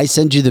 Did I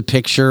send you the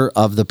picture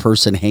of the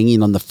person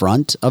hanging on the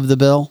front of the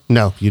bill?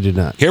 No, you did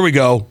not. Here we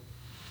go.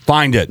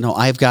 Find it. No,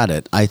 I've got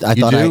it. I You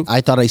thought do?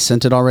 I thought I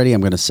sent it already. I'm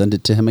going to send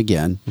it to him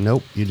again.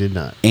 Nope, you did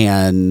not.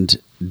 And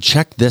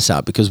check this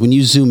out, because when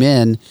you zoom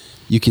in,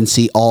 you can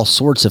see all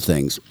sorts of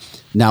things.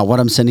 Now, what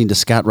I'm sending to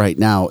Scott right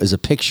now is a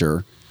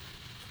picture.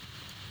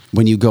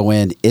 When you go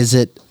in,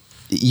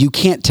 you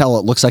can't tell,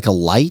 it looks like a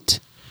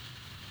light,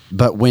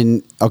 but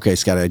okay,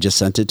 Scott, I just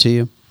sent it to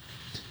you.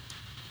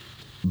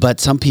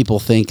 But some people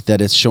think that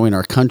it's showing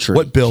our country.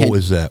 What bill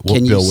was that? What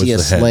Can bill you see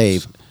was a the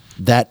slave? heads?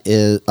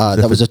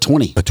 That was a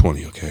 20. A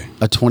 20, okay.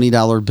 A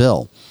 $20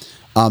 bill.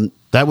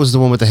 That was the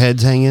one with the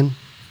heads hanging?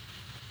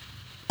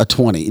 A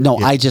 20. No,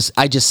 Yeah. I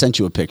just sent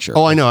you a picture.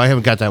 Oh, I know. I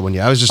haven't got that one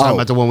yet. I was just talking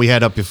about the one we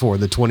had up before,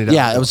 the $20.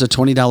 Yeah, it was a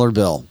 $20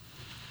 bill.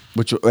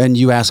 And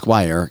you ask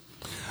why, Eric?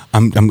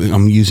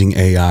 I'm using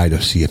AI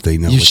to see if they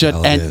know. You what should.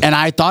 the hell it is. And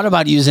I thought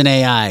about using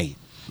AI.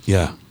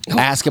 Yeah.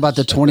 Ask about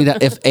the 20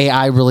 if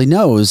AI really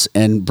knows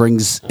and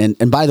brings and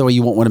by the way,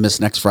 you won't want to miss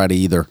next Friday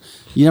either.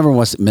 You never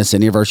want to miss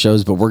any of our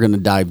shows, but we're going to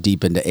dive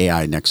deep into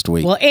AI next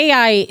week. Well,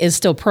 AI is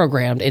still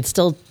programmed. It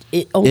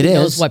only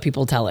knows what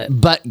people tell it.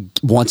 But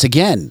once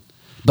again,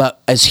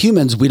 as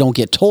humans, we don't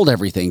get told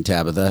everything,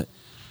 Tabitha.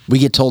 We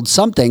get told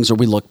some things or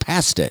we look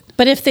past it.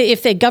 But if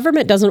the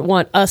government doesn't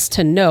want us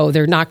to know,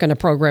 they're not going to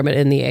program it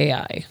in the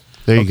AI.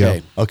 There you go.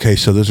 Okay,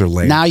 so those are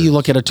lanterns. Now you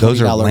look at a $20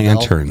 Those are bill.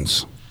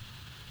 lanterns.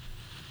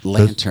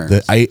 Lanterns.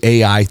 The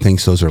AI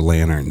thinks those are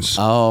lanterns.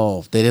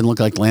 Oh, they didn't look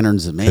like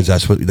lanterns to me. Because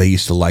that's what they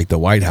used to light the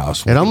White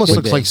House. It almost Could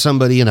looks be. like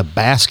somebody in a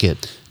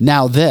basket.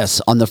 Now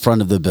this, on the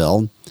front of the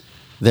bill,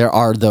 there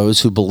are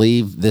those who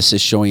believe this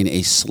is showing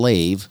a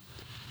slave.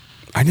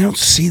 I don't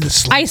see the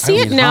slave. I see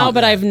it now,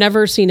 but I've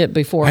never seen it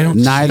before. I don't.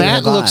 Neither That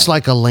have I. looks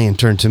like a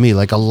lantern to me,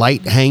 like a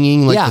light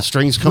hanging, like the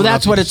strings coming Well,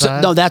 that's up what the it's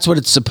side. no, that's what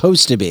it's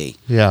supposed to be.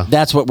 Yeah.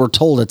 That's what we're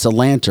told. It's a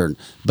lantern.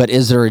 But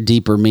is there a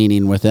deeper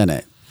meaning within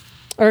it?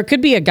 Or it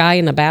could be a guy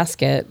in a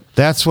basket.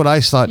 That's what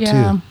I thought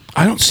Yeah. too.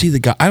 I don't see the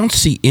guy. I don't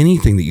see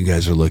anything that you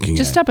guys are looking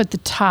Just at. up at the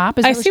top.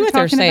 Is I that see you're what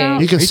they're talking saying.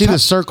 about? You can see the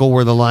circle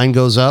where the line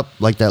goes up,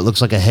 like that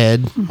looks like a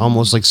head,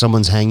 almost like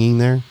someone's hanging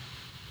there.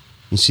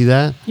 You see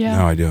that? Yeah.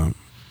 No, I don't.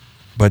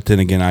 But then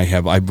again,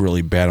 I'm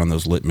really bad on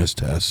those litmus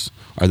tests.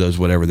 Or those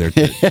whatever they're.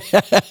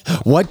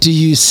 What do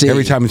you see?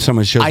 Every time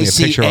someone shows me I a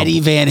see picture Eddie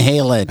of, Van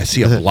Halen. I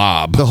see a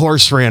blob. The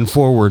horse ran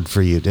forward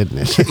for you, didn't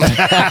it?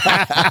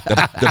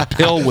 The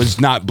pill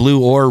was not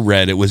blue or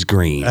red; it was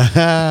green.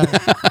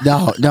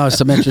 No,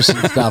 some interesting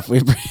stuff.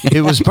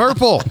 It was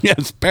purple.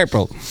 Yes,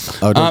 purple.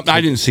 Oh, don't-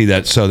 I didn't see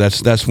that, so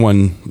that's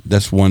one.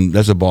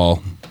 That's a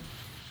ball.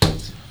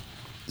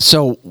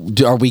 So,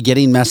 are we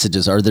getting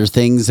messages? Are there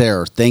things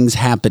there? Things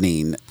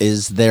happening?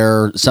 Is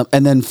there some?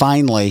 And then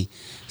finally,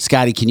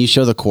 Scotty, can you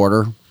show the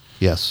quarter?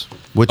 Yes.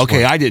 Which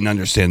Okay, one? I didn't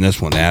understand this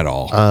one at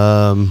all.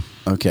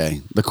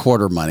 Okay, the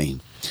quarter money.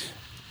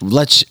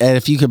 And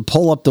if you could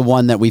pull up the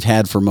one that we've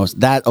had for most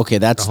that's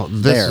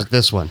there.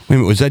 This one. Wait a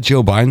minute, was that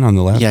Joe Biden on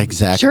the left? Yeah,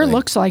 exactly. Sure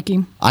looks like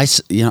him. I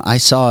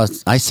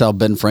saw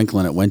Ben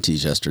Franklin at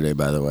Wente's yesterday.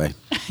 By the way,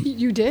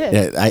 You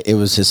did. it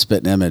was his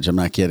spitting image. I'm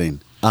not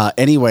kidding.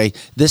 Anyway,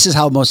 this is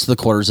how most of the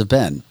quarters have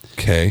been.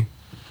 Okay.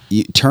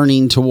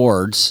 Turning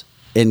towards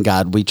 "In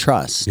God We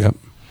Trust." Yep.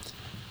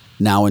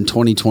 Now in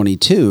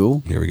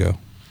 2022, Here we go.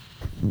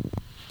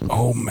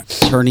 Oh, man.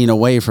 turning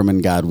away from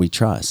 "In God We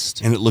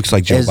Trust." And it looks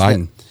like Joe Is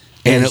Biden.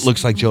 that- And it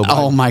looks like Joe Biden.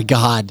 Oh my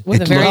God!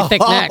 With a very thick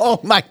neck. Oh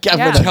my God!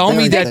 Yeah. with a Tell me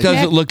very that thick-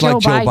 doesn't look like Joe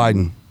Joe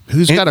Biden.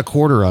 Who's got a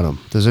quarter on him?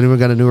 Does anyone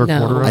got a newer No.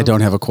 quarter on I him?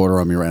 don't have a quarter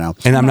on me right now.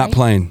 And I'm not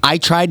playing. I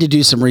tried to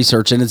do some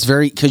research, and it's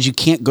because you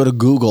can't go to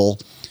Google.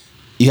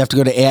 You have to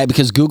go to AI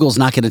because Google's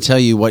not going to tell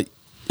you what.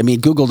 I mean,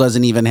 Google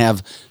doesn't even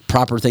have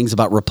proper things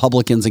about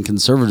Republicans and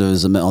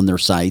conservatism on their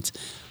sites.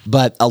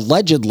 But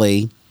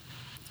allegedly,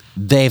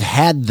 they've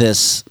had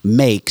this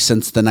make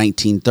since the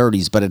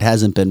 1930s, but it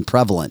hasn't been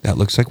prevalent. That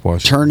looks like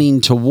Washington.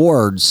 Turning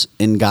towards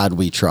 "In God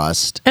We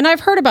Trust," And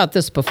I've heard about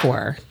this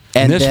before.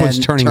 And this then one's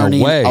turning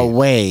away.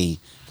 away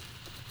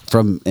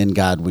from In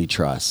God We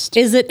Trust.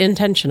 Is it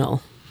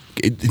intentional?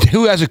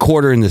 Who has a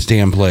quarter in this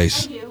damn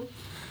place? I do.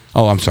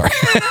 Oh, I'm sorry.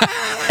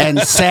 And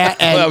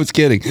I was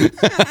kidding.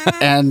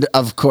 and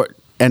of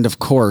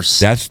course,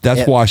 that's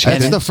Washington.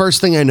 That's the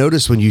first thing I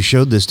noticed when you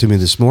showed this to me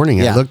this morning.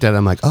 Yeah. I looked at it,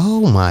 I'm like,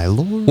 oh my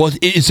Lord. Well,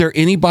 is there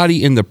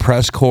anybody in the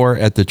press corps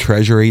at the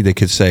Treasury that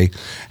could say,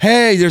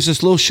 hey, there's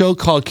this little show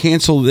called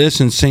Cancel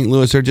This in St.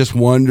 Louis. They're just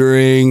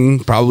wondering,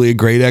 probably a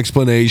great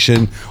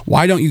explanation.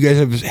 Why don't you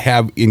guys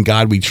have In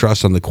God We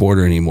Trust on the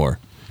quarter anymore?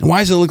 And why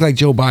does it look like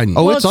Joe Biden?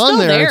 Oh, Well, it's it's on still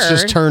there. It's there.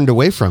 just turned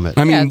away from it.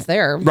 I mean, Yeah, it's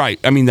there. Right.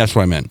 I mean, that's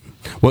what I meant.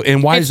 Well,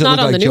 and why It's does it not look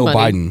on like the new Joe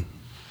money. Biden?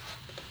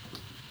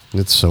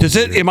 It's so Does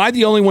it? weird. Am I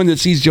the only one that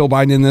sees Joe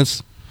Biden in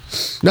this?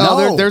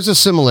 No, there's a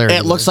similarity.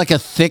 it looks like a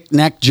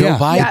thick-necked Joe Yeah,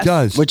 Biden. it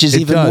does. Which is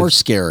It even does. more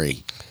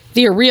scary.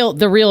 The real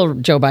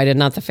Joe Biden,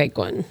 not the fake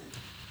one.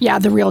 Yeah,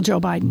 the real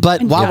Joe Biden.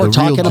 But while we're the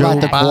talking real about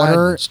Joe the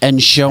quarter Biden.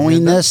 and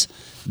showing this,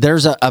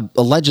 there's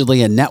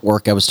allegedly a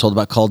network I was told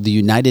about called the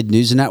United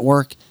News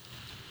Network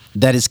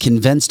that is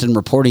convinced and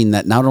reporting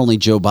that not only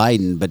Joe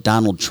Biden but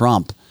Donald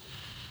Trump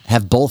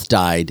have both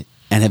died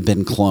and have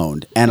been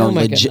cloned and Oh are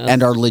my goodness.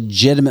 and are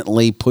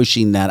legitimately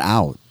pushing that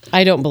out.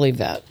 I don't believe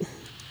that.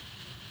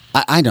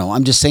 I know.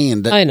 I'm just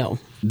saying that I know.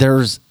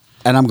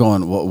 and I'm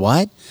going,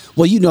 what?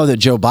 Well, you know that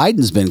Joe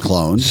Biden's been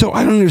cloned, So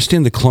I don't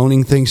understand the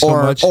cloning thing so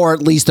much. or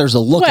at least there's a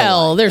look.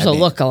 Well, there's a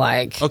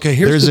look-alike. Okay,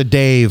 here's There's a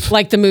Dave.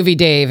 Like the movie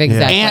Dave,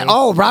 exactly. And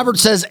Robert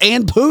says,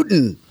 and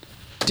Putin.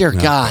 Dear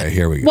God. Okay,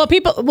 here we go.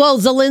 Well,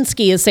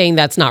 Zelensky is saying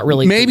that's not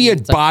really Maybe a Putin.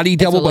 It's body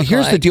it's a double, but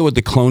here's the look-alike. deal with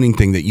the cloning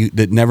thing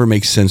that never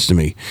makes sense to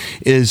me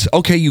is,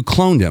 okay, you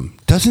cloned him.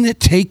 Doesn't it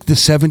take the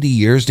 70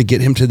 years to get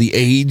him to the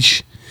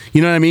age?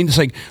 You know what I mean? It's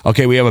like,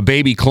 okay, we have a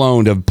baby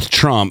cloned of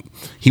Trump.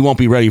 He won't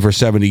be ready for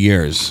 70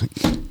 years.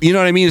 You know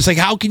what I mean? It's like,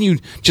 how can you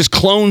just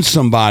clone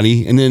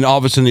somebody and then all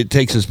of a sudden it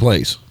takes his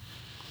place?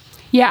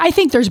 yeah, I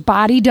think there's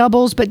body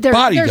doubles, but there's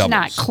Doubles.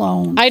 not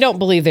clones. I don't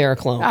believe they're a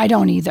clone. I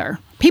don't either.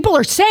 People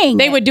are saying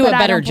They it, would do but a I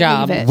better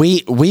don't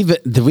believe job.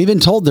 it. We've been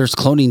told there's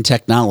cloning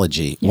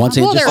technology. Once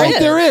they Well, just there like, is.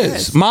 There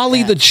is.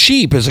 Molly the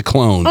sheep is a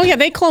clone. Oh yeah,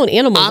 they clone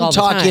animals. I'm all the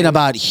talking time.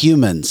 about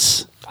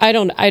humans.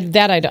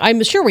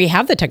 I'm sure we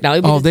have the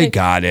technology. Oh, The they same-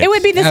 got it. It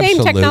would be the same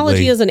Absolutely.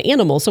 technology as an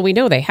animal, so we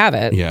know they have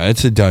it. Yeah,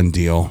 it's a done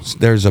deal.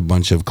 There's a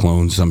bunch of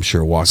clones, I'm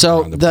sure, walking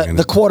So around the the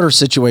planet. quarter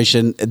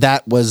situation,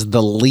 that was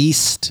the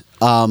least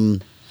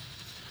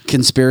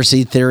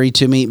conspiracy theory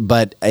to me,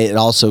 but it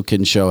also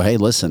can show, hey,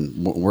 listen,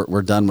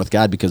 we're done with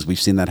God because we've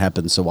seen that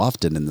happen so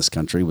often in this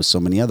country with so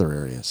many other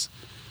areas.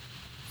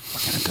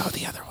 We're going to go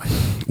the other way.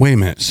 Wait a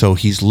minute. So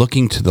he's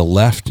looking to the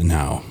left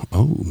now.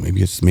 Oh, maybe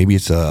he's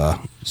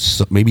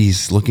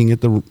looking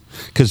at the,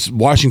 because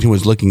Washington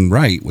was looking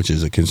right, which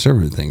is a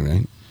conservative thing,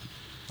 right?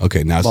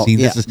 Okay, now Well,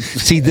 this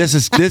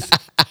is.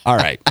 All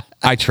right,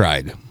 I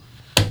tried.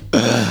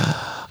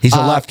 He's a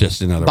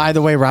leftist, in other By words.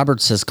 the way, Robert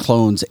says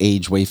clones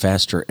age way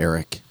faster,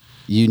 Eric.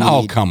 You need,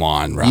 Oh, come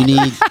on, You Robert.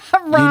 need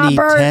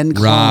 10 clones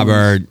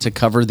Robert. to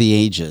cover the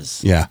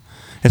ages. Yeah.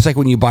 It's like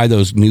when you buy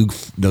those new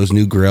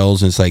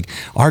grills, and it's like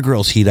our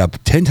grills heat up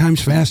 10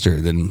 times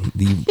faster than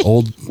the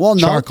old Well,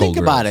 no, charcoal think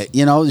about grills. it.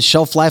 You know, the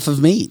shelf life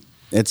of meat.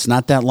 It's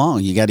not that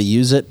long. You got to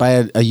use it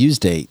by a use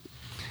date.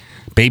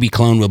 Baby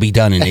clone will be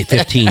done in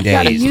 15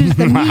 Got to days. use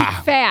the meat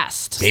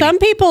fast. Some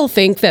people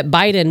think that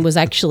Biden was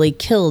actually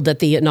killed at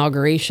the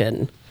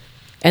inauguration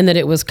and that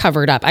it was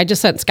covered up. I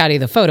just sent Scotty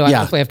the photo. I don't know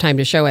Yeah. if we have time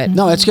to show it.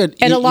 No, it's good.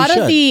 And You- a lot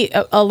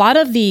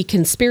you of the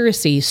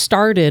conspiracy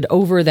started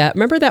over that.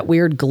 Remember that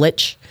weird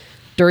glitch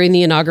during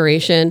the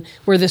inauguration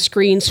where the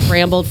screen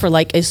scrambled for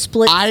like a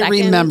split second? I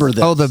remember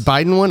this. Oh, the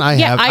Biden one? I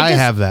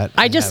have that.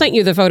 I just sent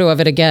you the photo of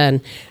it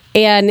again.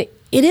 And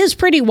it is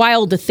pretty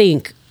wild to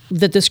think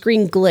that the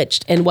screen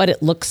glitched and what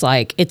it looks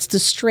like. It's the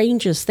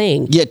strangest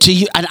thing. Yeah, to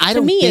you, and I To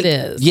don't me, think, it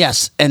is.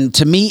 Yes, and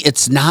to me,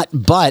 it's not.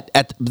 But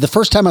at the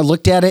first time I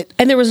looked at it,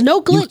 And there was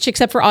no glitch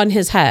except for on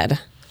his head.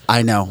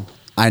 I know.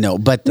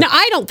 But Now,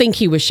 I don't think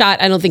he was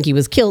shot. I don't think he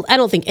was killed. I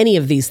don't think any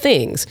of these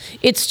things.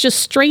 It's just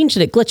strange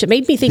that it glitched. It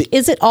made me think,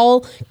 is it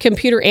all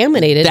computer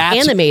animated? Okay.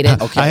 I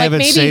Like haven't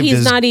maybe saved he's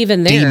his not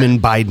even there. Demon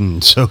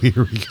Biden, so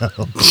here we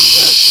go.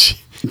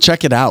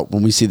 check it out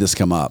when we see this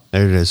come up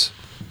There it is.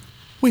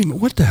 Wait a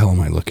minute, what the hell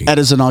am I looking at? at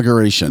his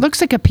inauguration.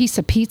 Looks like a piece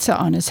of pizza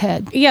on his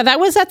head. Yeah,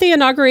 that was at the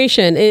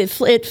inauguration. It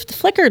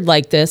flickered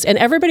like this, and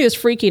everybody was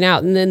freaking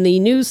out. And then the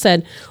news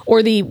said,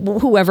 or the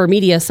whoever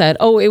media said,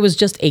 oh, it was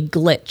just a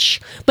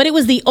glitch. But it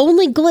was the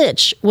only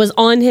glitch was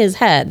on his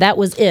head. That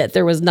was it.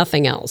 There was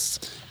nothing else.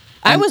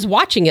 I was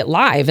watching it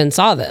live and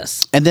saw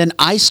this. And then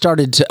I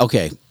started to,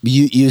 okay,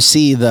 you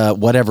see the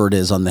whatever it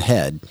is on the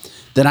head.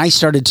 Then I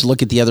started to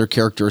look at the other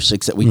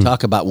characteristics that we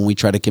talk about when we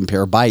try to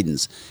compare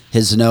Biden's.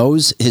 His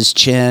nose, his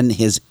chin,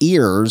 his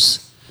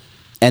ears,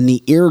 and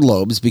the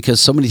earlobes, because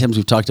so many times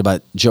we've talked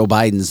about Joe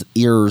Biden's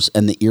ears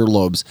and the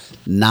earlobes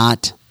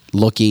not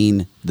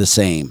looking the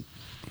same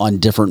on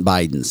different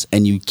Bidens.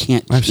 And you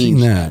can't I've seen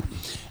change that.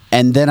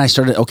 And then I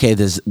started, okay,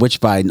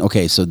 which Biden?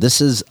 Okay, so this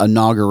is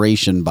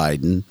inauguration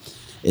Biden.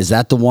 Is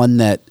that the one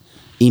that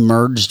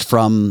emerged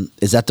from,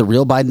 is that the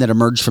real Biden that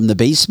emerged from the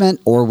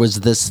basement? Or was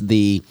this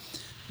the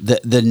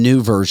the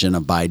new version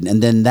of Biden,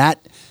 and then that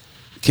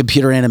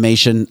computer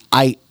animation.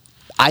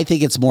 I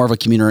think it's more of a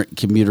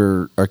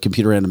computer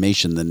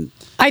animation than.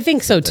 I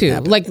think so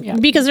too.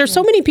 Because there's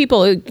so many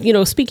people,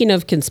 speaking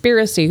of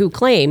conspiracy, who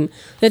claim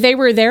that they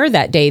were there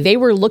that day. They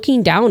were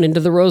looking down into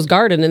the Rose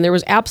Garden and there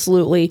was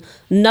absolutely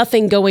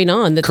nothing going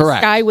on. That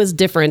Correct. The sky was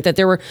different, that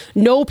there were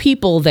no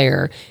people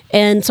there.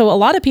 And so a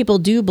lot of people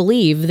do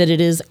believe that it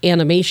is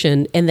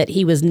animation and that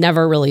he was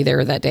never really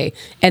there that day.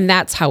 And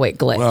that's how it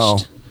glitched.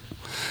 Well,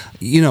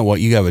 you know what?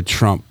 You have a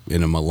Trump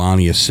and a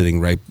Melania sitting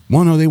right.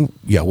 Well, no,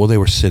 they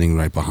were sitting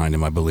right behind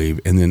him, I believe.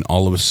 And then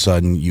all of a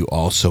sudden, you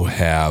also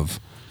have.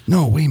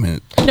 No, wait a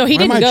minute. No, he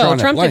Why am didn't I go. drawing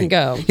a Trump blank? didn't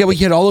go. Yeah, but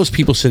you had all those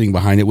people sitting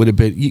behind it. Would have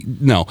been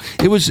no.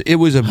 It was a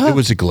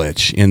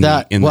glitch in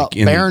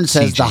Barron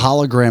says CG. the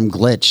hologram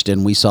glitched,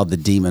 and we saw the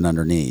demon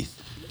underneath.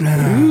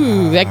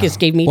 Ooh, that just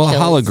gave me Well,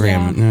 chills.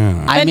 hologram.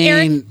 No. I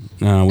mean,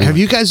 have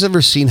you guys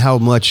ever seen how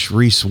much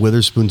Reese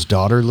Witherspoon's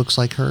daughter looks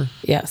like her?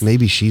 Yes.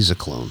 Maybe she's a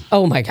clone.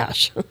 Oh my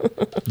gosh.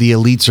 The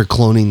elites are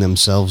cloning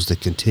themselves to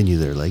continue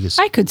their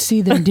legacy. I could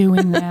see them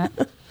doing that.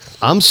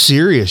 I'm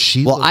serious.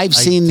 She looks I've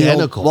seen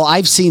identical.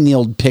 I've seen the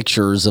old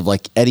pictures of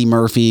like Eddie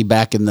Murphy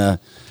back in the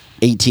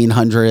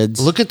 1800s.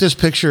 Look at this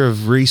picture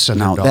of Reese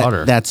and her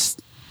daughter. That's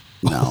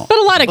no. But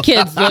a lot of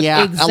kids look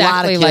Yeah, a exactly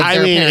lot of kids. like I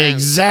their mean,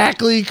 parents.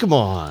 exactly. Come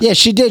on. Yeah,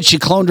 she did. She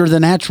cloned her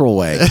the natural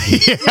way.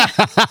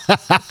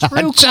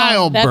 True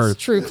Childbirth.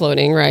 That's true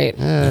cloning,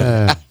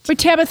 right? But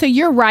Tabitha,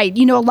 you're right.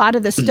 A lot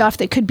of the stuff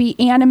that could be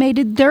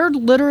animated, they're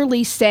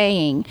literally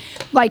saying,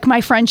 like my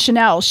friend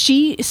Chanel,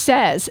 she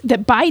says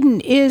that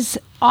Biden is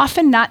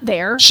often not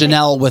there.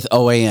 Chanel with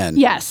OAN.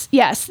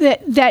 Yes,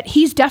 that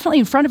he's definitely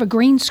in front of a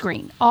green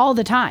screen all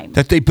the time.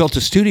 That they built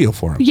a studio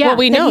for him. Yeah, Well,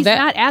 we that know he's that-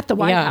 not at the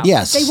White yeah. House.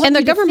 Yes. They want And the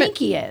you to government think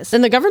he is.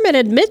 And the government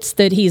admits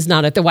that he's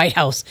not at the White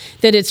House,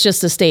 that it's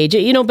just a stage.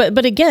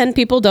 But again,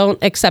 people don't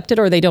accept it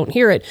or they don't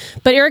hear it.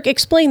 But Eric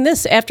explained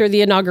this after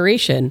the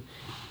inauguration.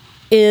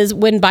 Is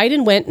when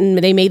Biden went and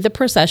they made the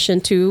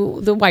procession to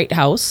the White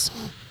House,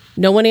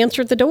 no one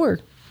answered the door.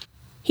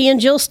 He and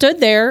Jill stood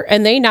there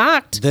and they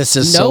knocked. This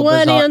is no so one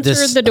bizarre.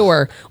 answered the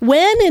door.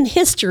 When in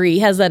history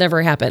has that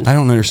ever happened? I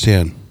don't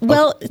understand.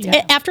 Well,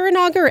 after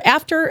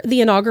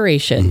the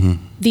inauguration,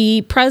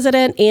 the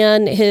president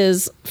and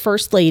his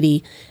first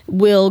lady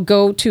will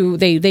go to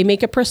they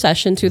make a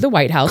procession to the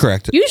White House.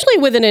 Correct. Usually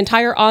with an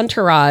entire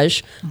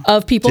entourage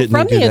of people Didn't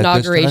from they do the that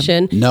this time?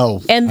 inauguration.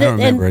 No. and I don't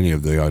remember and, any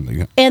of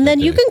the. and then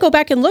you can go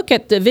back and look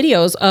at the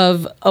videos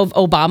of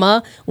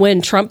Obama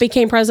when Trump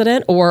became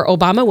president, or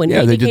Obama when he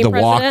they did became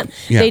the walk. president.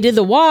 Yeah. They did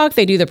the walk.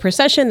 They do the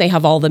procession. They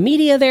have all the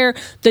media there.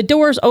 The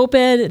doors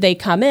open. They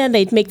come in.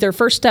 They make their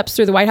first steps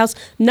through the White House.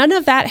 None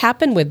of that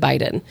happened with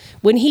Biden.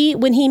 When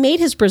he made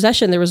his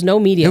procession, there was no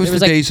media. It was there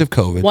the days of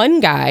COVID. One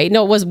guy.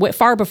 No, it was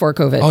far before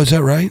COVID. Oh, is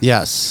that right?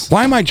 Yes.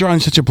 Why am I drawing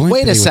such a blank?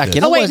 Wait a today with second.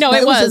 this? Oh wait, no,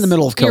 it was in the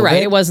middle of COVID. You're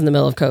right. It was in the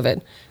middle of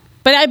COVID.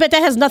 But I bet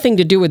that has nothing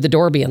to do with the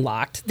door being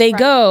locked. They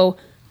go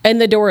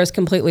and the door is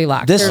completely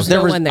locked. There's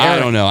no one there. I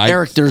don't know.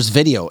 Eric, there's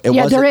video.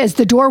 There is.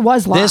 The door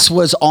was locked. This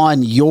was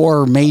on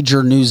your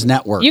major news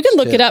network. You can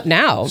look it up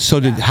now. So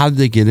how did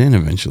they get in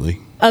eventually?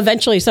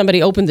 Eventually,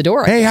 somebody opened the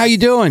door. Hey, how you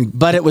doing?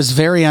 But it was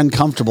very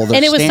uncomfortable. They're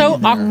And it was so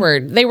standing there.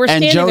 awkward. They were And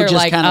standing Joe there just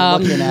like, kind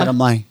of looking at him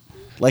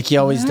like he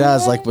always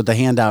does, like with the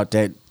hand out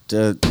to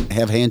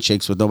have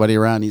handshakes with nobody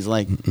around. He's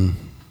like,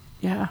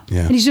 Yeah.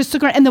 Yeah. And he's just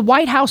looking, and the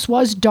White House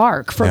was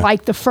dark for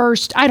like the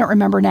first, I don't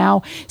remember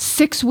now,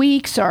 6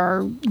 weeks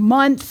or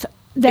month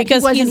that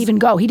Because he wasn't he's- even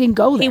go. He didn't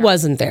go there. he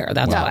wasn't there.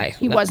 That's why.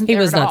 He wasn't He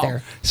there was at not all.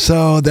 there.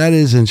 So that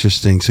is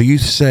interesting. So you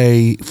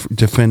say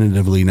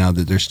definitively now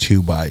that there's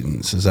two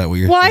Bidens. Is that what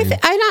you're Well, saying?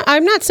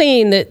 I'm not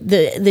saying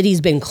that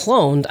he's been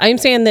cloned. I'm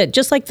saying that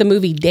just like the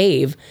movie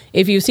Dave,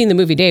 if you've seen the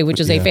movie Dave, which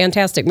is a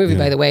fantastic movie,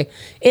 by the way,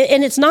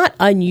 and it's not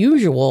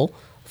unusual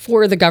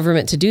for the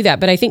government to do that,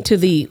 but I think to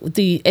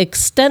the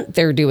extent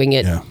they're doing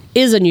it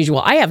is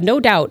unusual. I have no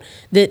doubt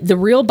that the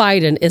real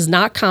Biden is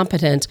not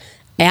competent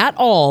at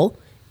all,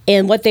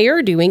 and what they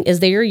are doing is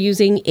they are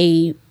using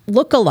a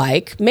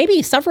lookalike,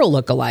 maybe several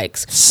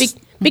lookalikes.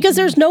 Because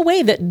there's no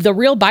way that the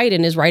real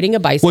Biden is riding a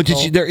bicycle.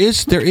 Well, there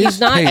is He's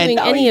not doing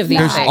any of these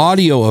There's things.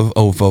 audio of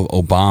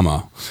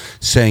Obama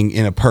saying,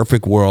 "In a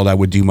perfect world, I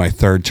would do my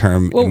third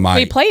term Well, in my."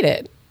 we played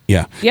it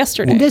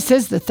yesterday. And this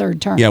is the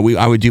third term. Yeah,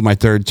 I would do my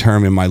third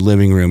term in my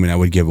living room, and I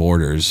would give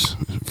orders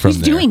from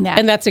He's there. doing that.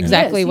 And that's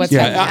exactly He is. what's He's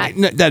happening.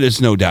 doing that. that is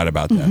no doubt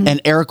about that.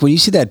 and Eric, when you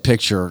see that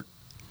picture,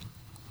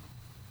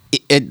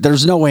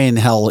 there's no way in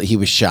hell he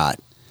was shot.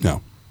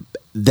 No.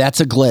 That's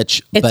a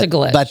glitch. It's but, a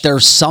glitch. But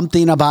there's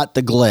something about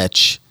the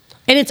glitch.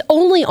 And it's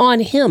only on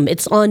him.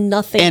 It's on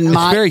nothing. And It's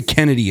my, very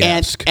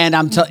Kennedy-esque. And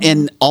I'm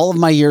in all of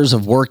my years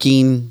of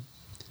working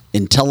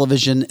in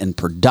television and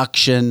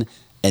production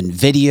and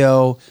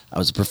video, I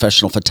was a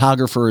professional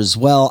photographer as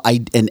well.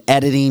 In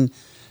editing,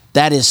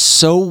 that is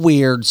so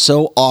weird,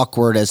 so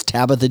awkward, as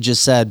Tabitha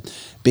just said,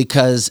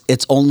 because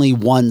it's only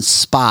one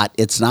spot.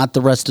 It's not the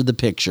rest of the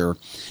picture.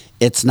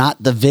 It's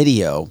not the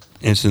video.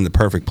 It's in the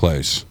perfect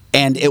place.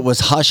 And it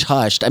was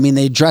hush-hushed. I mean,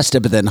 they addressed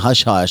it, but then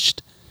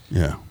hush-hushed.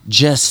 Yeah.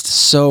 Just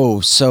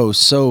so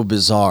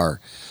bizarre.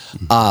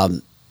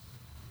 And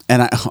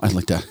I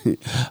looked at,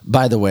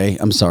 by the way,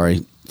 I'm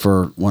sorry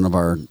for one of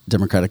our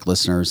Democratic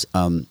listeners.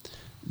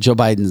 Joe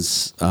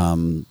Biden's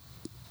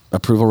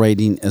approval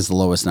rating is the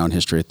lowest now in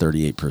history at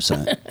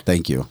 38%.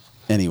 Thank you.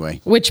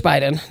 Anyway. Which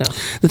Biden? No.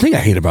 The thing I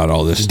hate about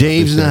all this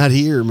Dave's not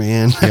here,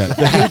 man.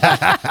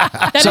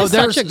 That is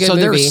such a good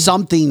movie. There's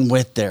something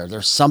with there.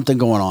 There's something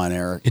going on,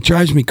 Eric. It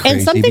drives me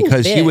crazy something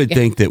because you big. would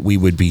think that we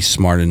would be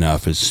smart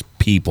enough as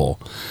people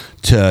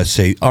to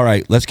say, all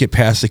right, let's get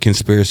past the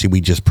conspiracy. We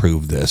just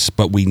proved this,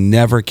 but we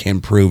never can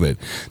prove it.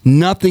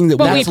 Nothing that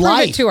But we that's prove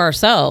life. it to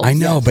ourselves. I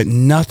know, but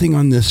nothing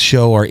on this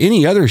show or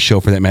any other show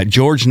for that matter.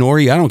 George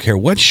Norrie, I don't care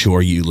what show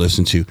you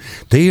listen to.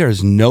 There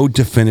is no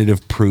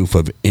definitive proof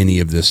of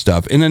any of this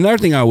stuff. And another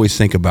thing I always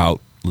think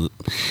about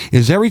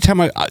is every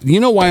time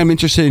you know why I'm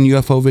interested in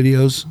UFO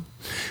videos?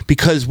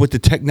 Because with the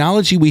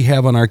technology we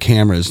have on our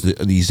cameras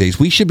these days,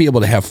 we should be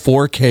able to have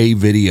 4K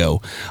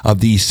video of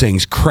these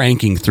things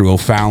cranking through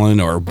O'Fallon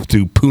or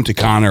through Punta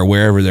Cana or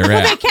wherever they're They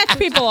at. catch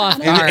people off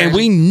guard. And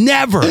we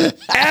never,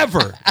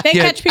 ever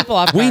catch people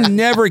off We guard.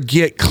 never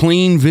get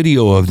clean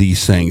video of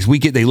these things.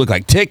 They look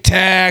like Tic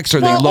Tacs, or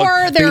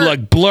they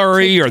look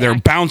blurry, or they're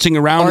bouncing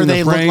around Or in the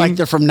they frame. look like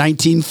they're from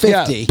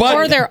 1950. Yeah, but,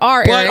 Or there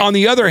are, But Eric. on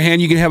the other hand,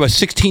 you can have a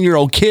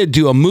 16-year-old kid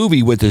do a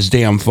movie with his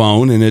damn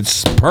phone, and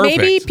it's perfect.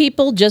 Maybe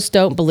people just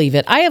don't believe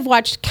it. I have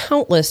watched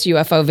countless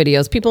UFO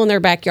videos, people in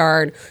their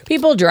backyard,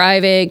 people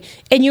driving,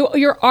 and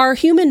our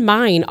human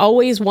mind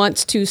always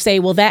wants to say,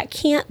 well, that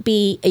can't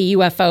be a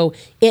UFO.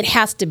 It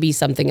has to be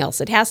something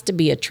else. It has to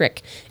be a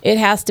trick. It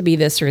has to be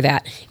this or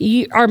that.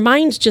 Our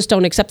minds just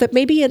don't accept that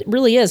maybe it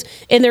really is.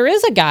 And there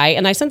is a guy,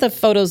 and I sent the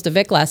photos to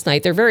Vic last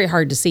night. They're very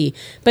hard to see,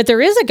 but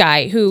there is a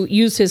guy who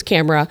used his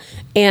camera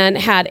and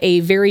had a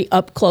very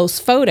up-close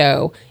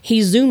photo.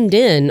 He zoomed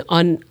in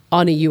on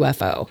a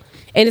UFO.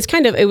 And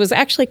it was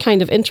actually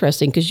kind of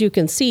interesting because you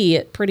can see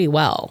it pretty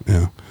well.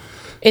 Yeah.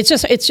 It's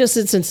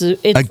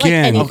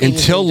Again, like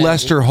until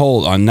Lester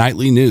Holt on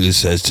Nightly News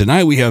says,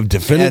 tonight we have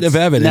definitive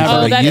evidence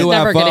of a that is UFO.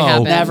 never gonna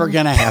happen. Never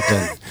going to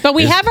happen. But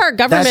we have our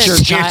government. That's your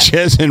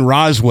Sanchez and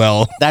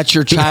Roswell. That's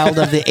your child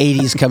of the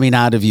 80s coming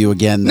out of you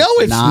again. No,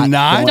 it's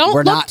not.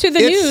 Don't look to the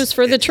news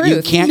for the truth.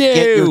 You can't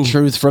get your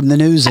truth from the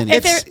news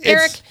anymore.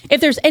 Eric,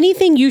 if there's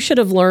anything you should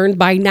have learned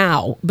by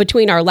now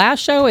between our last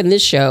show and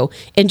this show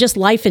and just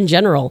life in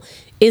general,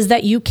 is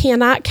that you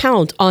cannot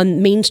count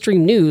on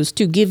mainstream news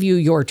to give you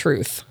your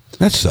truth.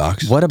 That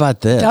sucks. What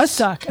about this? It does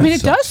suck. I mean,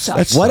 it does suck.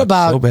 That sucks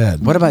so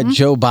bad. What about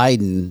Joe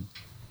Biden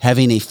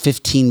having a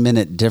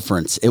 15-minute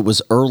difference? It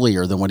was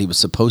earlier than what he was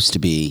supposed to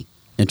be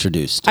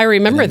introduced. I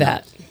remember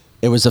that.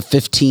 It was a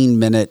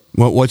 15-minute.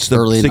 What's the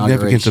early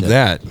significance of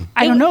that?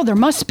 I don't know. There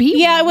must be.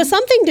 Yeah, it was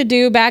something to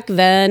do back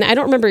then. I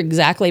don't remember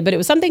exactly, but it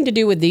was something to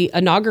do with the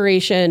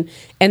inauguration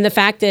and the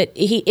fact that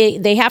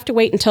they have to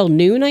wait until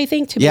noon, I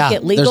think, to make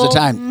it legal. There's a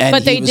time. And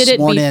but they he was did it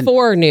sworn in,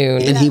 before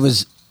noon. And he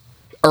was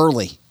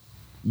early,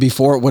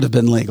 before it would have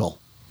been legal.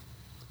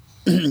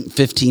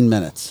 15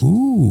 minutes.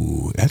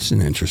 Ooh, that's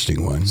an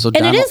interesting one. So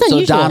And it is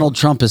unusual. Donald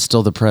Trump is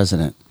still the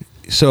president.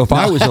 So if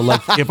I was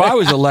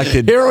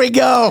elected, Here we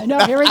go. No,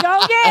 here we go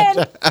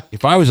again.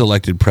 if I was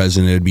elected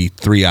president, it'd be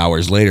 3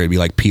 hours later. It'd be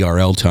like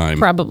PRL time.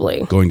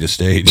 Probably. Going to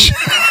stage.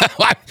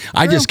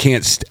 I just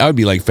can't. I would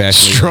be like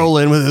fashionably. Stroll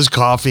in with his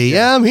coffee.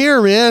 Yeah, I'm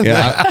here, man.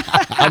 Yeah,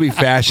 I'll be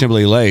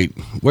fashionably late.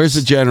 Where's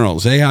the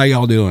generals? Hey, how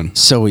y'all doing?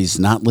 So he's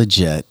not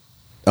legit.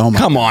 Oh my!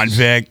 Come on,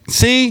 Vic.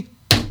 See.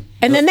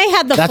 And then they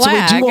had the That's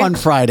flag. what we do on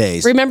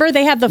Fridays. Remember,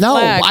 they had the No,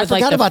 flag I with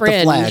like forgot the about the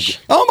fringe.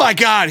 flag. Oh my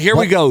God! Here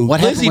we go. What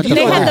happened with the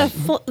They flag?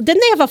 had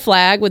didn't they have a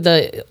flag with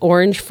the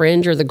orange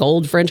fringe or the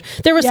gold fringe?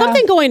 There was Yeah.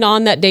 something going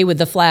on that day with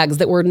the flags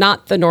that were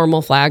not the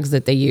normal flags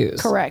that they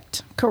use.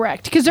 Correct.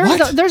 Because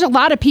there's a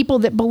lot of people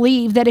that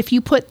believe that if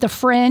you put the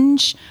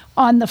fringe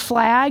on the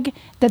flag,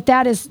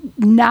 that is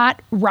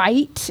not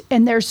right,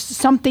 and there's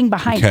something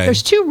behind it. Okay.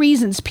 There's two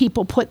reasons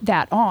people put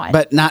that on.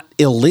 But not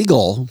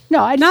illegal.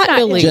 no, it's not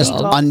illegal. Just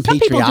Some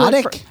people do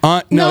it unpatriotic.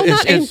 No,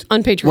 it's not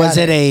unpatriotic. Was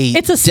it a?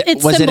 It's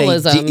was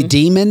symbolism. it a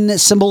demon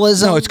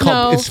symbolism? No, it's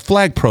called No. it's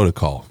flag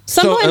protocol.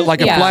 Someone-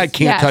 like a yes, flag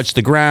can't yes. touch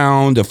the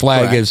ground. A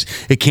flag Correct.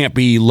 it can't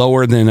be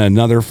lower than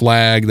another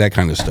flag. That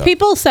kind of stuff.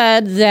 People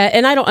said that,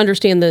 and I don't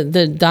understand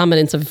the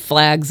dominance of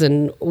flags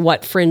and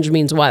what fringe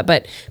means what,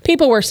 but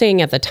people were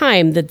saying at the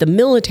time that the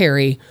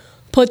military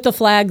put the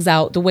flags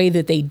out the way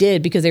that they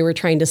did because they were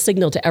trying to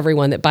signal to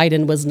everyone that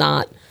Biden was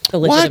not the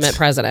legitimate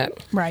president.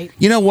 right.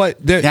 You know what?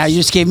 Yeah, you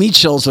just gave me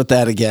chills with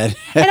that again.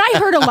 And I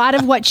heard a lot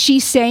of what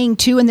she's saying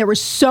too, and there was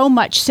so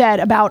much said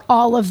about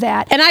all of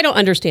that. And I don't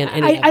understand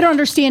any of it. I don't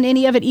understand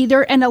any of it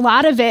either. And a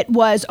lot of it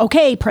was,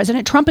 okay,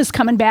 President Trump is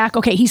coming back.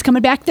 Okay, he's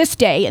coming back this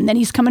day, and then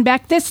he's coming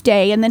back this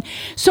day. And then,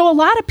 so a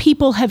lot of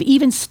people have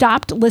even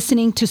stopped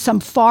listening to some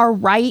far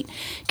right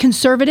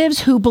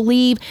conservatives who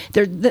believe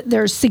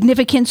there's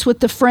significance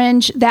with the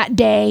fringe that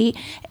day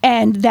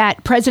and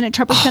that President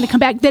Trump is going to come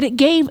back, that it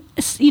gave,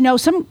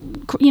 some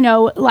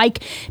don't,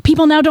 like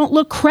people now don't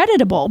look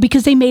creditable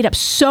because they made up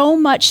so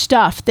much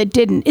stuff that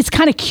didn't. It's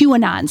kind of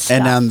QAnon stuff.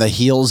 And on the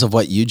heels of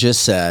what you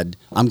just said,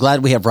 I'm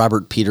glad we have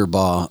Robert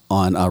Peterbaugh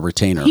on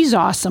Retainer. He's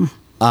awesome.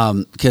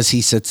 Because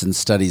he sits and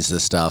studies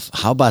this stuff.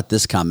 How about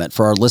this comment?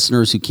 For our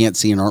listeners who can't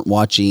see and aren't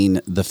watching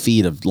the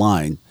feed of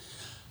Line,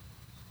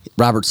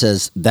 Robert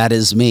says, that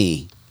is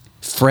me.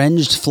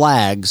 Fringed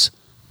flags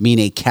mean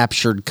a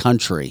captured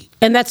country.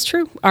 And that's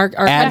true. Our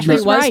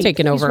country was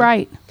taken over. He's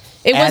right.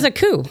 It was a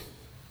coup.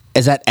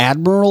 Is that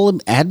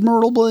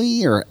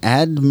admirably or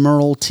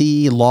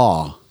admiralty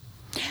law?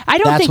 I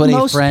don't think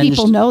most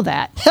people know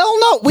that. Hell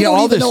no. We don't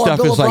all even this know stuff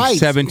our Bill is of like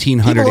Rights.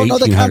 1700, People don't know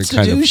the 1800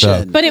 kind of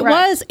stuff. But it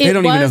was. They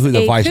don't even know who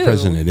the vice coup.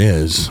 president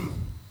is.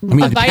 I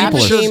mean, the Biden people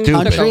are regime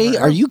stupid. Country?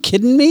 Are you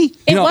kidding me?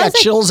 It I got was a-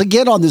 chills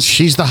again on this.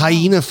 She's the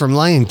hyena from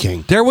Lion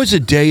King. There was a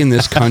day in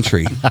this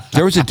country.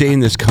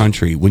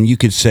 When you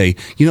could say,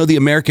 the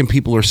American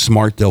people are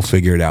smart. They'll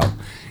figure it out.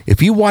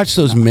 If you watch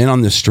those men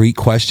on the street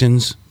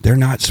questions, they're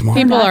not smart.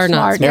 People are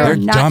not smart. They're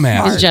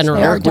dumbasses. In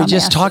general. Eric, we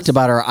just talked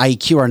about our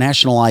IQ, our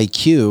national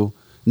IQ,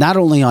 not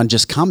only on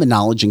just common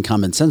knowledge and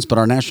common sense, but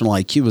our national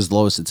IQ is the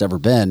lowest it's ever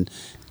been.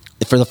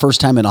 For the first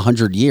time in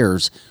 100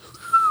 years,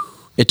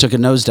 it took a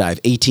nosedive.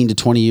 18 to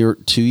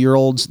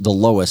 22-year-olds, the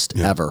lowest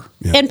ever.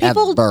 Yeah. And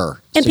people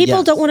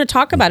don't want to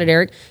talk about it,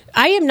 Eric.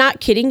 I am not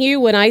kidding you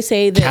when I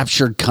say that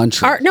captured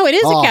country. No, it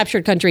is a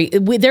captured country.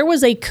 There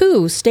was a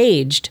coup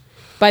staged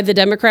by the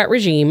Democrat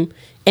regime,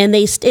 and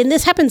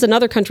this happens in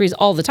other countries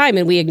all the time,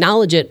 and we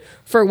acknowledge it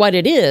for what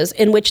it is,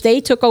 in which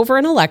they took over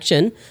an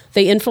election,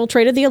 they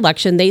infiltrated the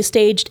election, they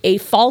staged a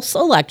false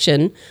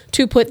election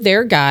to put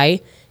their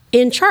guy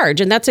in charge.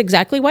 And that's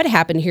exactly what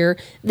happened here.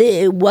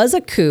 It was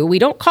a coup. We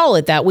don't call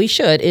it that. We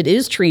should. It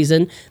is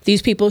treason.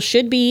 These people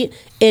should be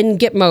in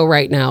Gitmo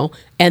right now,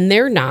 and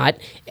they're not.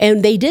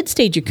 And they did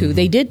stage a coup. Mm-hmm.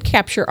 They did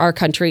capture our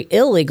country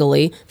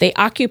illegally. They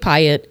occupy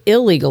it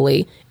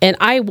illegally. And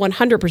I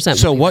 100%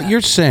 So what that.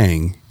 you're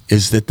saying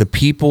is that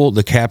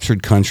the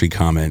captured country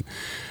comment,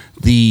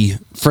 the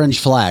fringe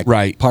flag,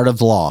 right, part of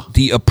the law.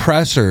 The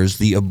oppressors,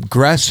 the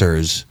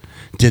aggressors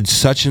did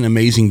such an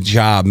amazing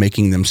job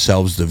making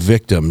themselves the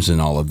victims in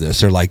all of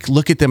this. They're like,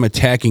 look at them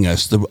attacking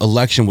us. The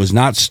election was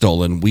not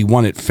stolen. We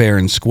won it fair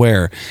and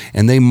square.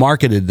 And they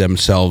marketed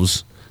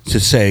themselves to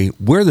say,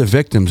 we're the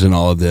victims in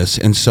all of this.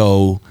 And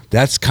so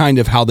that's kind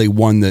of how they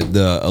won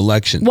the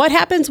election. What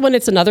happens when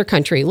it's another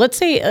country? Let's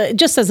say,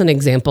 just as an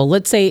example,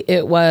 let's say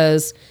it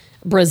was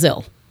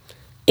Brazil.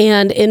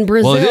 And in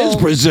Brazil... Well, it is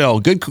Brazil.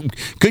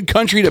 Good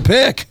country to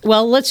pick.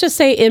 Well, let's just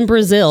say in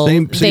Brazil...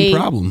 Same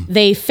problem.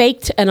 They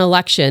faked an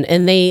election,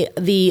 and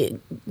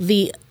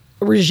the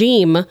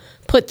regime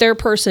put their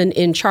person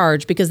in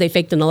charge because they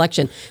faked an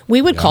election.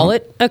 We would call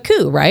it a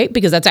coup, right?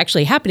 Because that's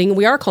actually happening.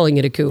 We are calling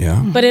it a coup.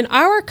 Yeah. But in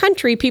our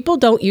country, people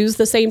don't use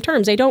the same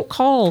terms. They don't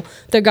call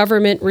the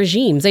government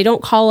regimes. They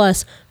don't call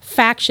us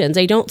factions.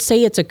 They don't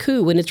say it's a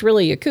coup when it's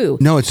really a coup.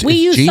 No, we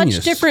use genius.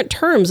 such different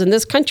terms in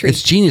this country.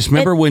 It's genius.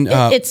 Remember when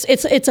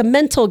it's a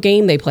mental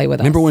game they play with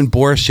us. Remember when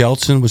Boris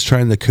Yeltsin was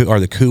trying the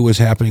coup was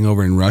happening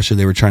over in Russia?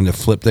 They were trying to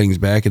flip things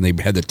back, and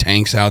they had the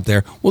tanks out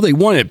there. Well, they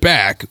won it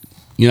back.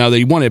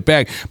 They won it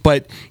back.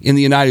 But in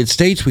the United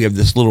States, we have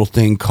this little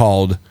thing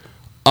called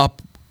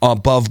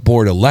above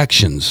board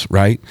elections,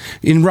 right?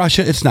 In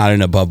Russia, it's not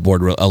an above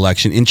board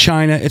election. In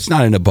China, it's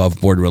not an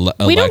above board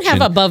election. We don't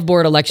have above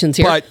board elections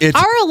here. But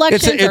our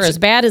elections are as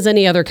bad as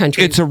any other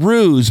country. It's a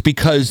ruse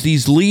because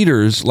these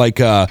leaders like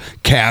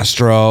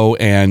Castro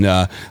and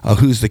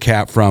who's the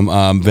cat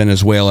from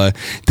Venezuela,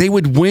 they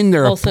would win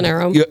their...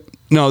 Bolsonaro?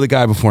 No, the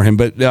guy before him.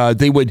 But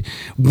they would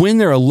win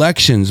their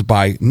elections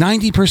by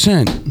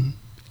 90%.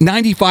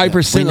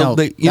 95% of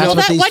the that's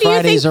what these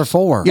Fridays are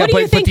for. Yeah,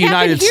 but the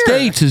United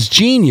States is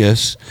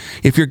genius.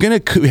 If you're going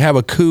to have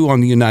a coup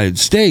on the United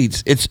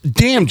States, it's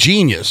damn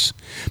genius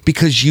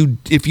because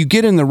if you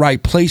get in the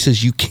right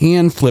places, you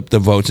can flip the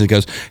votes and it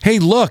goes, "Hey,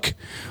 look,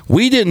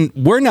 we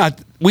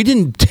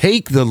didn't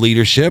take the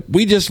leadership.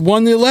 We just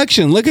won the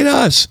election. Look at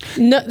us."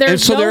 No,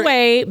 there's no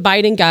way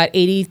Biden got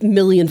 80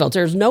 million votes.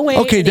 There's no way.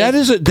 Okay,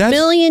 that's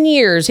million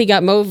years he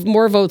got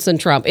more votes than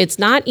Trump. It's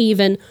not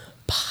even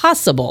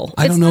possible.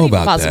 I don't know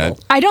about that.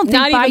 I don't think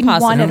Biden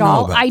won at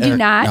all. I do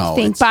not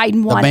think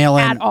Biden won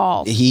at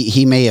all.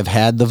 He may have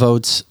had the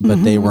votes,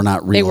 but they were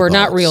not real. They were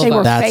not real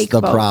votes. That's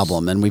the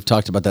problem, and we've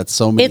talked about that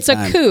so many times.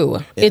 It's a coup.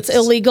 It's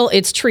illegal.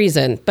 It's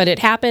treason. But it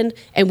happened,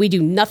 and we do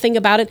nothing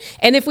about it.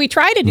 And if we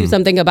try to do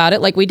something about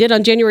it, like we did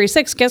on January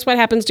 6th, guess what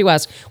happens to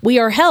us? We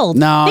are held.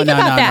 No.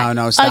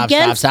 Stop,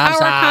 against our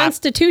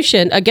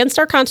Constitution, against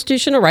our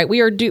constitutional right.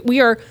 We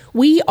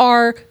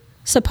are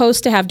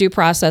supposed to have due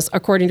process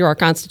according to our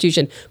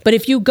Constitution. But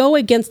if you go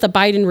against the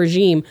Biden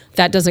regime,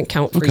 that doesn't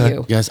count for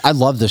you. Yes, I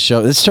love this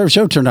show. This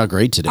show turned out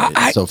great today.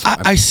 It's so fun.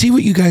 I see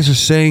what you guys are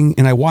saying,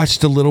 and I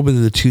watched a little bit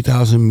of the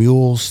 2,000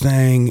 Mules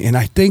thing, and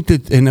I think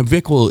that, and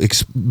Vic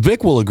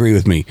will agree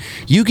with me,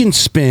 you can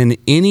spin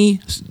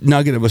any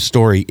nugget of a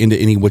story into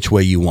any which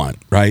way you want,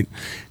 right?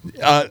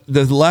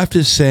 The left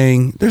is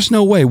saying there's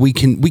no way we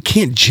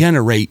can't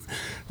generate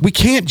We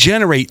can't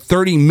generate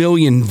 30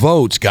 million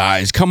votes,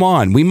 guys. Come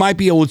on. We might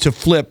be able to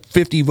flip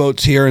 50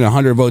 votes here and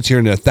 100 votes here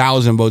and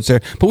 1,000 votes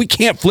there, but we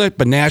can't flip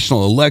a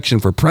national election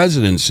for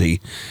presidency.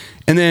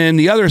 And then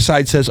the other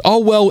side says, oh,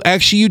 well,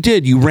 actually you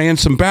did. You ran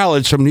some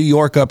ballots from New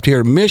York up to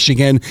here to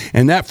Michigan,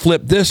 and that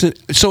flipped this.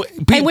 So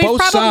and we've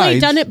probably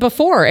done it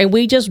before, and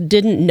we just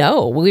didn't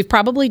know. We've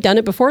probably done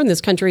it before in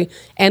this country,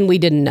 and we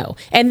didn't know.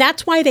 And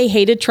that's why they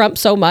hated Trump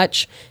so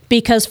much,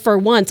 because for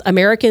once,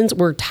 Americans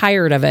were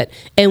tired of it.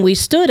 And we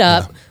stood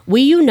up,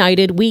 we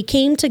united, we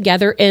came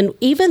together, and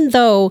even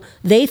though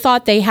they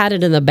thought they had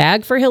it in the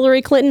bag for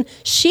Hillary Clinton,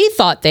 she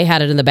thought they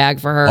had it in the bag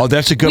for her. Oh,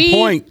 that's a good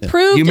point.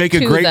 Proved you make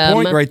a great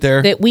point right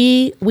there. That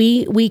we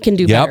can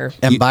do better.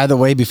 And by the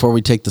way, before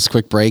we take this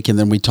quick break and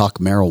then we talk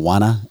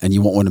marijuana, and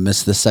you won't want to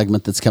miss this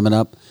segment that's coming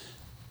up,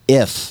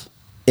 if,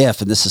 and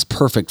this is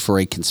perfect for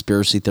a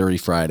Conspiracy Theory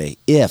Friday,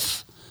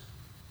 if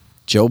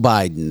Joe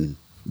Biden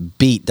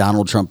beat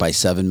Donald Trump by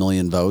 7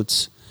 million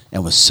votes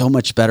and was so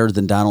much better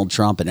than Donald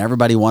Trump, and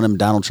everybody wanted him,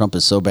 Donald Trump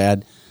is so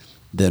bad,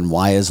 then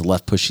why is the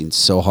left pushing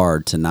so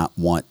hard to not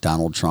want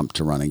Donald Trump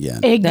to run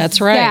again? That's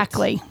right.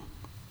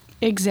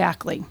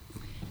 Exactly.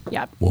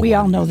 Yeah, we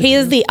all know that. He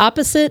is the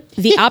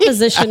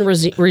opposition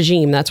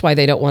regime. That's why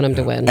they don't want him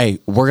to win. Hey,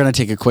 we're going to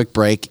take a quick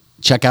break.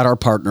 Check out our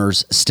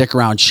partners. Stick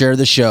around. Share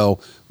the show.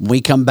 When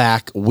we come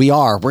back,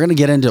 we're going to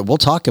get into it. We'll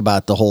talk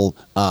about the whole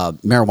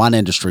marijuana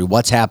industry,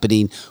 what's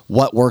happening,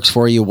 what works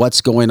for you,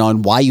 what's going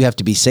on, why you have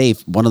to be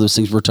safe. One of those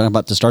things we're talking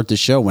about to start the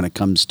show when it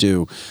comes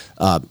to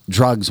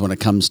drugs, when it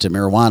comes to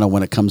marijuana,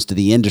 when it comes to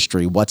the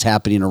industry, what's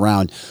happening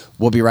around.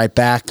 We'll be right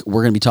back.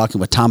 We're going to be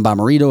talking with Tom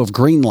Bomarito of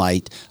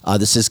Greenlight.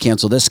 This is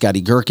Cancel This,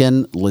 Scotty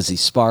Gherkin, Lizzie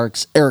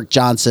Sparks, Eric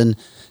Johnson,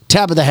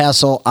 Tabitha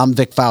Hassel. I'm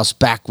Vic Faust,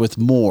 back with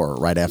more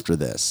right after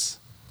this.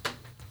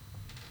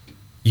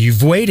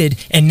 You've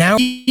waited, and now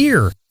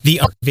here,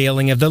 the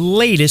unveiling of the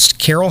latest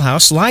Carroll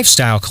House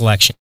Lifestyle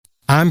Collection.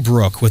 I'm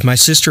Brooke with my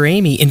sister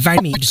Amy,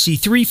 inviting me to see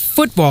 3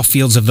 football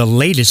fields of the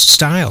latest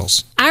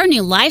styles. Our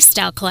new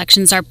lifestyle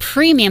collections are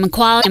premium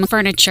quality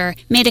furniture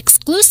made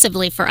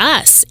exclusively for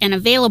us and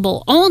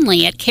available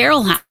only at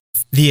Carroll House.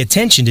 The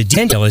attention to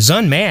detail is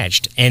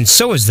unmatched, and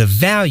so is the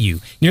value,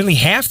 nearly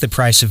half the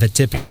price of a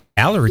typical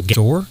gallery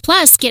store.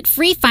 Plus, get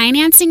free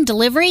financing,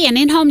 delivery, and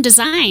in-home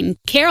design.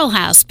 Carroll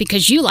House,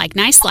 because you like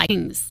nice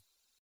things.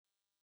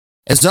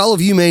 As all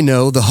of you may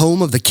know, the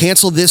home of the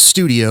Cancel This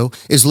studio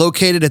is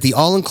located at the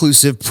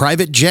all-inclusive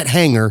private jet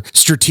hangar,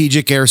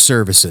 Strategic Air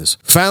Services.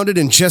 Founded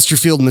in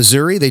Chesterfield,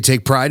 Missouri, they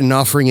take pride in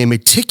offering a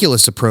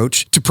meticulous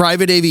approach to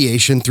private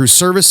aviation through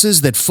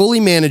services that fully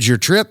manage your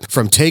trip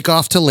from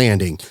takeoff to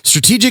landing.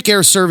 Strategic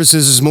Air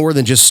Services is more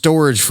than just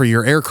storage for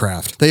your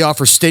aircraft. They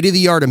offer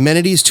state-of-the-art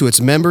amenities to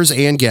its members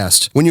and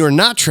guests. When you are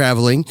not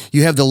traveling,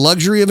 you have the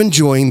luxury of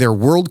enjoying their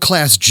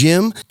world-class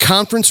gym,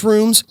 conference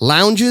rooms,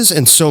 lounges,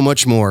 and so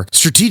much more.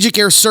 Strategic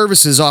Air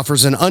Services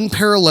offers an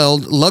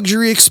unparalleled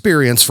luxury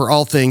experience for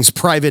all things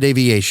private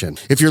aviation.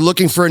 If you're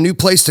looking for a new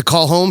place to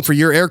call home for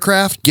your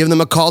aircraft, give them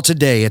a call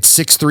today at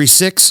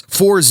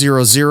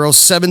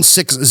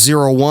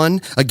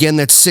 636-400-7601. Again,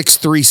 that's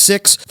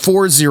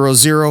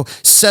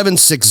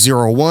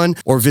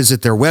 636-400-7601, or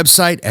visit their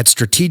website at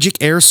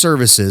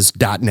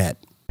strategicairservices.net.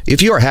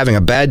 If you are having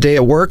a bad day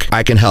at work,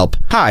 I can help.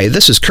 Hi,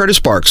 this is Curtis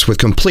Sparks with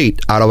Complete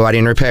Auto Body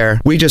and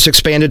Repair. We just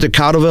expanded to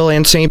Cottleville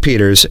and St.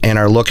 Peters and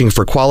are looking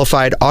for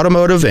qualified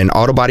automotive and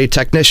auto body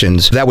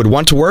technicians that would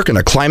want to work in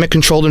a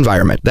climate-controlled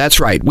environment. That's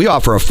right, we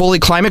offer a fully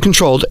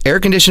climate-controlled,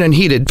 air-conditioned and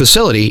heated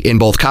facility in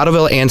both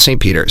Cottleville and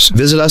St. Peters.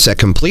 Visit us at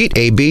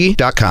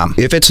CompleteAB.com.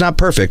 If it's not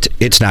perfect,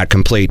 it's not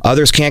complete.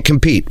 Others can't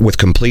compete with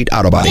Complete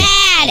Auto Body.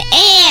 Dad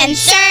and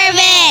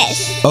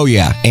service. Oh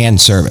yeah,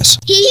 and service.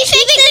 He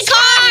fixed the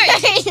cars.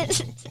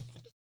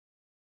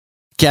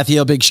 Kathy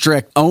O. Big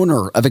Strick,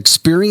 owner of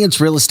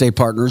Experience Real Estate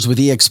Partners with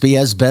eXp,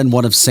 has been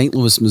one of St.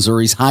 Louis,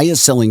 Missouri's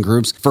highest selling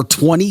groups for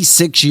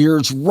 26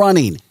 years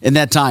running. In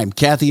that time,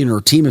 Kathy and her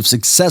team have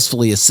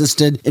successfully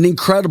assisted an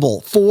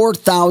incredible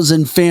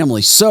 4,000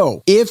 families.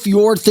 So if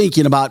you're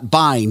thinking about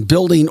buying,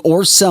 building,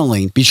 or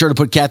selling, be sure to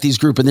put Kathy's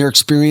group and their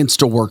experience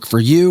to work for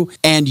you,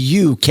 and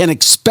you can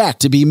expect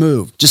to be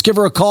moved. Just give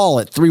her a call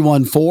at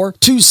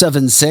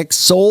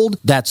 314-276-SOLD.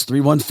 That's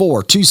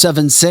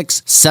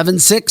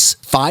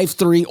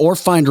 314-276-7653, or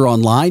find her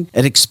online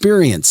at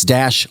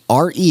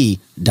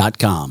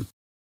experience-re.com.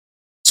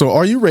 So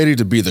are you ready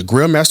to be the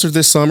grill master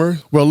this summer?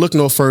 Well, look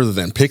no further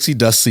than Pixie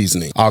Dust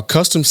Seasoning. Our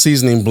custom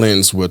seasoning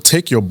blends will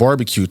take your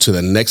barbecue to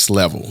the next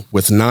level.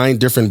 With 9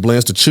 different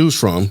blends to choose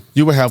from,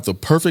 you will have the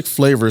perfect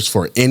flavors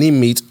for any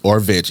meat or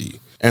veggie.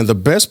 And the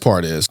best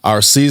part is,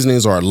 our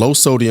seasonings are low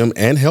sodium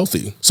and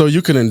healthy, so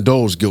you can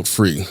indulge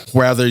guilt-free.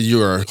 Whether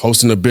you're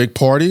hosting a big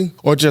party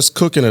or just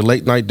cooking a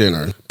late-night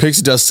dinner,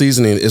 Pixie Dust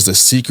Seasoning is the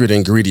secret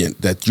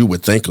ingredient that you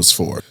would thank us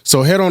for.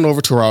 So head on over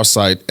to our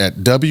site at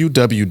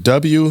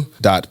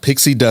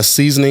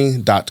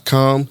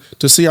www.pixiedustseasoning.com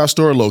to see our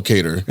store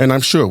locator, and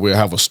I'm sure we'll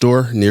have a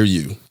store near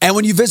you. And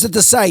when you visit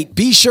the site,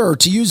 be sure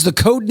to use the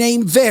code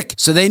name VIC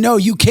so they know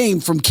you came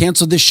from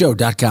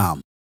CancelThisShow.com.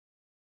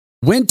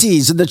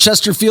 Wente's in the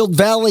Chesterfield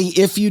Valley,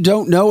 if you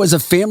don't know, is a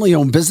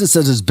family-owned business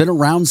that has been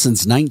around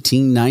since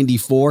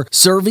 1994,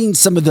 serving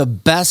some of the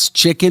best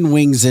chicken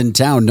wings in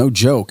town, no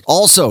joke.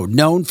 Also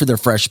known for their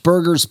fresh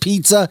burgers,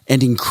 pizza,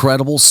 and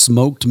incredible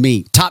smoked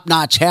meat.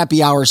 Top-notch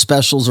happy hour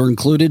specials are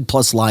included,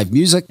 plus live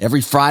music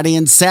every Friday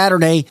and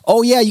Saturday.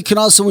 Oh yeah, you can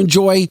also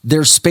enjoy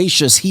their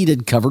spacious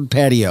heated covered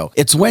patio.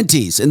 It's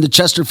Wente's in the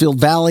Chesterfield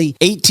Valley,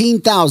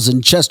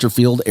 18,000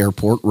 Chesterfield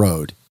Airport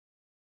Road.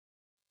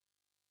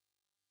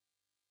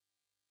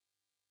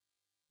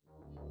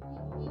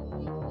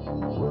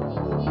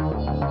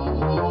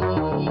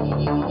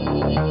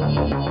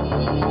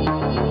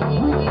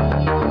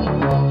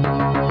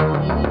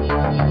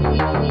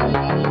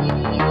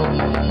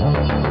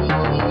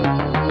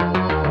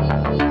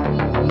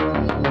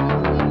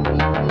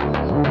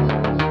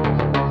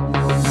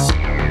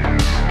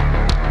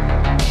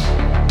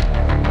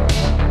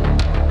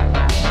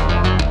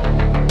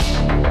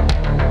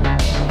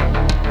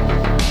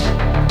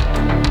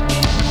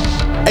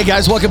 Hey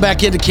guys, welcome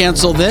back into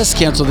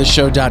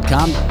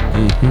cancelthisshow.com.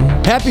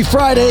 Happy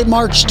Friday,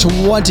 March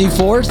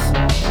 24th.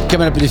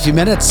 Coming up in a few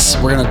minutes,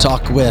 we're going to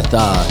talk with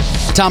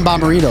Tom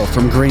Bomarito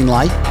from Green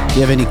Light. If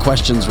you have any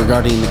questions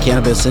regarding the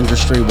cannabis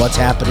industry, what's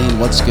happening,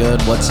 what's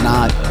good, what's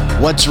not,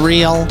 what's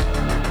real,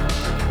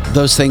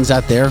 those things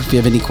out there. If you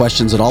have any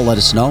questions at all, let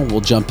us know. We'll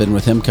jump in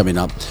with him coming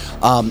up.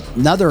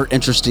 Another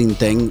interesting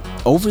thing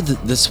over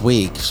this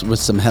week with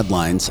some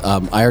headlines.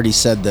 I already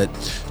said that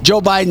Joe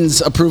Biden's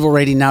approval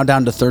rating now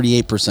down to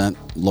 38%,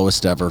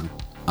 lowest ever.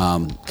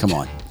 Come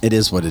on, it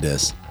is what it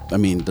is. I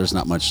mean, there's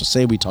not much to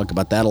say. We talk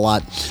about that a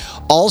lot.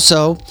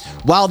 Also,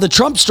 while the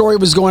Trump story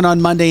was going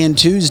on Monday and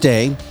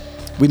Tuesday,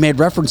 we made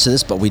reference to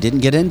this, but we didn't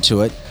get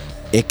into it.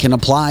 It can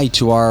apply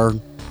to our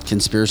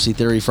Conspiracy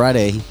Theory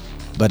Friday,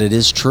 but it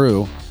is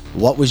true.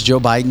 What was Joe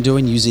Biden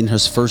doing, using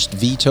his first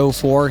veto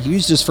for? He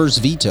used his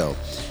first veto,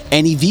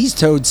 and he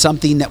vetoed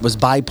something that was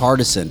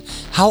bipartisan.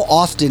 How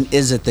often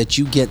is it that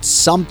you get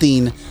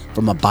something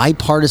from a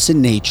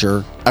bipartisan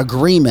nature,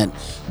 agreement,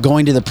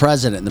 going to the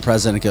president, and the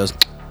president goes,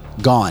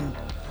 gone.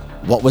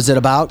 What was it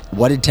about?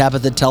 What did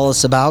Tabitha tell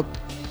us about?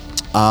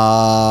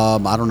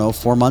 I don't know,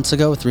 3 months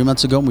ago,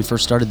 when we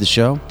first started the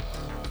show?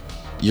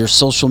 Your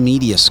social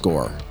media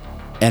score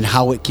and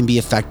how it can be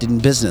affected in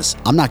business.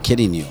 I'm not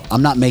kidding you.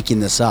 I'm not making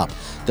this up.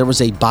 There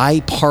was a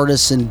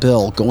bipartisan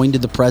bill going to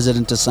the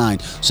president to sign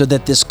so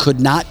that this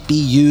could not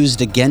be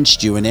used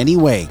against you in any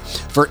way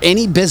for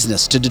any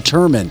business to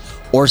determine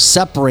or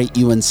separate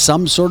you in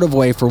some sort of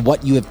way for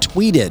what you have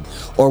tweeted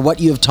or what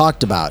you have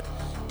talked about.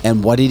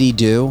 And what did he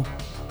do?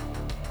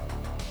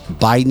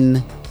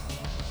 Biden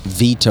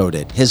vetoed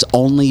it. His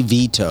only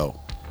veto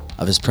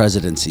of his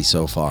presidency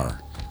so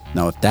far.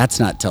 Now, if that's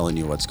not telling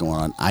you what's going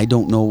on, I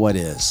don't know what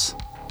is.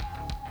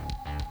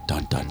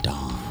 Dun, dun,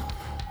 dun.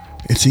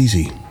 It's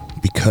easy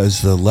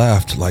because the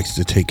left likes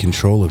to take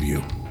control of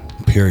you,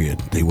 period.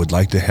 They would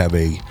like to have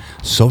a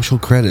social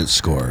credit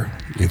score.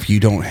 If you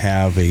don't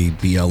have a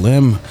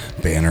BLM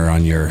banner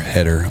on your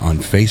header on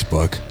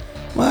Facebook,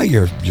 well,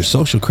 your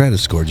social credit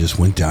score just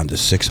went down to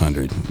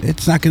 600.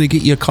 It's not going to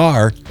get you a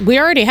car. We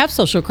already have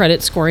social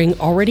credit scoring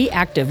already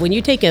active. When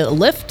you take a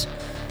Lyft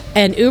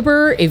and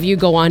Uber, if you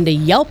go on to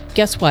Yelp,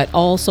 guess what?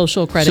 All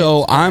social credit.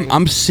 So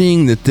I'm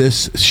seeing that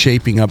this is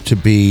shaping up to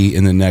be,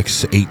 in the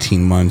next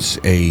 18 months,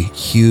 a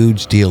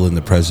huge deal in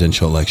the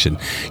presidential election.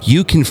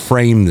 You can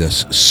frame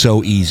this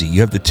so easy.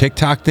 You have the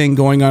TikTok thing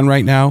going on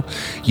right now.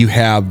 You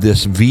have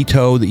this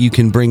veto that you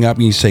can bring up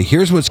and you say,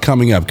 here's what's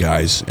coming up,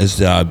 guys, as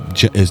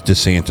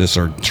DeSantis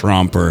or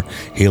Trump or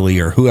Haley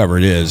or whoever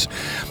it is.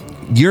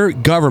 Your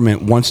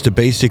government wants to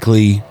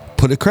basically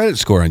put a credit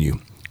score on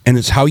you, and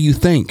it's how you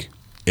think.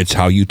 It's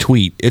how you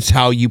tweet. It's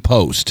how you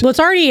post. Well, it's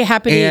already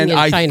happening in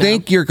China. And I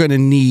think you're going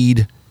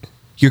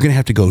to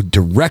have to go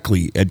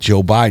directly at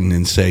Joe Biden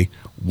and say,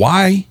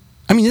 why?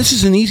 I mean, this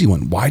is an easy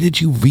one. Why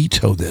did you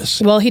veto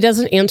this? Well, he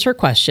doesn't answer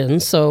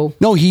questions, so...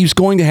 No, he's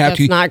going to have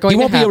to. Not going he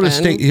won't to be able to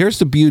stay. Here's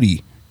the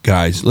beauty,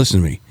 guys.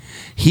 Listen to me.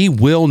 He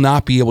will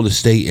not be able to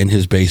stay in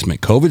his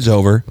basement. COVID's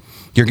over.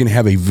 You're going to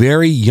have a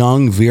very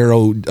young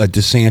Vero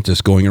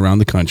DeSantis going around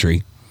the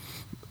country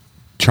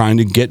trying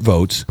to get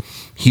votes.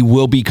 He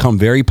will become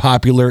very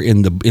popular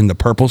in the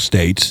purple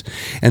states,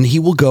 and he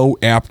will go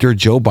after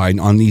Joe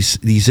Biden on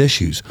these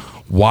issues.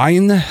 Why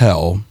in the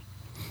hell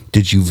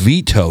did you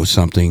veto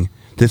something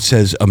that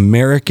says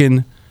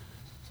American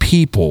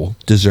people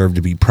deserve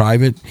to be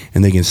private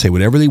and they can say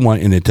whatever they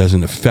want and it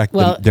doesn't affect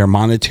their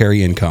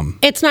monetary income?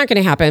 It's not going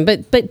to happen.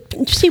 But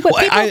see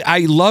what people...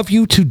 I love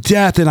you to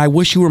death and I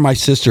wish you were my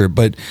sister,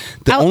 but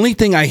the only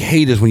thing I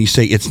hate is when you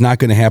say it's not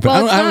going to happen.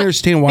 Well, I don't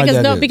understand why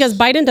that is. Because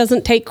Biden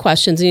doesn't take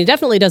questions, and he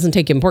definitely doesn't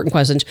take important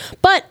questions.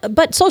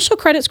 But social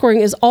credit scoring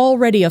is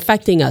already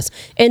affecting us.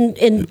 And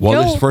this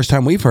is the first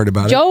time we've heard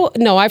about it.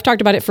 No, I've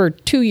talked about it for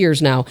 2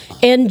 years now.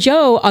 And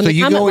Joe on the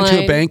comment line...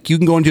 So you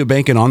can go into a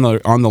bank and on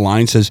the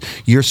line says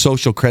your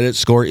social credit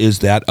score is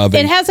that of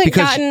it hasn't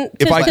gotten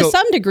to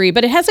some degree,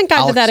 but it hasn't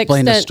gotten to that extent. I'll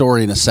explain the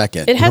story in a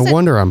second. No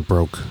wonder I'm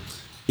broke.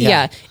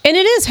 Yeah. And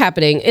it is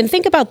happening. And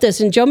think about this.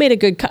 And Joe made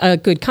a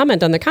good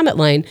comment on the comment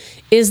line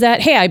is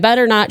that, hey, I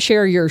better not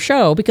share your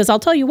show because I'll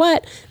tell you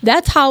what,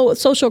 that's how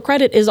social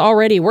credit is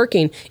already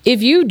working.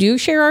 If you do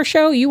share our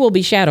show, you will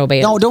be shadow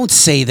banned. No, don't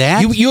say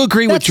that. You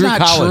agree with That's Drew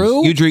not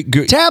Collins.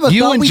 True. Tabitha,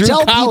 you and Drew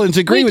Collins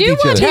agree with each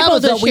other.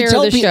 People to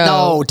share the show.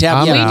 No,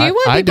 Tabitha. We do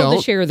want people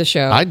to share the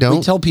show. I don't.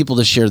 We tell people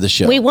to share the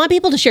show. We want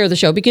people to share the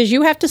show because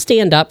you have to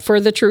stand up for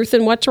the truth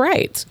and what's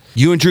right.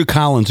 You and Drew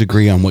Collins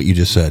agree on what you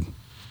just said.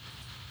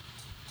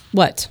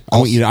 What? I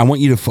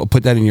want you to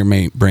put that in your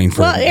brain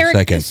for a Eric,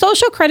 second.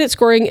 social credit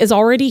scoring is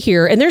already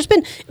here, and there's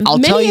been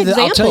many examples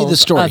I'll tell you the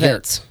story. of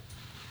it.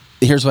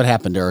 Here's what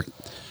happened, Eric.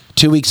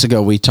 2 weeks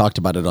ago, we talked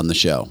about it on the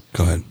show.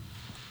 Go ahead.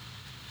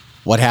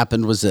 What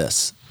happened was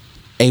this.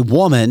 A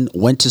woman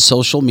went to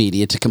social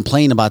media to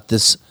complain about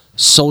this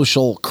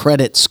social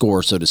credit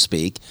score, so to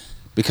speak,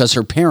 because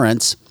her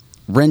parents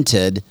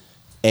rented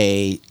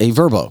a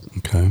Verbo.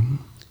 Okay.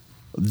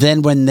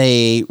 Then when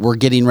they were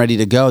getting ready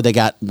to go, they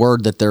got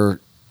word that their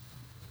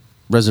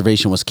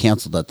reservation was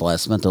canceled at the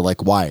last minute. They're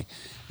like, why?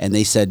 And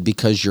they said,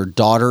 because your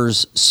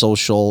daughter's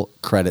social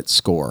credit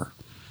score.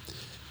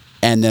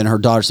 And then her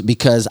daughter said,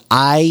 because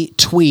I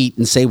tweet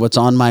and say what's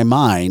on my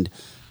mind,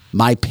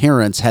 my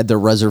parents had their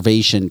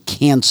reservation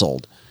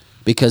canceled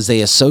because they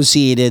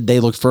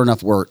looked far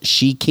enough where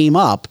she came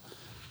up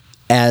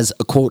as,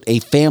 a quote, a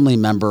family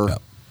member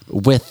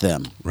with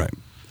them. Right.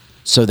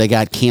 So they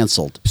got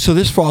canceled. So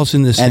this falls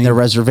in the same... And their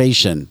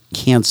reservation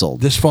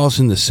canceled. This falls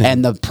in the same...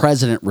 And the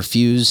president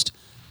refused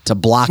to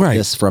block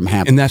this from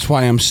happening. And that's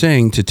why I'm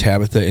saying to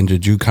Tabitha and to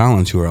Drew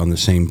Collins, who are on the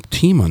same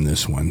team on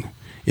this one,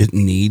 it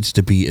needs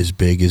to be as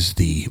big as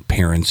the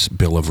Parents'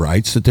 Bill of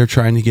Rights that they're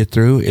trying to get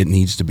through. It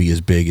needs to be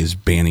as big as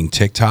banning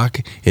TikTok.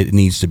 It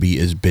needs to be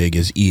as big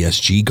as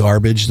ESG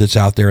garbage that's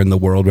out there in the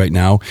world right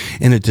now.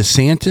 And if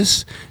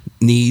DeSantis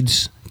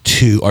needs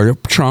to, or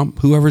Trump,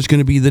 whoever's going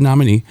to be the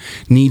nominee,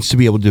 needs to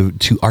be able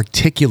to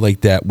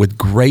articulate that with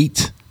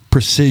great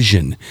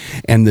precision.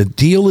 And the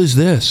deal is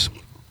this.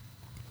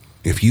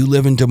 If you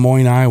live in Des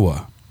Moines,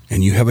 Iowa,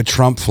 and you have a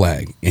Trump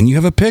flag, and you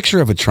have a picture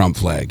of a Trump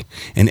flag,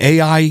 and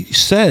AI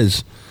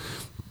says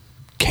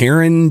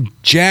Karen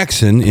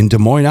Jackson in Des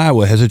Moines,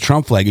 Iowa has a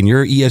Trump flag, and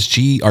your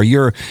ESG or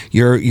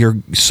your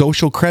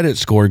social credit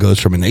score goes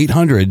from an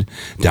 800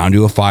 down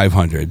to a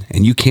 500,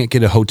 and you can't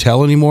get a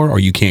hotel anymore, or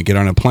you can't get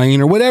on a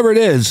plane, or whatever it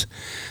is,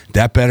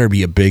 that better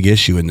be a big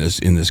issue in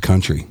this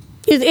country.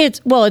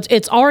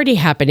 It's already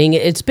happening.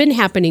 It's been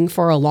happening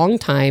for a long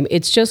time.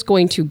 It's just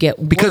going to get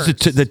worse. Because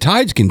the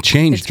tides can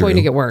change, It's going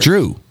to get worse.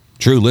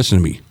 Drew, listen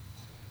to me.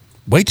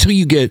 Wait till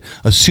you get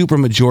a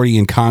supermajority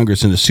in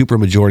Congress and a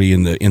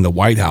supermajority in the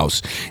White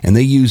House, and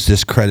they use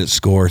this credit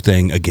score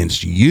thing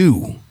against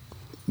you.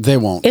 They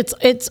won't.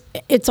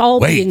 It's all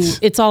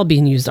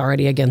being used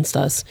already against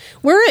us.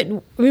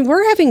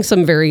 We're having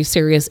some very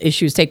serious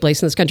issues take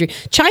place in this country.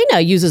 China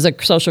uses a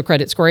social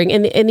credit scoring,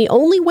 and the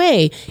only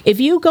way, if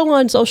you go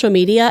on social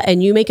media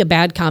and you make a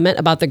bad comment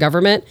about the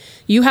government,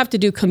 you have to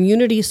do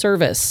community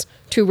service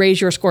to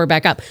raise your score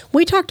back up.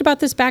 We talked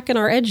about this back in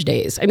our Edge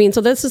days. I mean,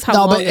 so this is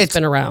how long it's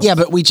been around. Yeah,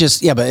 but we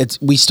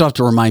still have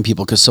to remind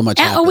people because so much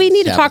happens. We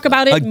need to talk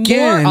about it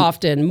more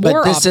often.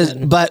 Because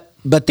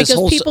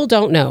people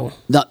don't know.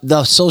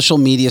 The social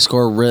media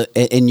score,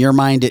 in your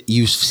mind,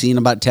 you've seen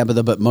about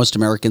Tabitha, but most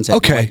Americans have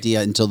no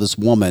idea until this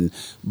woman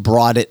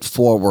brought it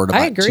forward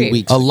about 2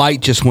 weeks ago. A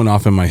light just went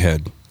off in my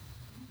head.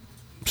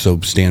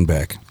 So stand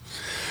back.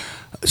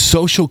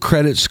 Social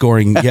credit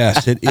scoring,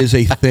 yes, it is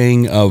a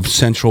thing of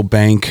central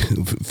bank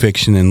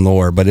fiction and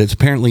lore, but it's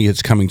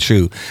coming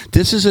true.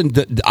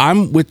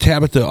 I'm with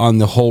Tabitha on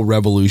the whole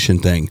revolution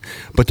thing,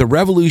 but the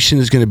revolution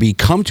is going to be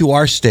come to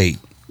our state.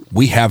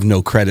 We have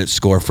no credit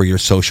score for your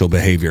social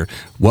behavior.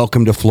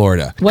 Welcome to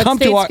Florida. What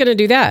state's going to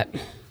do that?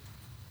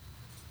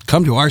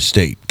 Come to our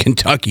state.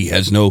 Kentucky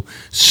has no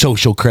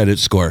social credit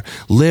score.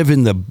 Live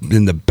in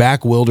the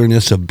back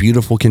wilderness of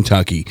beautiful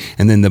Kentucky,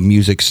 and then the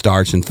music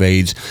starts and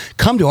fades.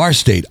 Come to our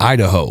state,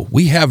 Idaho.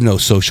 We have no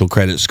social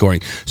credit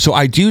scoring. So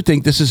I do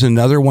think this is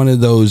another one of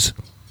those.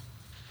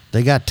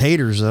 They got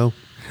taters, though.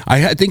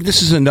 I think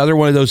this is another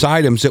one of those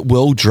items that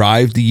will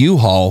drive the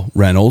U-Haul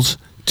rentals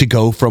to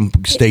go from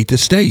state to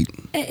state.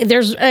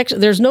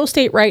 There's no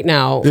state right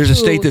now. There's a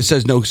state that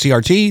says no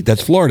CRT.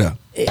 That's Florida.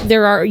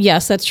 There are,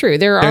 yes, that's true.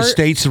 There's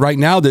states right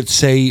now that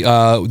say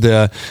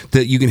that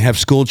you can have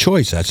school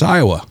choice. That's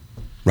Iowa,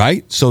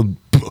 right? So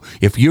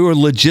if you're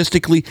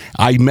logistically,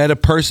 I met a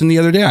person the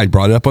other day. I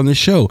brought it up on the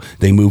show.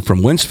 They moved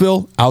from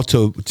Wentzville out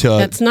to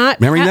that's not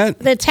remember that?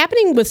 That's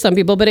happening with some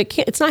people, but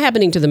it's not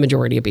happening to the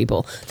majority of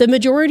people. The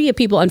majority of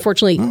people,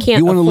 unfortunately, can't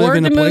you want to live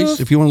in a move. place.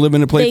 If you want to live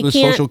in a place with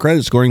social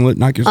credit scoring,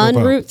 knock yourself out.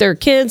 Unroot their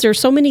kids. There's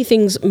so many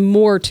things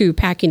more to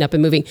packing up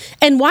and moving.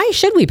 And why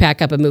should we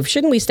pack up and move?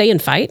 Shouldn't we stay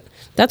and fight?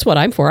 That's what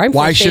I'm for.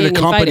 Why should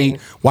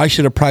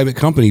a private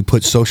company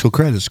put social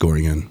credit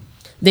scoring in?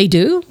 They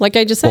do, like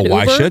I just said. Well,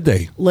 why Uber, should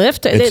they?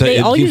 Lyft, they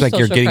all use social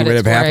credit getting rid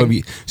of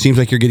scoring. Seems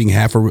like you're getting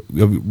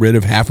rid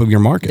of half of your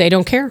market. They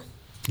don't care.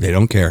 They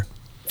don't care.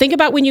 Think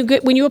about when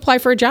you apply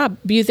for a job.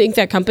 Do you think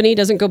that company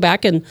doesn't go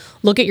back and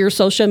look at your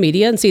social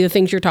media and see the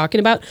things you're talking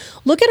about?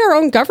 Look at our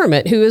own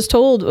government, who has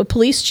told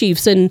police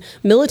chiefs and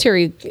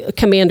military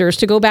commanders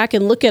to go back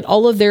and look at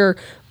all of their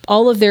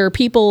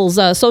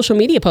people's social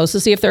media posts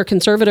to see if they're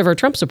conservative or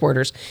Trump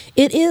supporters.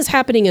 It is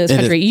happening in this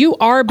country. You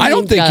are being I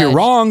don't think you're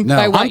wrong.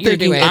 by what you're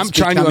doing. I'm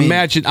trying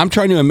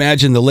to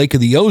imagine the Lake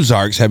of the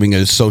Ozarks having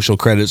a social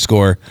credit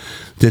score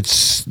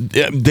there's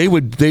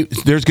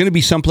going to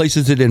be some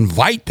places that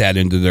invite that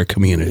into their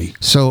community.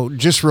 So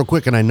just real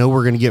quick, and I know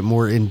we're going to get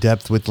more in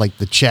depth with like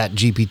the chat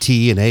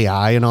GPT and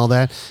AI and all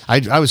that.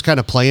 I was kind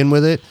of playing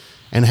with it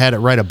and had it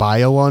write a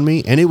bio on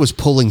me, and it was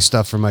pulling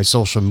stuff from my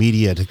social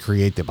media to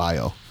create the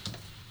bio.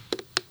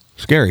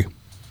 Scary.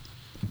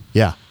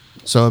 Yeah.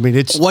 So, I mean,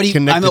 it's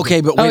I'm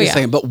okay, but wait a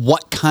second. But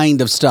what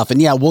kind of stuff?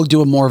 And yeah, we'll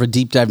do more of a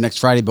deep dive next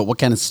Friday, but what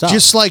kind of stuff?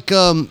 Just like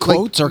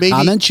quotes or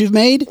comments you've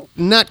made?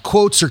 Not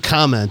quotes or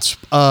comments.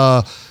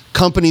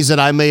 Companies that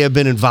I may have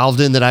been involved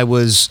in that I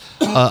was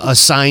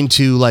assigned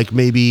to, like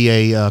maybe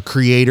a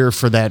creator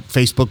for that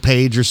Facebook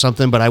page or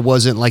something, but I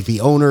wasn't like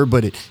the owner,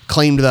 but it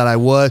claimed that I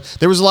was.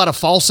 There was a lot of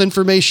false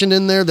information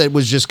in there that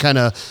was just kind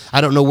of,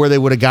 I don't know where they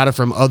would have got it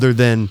from other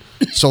than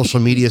social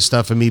media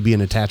stuff and me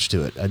being attached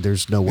to it.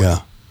 There's no way.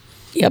 Yeah.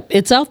 Yep,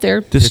 it's out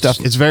there.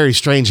 It's very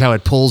strange how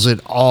it pulls it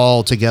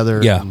all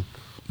together. Yeah.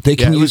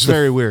 It was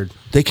very weird.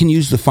 They can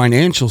use the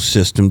financial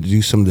system to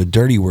do some of the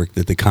dirty work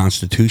that the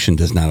Constitution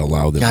does not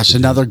allow them to do.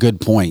 Another good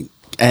point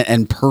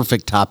and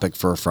perfect topic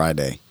for a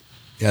Friday.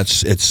 It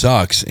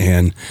sucks,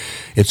 and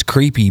it's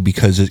creepy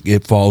because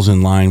it falls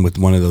in line with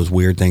one of those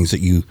weird things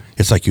that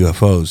it's like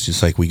UFOs,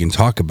 just like we can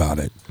talk about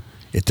it.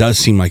 It does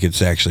seem like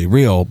it's actually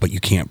real, but you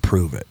can't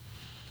prove it.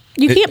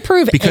 You can't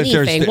prove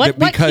anything.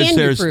 What can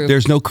you prove?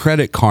 There's no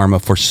credit karma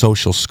for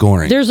social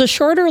scoring. There's a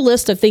shorter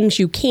list of things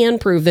you can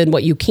prove than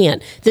what you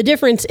can't. The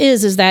difference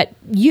is that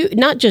you,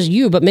 not just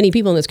you, but many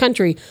people in this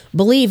country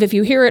believe if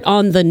you hear it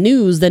on the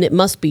news, then it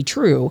must be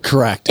true.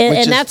 Correct.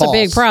 And that's a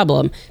big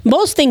problem.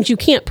 Most things you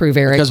can't prove,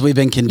 Eric. Because we've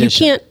been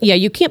conditioned.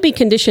 You can't be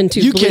conditioned to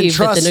believe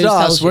that the news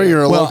tells you. We're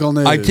your local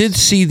news. I did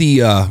see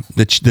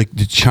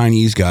the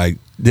Chinese guy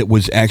that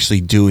was actually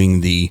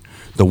doing the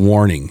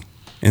warning.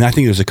 And I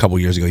think it was a couple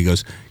years ago. He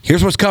goes,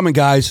 "Here's what's coming,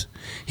 guys."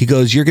 He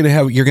goes, "You're going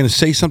to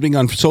say something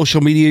on social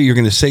media. You're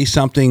going to say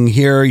something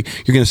here. You're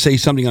going to say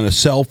something on a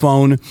cell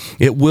phone.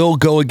 It will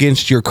go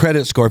against your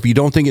credit score. If you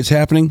don't think it's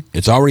happening,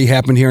 it's already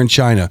happened here in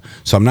China.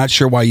 So I'm not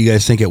sure why you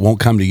guys think it won't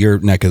come to your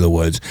neck of the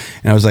woods."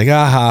 And I was like,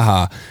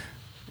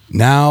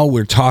 Now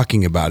we're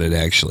talking about it,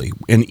 actually.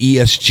 And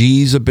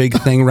ESG is a big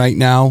thing right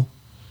now.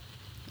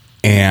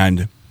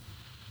 And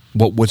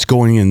what's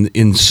going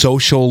in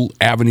social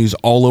avenues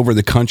all over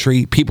the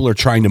country. People are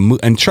trying to move.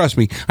 And trust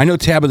me, I know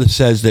Tabitha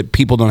says that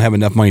people don't have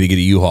enough money to get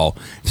a U-Haul.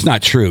 It's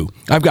not true.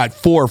 I've got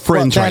 4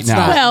 friends right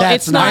now.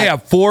 I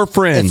have 4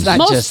 friends. It's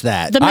not just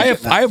that.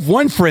 I have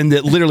one friend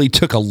that literally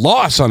took a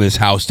loss on his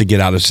house to get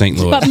out of St.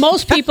 Louis. But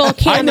most people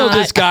cannot. I know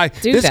this guy.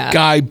 This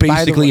guy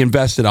basically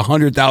invested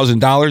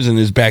 $100,000 in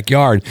his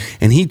backyard,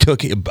 and he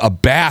took a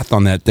bath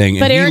on that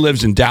thing. And Eric, he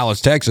lives in Dallas,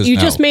 Texas. You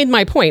just made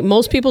my point.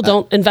 Most people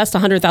don't invest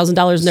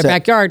 $100,000 in their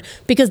backyard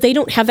because they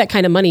don't have that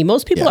kind of money.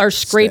 Most people are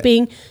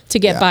scraping to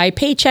get by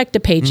paycheck to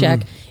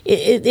paycheck.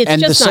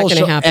 It's just not going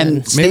to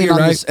happen.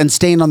 And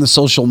staying on the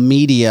social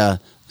media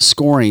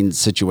scoring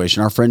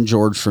situation, our friend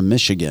George from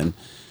Michigan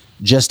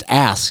just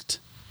asked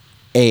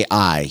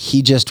AI.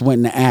 He just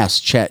went and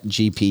asked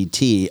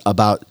ChatGPT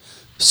about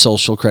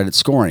social credit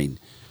scoring.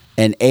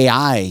 And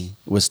AI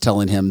was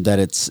telling him that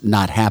it's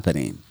not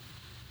happening.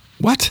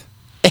 What?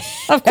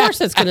 Of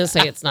course it's going to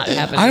say it's not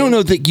happening. I don't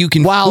know that you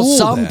can While fool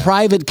some that.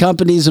 private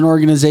companies and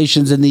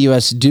organizations in the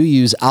U.S. do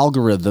use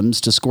algorithms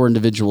to score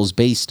individuals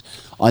based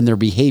on their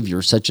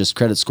behavior, such as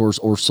credit scores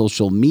or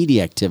social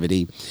media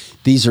activity,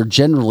 these are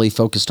generally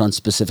focused on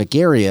specific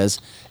areas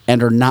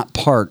and are not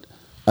part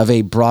of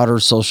a broader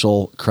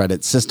social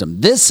credit system.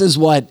 This is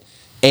what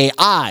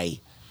AI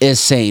is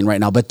saying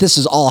right now, but this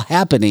is all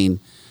happening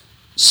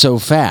so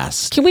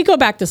fast. Can we go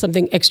back to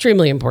something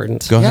extremely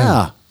important? Go ahead.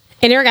 Yeah.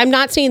 And Eric, I'm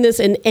not saying this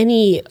in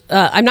any,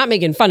 I'm not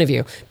making fun of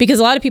you because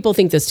a lot of people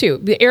think this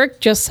too. Eric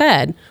just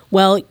said,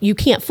 well, you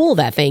can't fool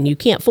that thing. You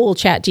can't fool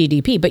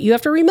ChatGPT, but you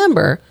have to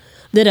remember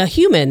that a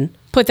human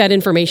put that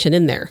information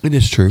in there. It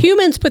is true.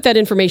 Humans put that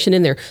information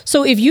in there.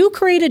 So if you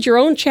created your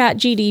own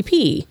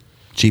ChatGPT,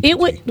 it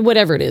would,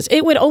 whatever it is,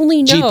 it would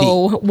only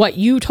know what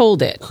you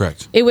told it.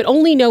 Correct. It would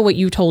only know what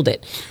you told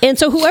it. And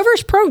so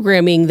whoever's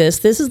programming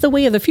this is the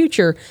way of the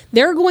future.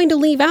 They're going to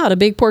leave out a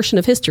big portion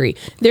of history.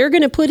 They're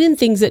going to put in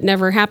things that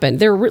never happened.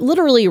 They're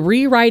literally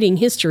rewriting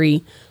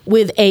history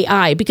with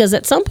AI because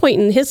at some point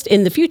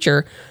in the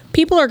future,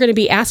 people are going to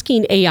be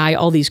asking AI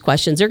all these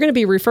questions. They're going to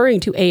be referring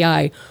to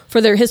AI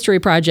for their history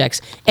projects.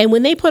 And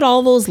when they put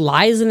all those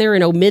lies in there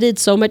and omitted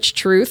so much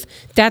truth,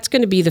 that's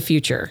going to be the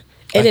future.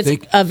 And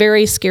it's a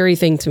very scary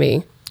thing to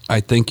me. I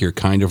think you're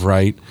kind of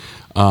right.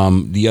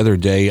 The other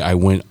day, I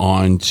went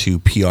on to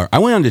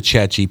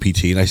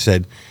ChatGPT and I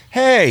said,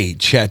 "Hey,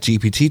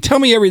 ChatGPT, tell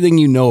me everything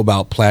you know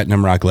about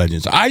Platinum Rock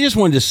Legends." I just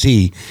wanted to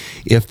see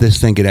if this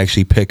thing could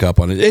actually pick up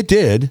on it. It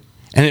did,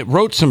 and it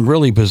wrote some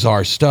really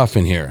bizarre stuff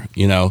in here.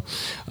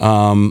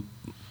 I'll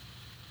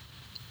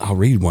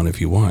read one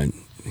if you want.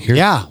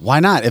 Yeah, why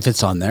not? If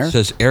it's on there, it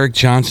says Eric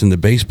Johnson, the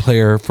bass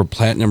player for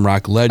Platinum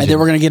Rock Legends. And then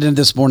we're going to get into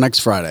this more next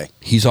Friday.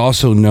 He's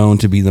also known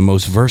to be the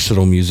most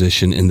versatile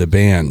musician in the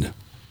band.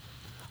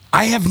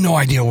 I have no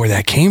idea where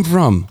that came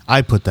from.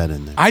 I put that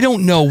in there. I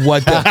don't know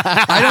what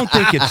I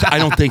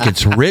don't think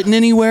it's written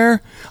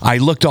anywhere. I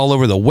looked all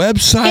over the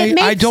website.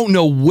 I don't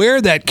know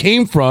where that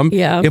came from.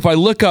 Yeah. If I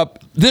look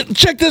up,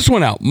 check this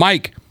one out.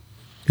 Mike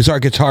is our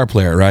guitar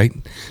player, right?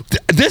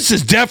 This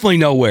is definitely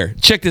nowhere.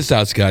 Check this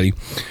out, Scotty.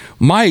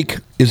 Mike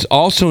is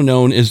also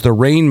known as the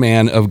Rain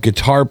Man of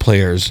guitar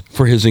players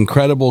for his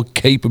incredible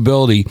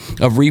capability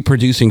of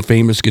reproducing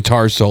famous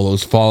guitar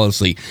solos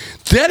flawlessly.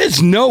 That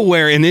is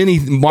nowhere in any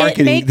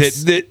marketing.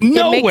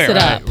 Nowhere. It makes it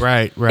up.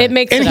 Right. It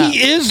makes it up. And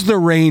he is the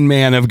Rain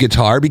Man of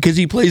guitar because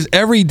he plays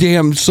every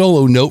damn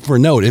solo note for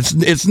note.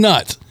 It's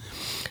nuts.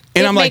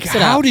 And I'm like,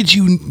 how did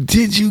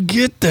you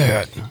get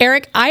that?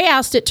 Eric, I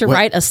asked it to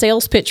write a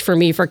sales pitch for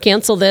me for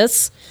Cancel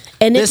This.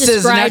 And it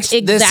describes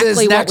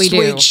exactly what we do. This is next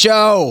week's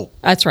show.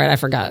 That's right. I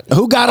forgot.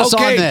 Who got us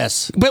on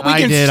this? But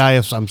I did.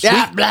 I'm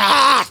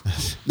blah.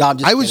 No, I'm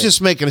just I was kidding.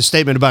 just making a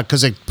statement about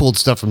because I pulled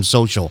stuff from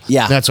social.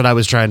 Yeah. That's what I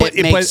was trying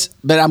to.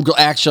 But I'm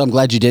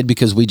glad you did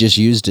because we just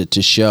used it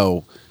to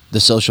show the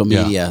social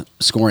media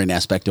scoring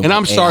aspect of it. And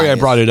I'm sorry I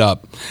brought it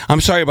up.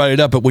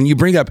 But when you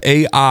bring up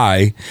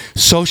AI,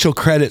 social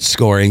credit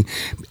scoring,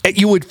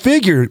 you would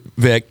figure,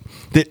 Vic,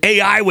 that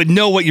AI would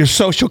know what your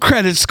social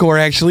credit score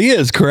actually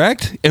is,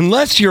 correct?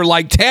 Unless you're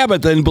like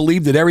Tabitha and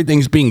believe that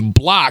everything's being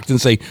blocked and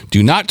say,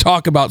 do not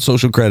talk about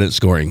social credit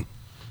scoring.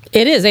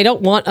 It is. They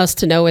don't want us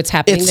to know it's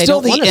happening. It's they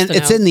still don't want us to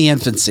it's know. in the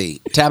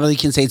infancy. Tabitha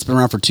can say it's been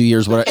around for 2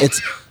 years. Whatever.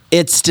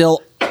 It's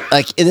still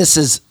like this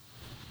is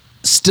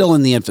still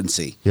in the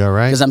infancy. You all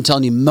right? Because I'm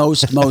telling you,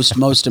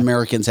 most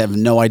Americans have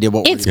no idea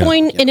what it's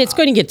going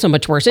to get so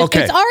much worse.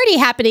 It's already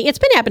happening. It's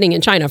been happening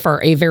in China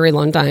for a very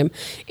long time.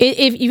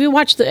 If you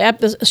watch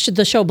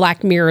the show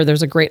Black Mirror,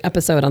 there's a great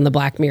episode on the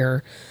Black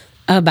Mirror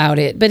about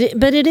it. But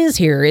it is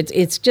here.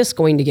 It's just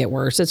going to get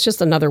worse. It's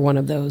just another one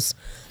of those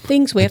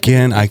things we have to.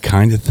 Again, I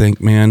kind of think,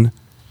 man,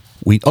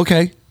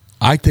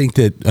 I think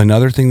that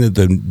another thing that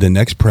the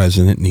next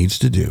president needs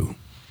to do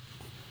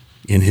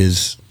in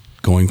his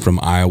going from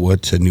Iowa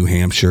to New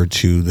Hampshire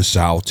to the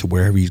South to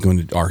wherever he's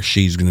going to or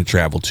she's going to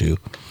travel to,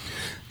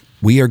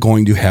 we're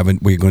going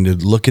to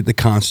look at the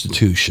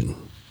Constitution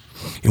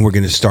and we're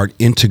going to start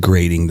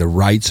integrating the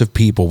rights of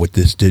people with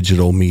this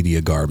digital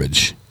media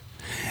garbage.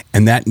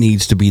 And that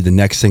needs to be the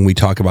next thing we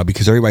talk about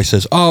because everybody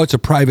says, oh, it's a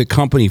private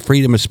company.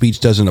 Freedom of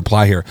speech doesn't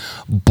apply here.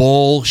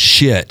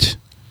 Bullshit.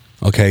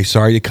 Okay,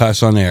 sorry to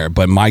cuss on air,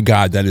 but my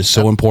God, that is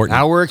so important.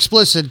 Now we're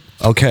explicit.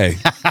 Okay.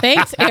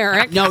 Thanks,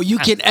 Eric. No, you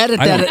can edit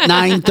that at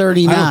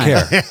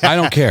 9:39. I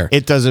don't care.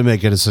 It doesn't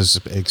make it as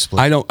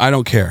explicit. I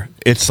don't care.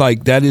 It's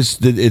like that is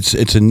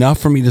it's enough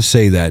for me to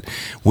say that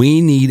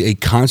we need a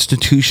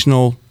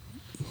constitutional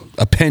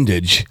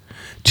appendage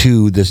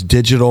to this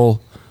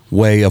digital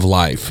way of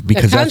life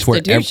because that's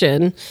where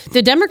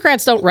the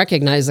Democrats don't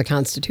recognize the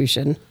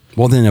Constitution.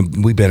 Well,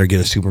 then we better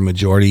get a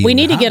supermajority. We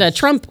need to get a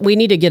Trump. We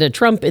need to get a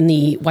Trump in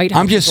the White House.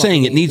 I'm just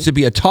saying it needs to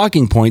be a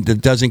talking point that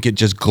doesn't get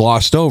just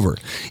glossed over.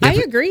 I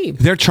agree.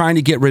 They're trying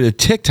to get rid of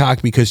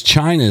TikTok because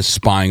China is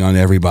spying on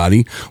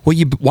everybody. Well,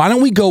 why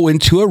don't we go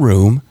into a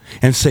room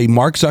and say,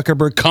 Mark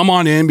Zuckerberg, come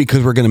on in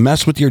because we're going to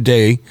mess with your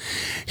day.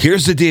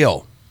 Here's the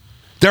deal.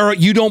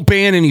 You don't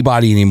ban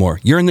anybody anymore.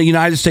 You're in the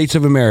United States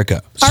of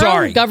America. Sorry.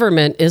 Our own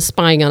government is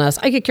spying on us.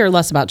 I could care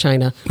less about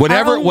China.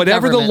 Whatever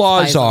the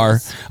laws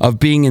are of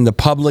being in the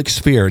public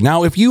sphere.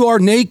 Now, if you are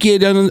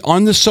naked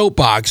on the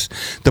soapbox,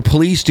 the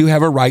police do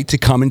have a right to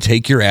come and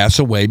take your ass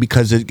away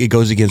because it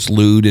goes against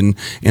lewd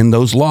and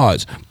those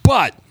laws.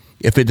 But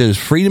if it is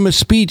freedom of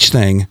speech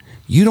thing,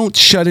 you don't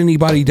shut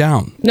anybody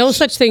down. No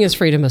such thing as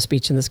freedom of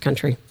speech in this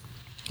country.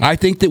 I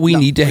think that we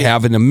need to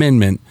have an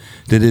amendment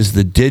that is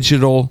the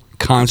digital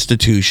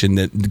Constitution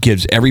that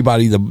gives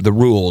everybody the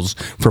rules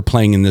for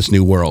playing in this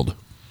new world.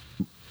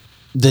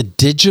 The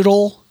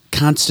digital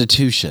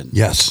Constitution.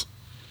 Yes.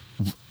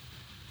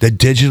 The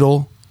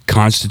digital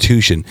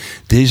Constitution.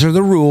 These are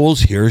the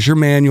rules. Here's your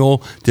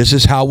manual. This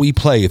is how we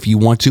play. If you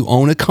want to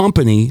own a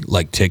company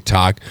like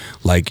TikTok,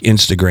 like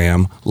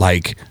Instagram,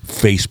 like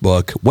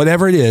Facebook,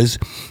 whatever it is,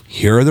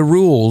 here are the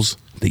rules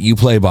that you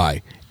play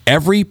by.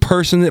 Every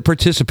person that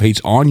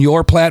participates on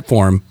your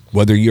platform,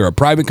 whether you're a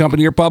private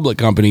company or public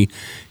company,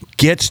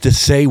 gets to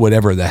say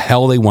whatever the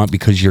hell they want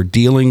because you're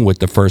dealing with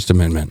the First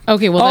Amendment.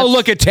 Okay, well,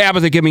 look at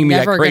Tabitha giving me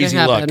that crazy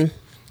look.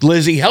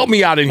 Lizzie, help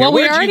me out in here. Well,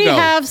 Where'd we already you go?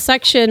 have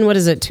section,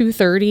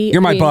 230? You're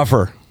my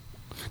buffer.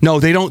 No,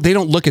 they don't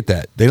look at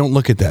that. They don't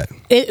look at that.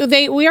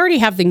 We already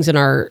have things in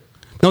our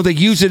No, they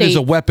use it as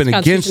a weapon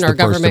against the our First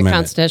government Amendment.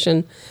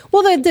 Constitution.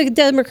 Well, the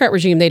Democrat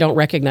regime, they don't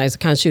recognize the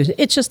Constitution.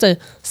 It's just a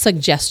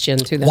suggestion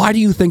to them. Why do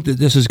you think that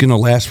this is going to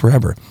last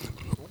forever?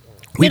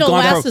 It'll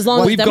last as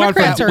long as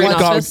Democrats are in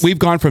office. We've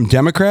gone from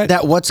Democrat.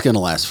 That what's going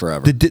to last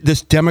forever?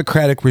 This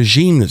Democratic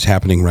regime that's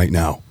happening right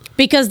now.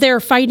 Because they're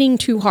fighting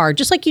too hard.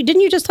 Just like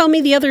didn't you just tell me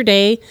the other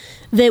day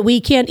that we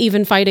can't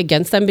even fight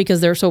against them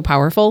because they're so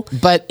powerful?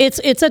 But it's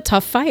a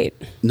tough fight.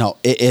 No,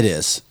 it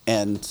is.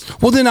 And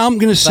well, then I'm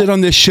going to sit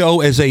on this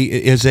show as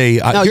a.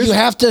 No, you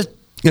have to.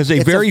 As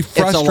a very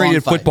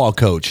frustrated football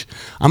coach,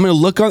 I'm going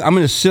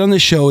to sit on the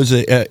show as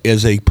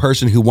a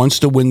person who wants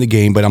to win the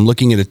game, but I'm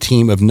looking at a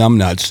team of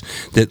numbnuts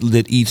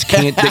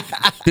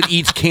that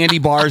eats candy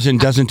bars and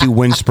doesn't do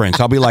wind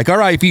sprints. I'll be like, all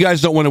right, if you guys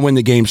don't want to win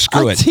the game,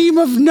 screw it. A team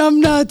of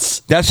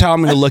numbnuts. That's how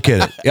I'm going to look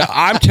at it. Yeah,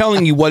 I'm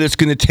telling you what it's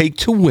going to take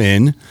to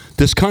win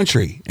this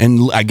country,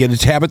 and I get a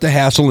Tabitha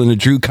Hassel and a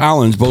Drew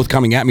Collins both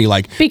coming at me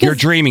like you're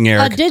dreaming,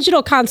 Eric. A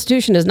digital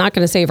constitution is not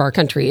going to save our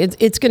country.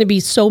 It's going to be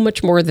so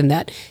much more than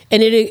that,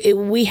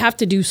 and we have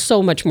to do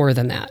so much more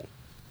than that.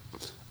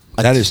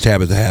 That is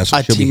Tabitha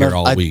Hassel. She'll be here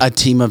all week. A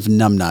team of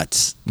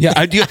numbnuts.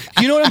 Yeah, do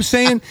you know what I'm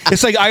saying?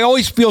 It's like I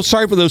always feel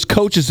sorry for those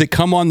coaches that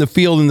come on the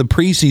field in the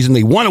preseason.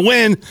 They want to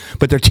win,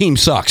 but their team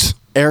sucks.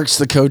 Eric's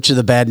the coach of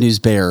the Bad News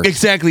Bears.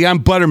 Exactly. I'm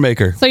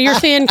Buttermaker. So you're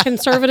saying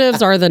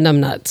conservatives are the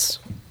numbnuts?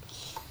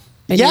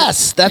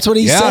 Yes, that's what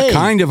he's saying. Yeah,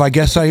 kind of. I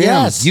guess I am.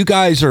 Yes. You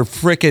guys are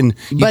freaking.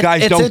 You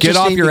guys don't get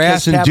off your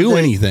ass and do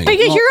anything.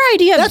 Because your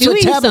idea of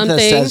doing something,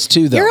 says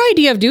too, though. Your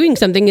idea of doing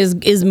something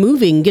is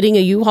moving, getting a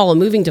U-Haul and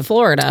moving to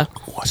Florida.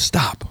 Oh,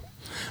 stop.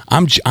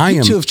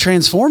 You two have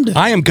transformed it.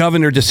 I am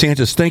Governor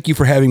DeSantis. Thank you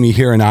for having me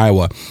here in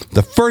Iowa.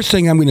 The first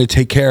thing I'm going to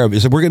take care of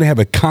is that we're going to have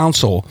a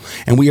council,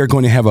 and we are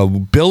going to have a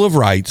Bill of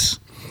Rights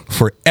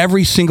for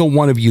every single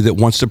one of you that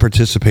wants to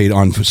participate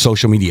on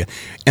social media.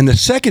 And the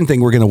second thing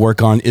we're going to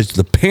work on is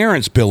the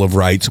Parents' Bill of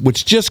Rights,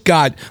 which just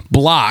got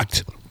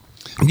blocked.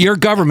 Your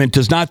government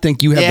does not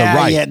think you have the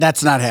right. Yeah,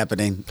 that's not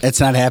happening. It's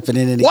not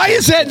happening. Why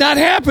is that not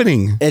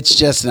happening? It's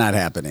just not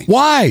happening.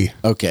 Why?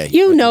 Okay.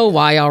 You know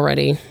why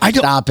already.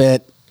 Stop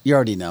it. You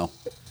already know.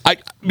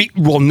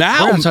 Well,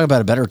 now we're going to talk about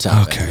a better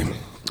topic. Okay.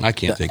 I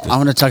can't take this. I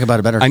want to talk about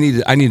a better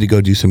topic. I need to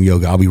go do some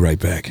yoga. I'll be right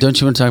back. Don't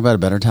you want to talk about a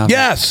better topic?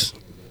 Yes.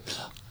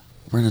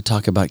 We're going to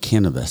talk about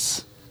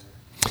cannabis.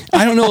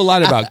 I don't know a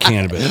lot about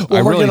cannabis. Well,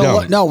 I really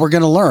don't. No, we're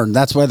going to learn.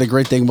 That's why the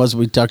great thing was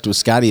we talked with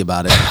Scotty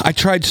about it. I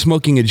tried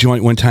smoking a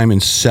joint one time in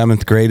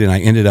 7th grade, and I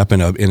ended up in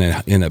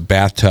a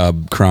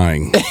bathtub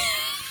crying.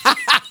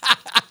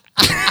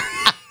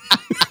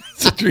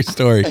 It's a true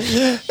story. In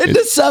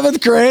the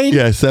 7th grade?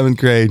 Yeah, 7th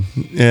grade.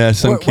 Yeah,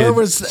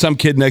 some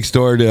kid next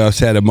door to us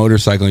had a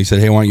motorcycle, and he said,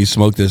 "Hey, why don't you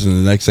smoke this?" And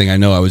the next thing I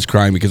know, I was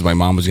crying because my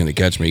mom was going to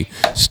catch me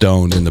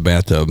stoned in the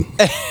bathtub.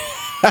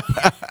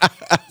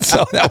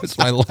 So that was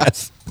my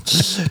last.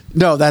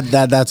 No,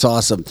 that's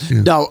awesome.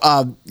 Yeah. No,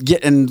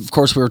 and of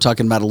course we were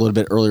talking about it a little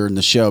bit earlier in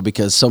the show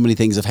because so many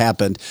things have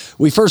happened.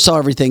 We first saw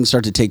everything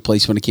start to take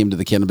place when it came to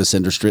the cannabis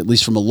industry, at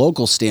least from a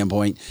local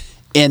standpoint,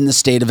 in the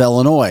state of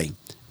Illinois,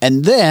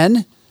 and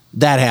then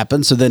that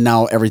happened. So then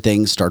now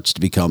everything starts to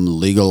become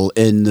legal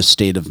in the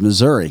state of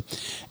Missouri,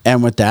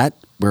 and with that,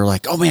 we're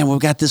like, oh man, we've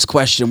got this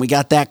question, we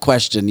got that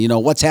question. You know,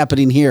 what's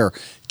happening here?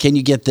 Can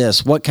you get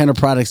this? What kind of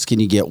products can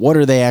you get? What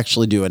are they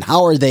actually doing?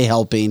 How are they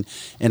helping?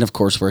 And of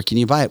course, where can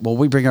you buy it? Well,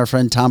 we bring our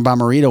friend Tom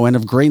Bomarito in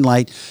of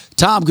Greenlight.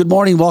 Tom, good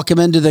morning. Welcome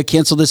into the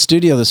Cancel This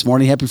studio this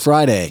morning. Happy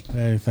Friday.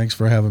 Hey, thanks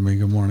for having me.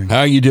 Good morning.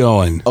 How you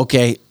doing?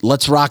 Okay,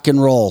 let's rock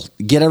and roll.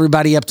 Get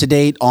everybody up to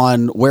date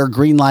on where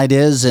Greenlight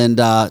is and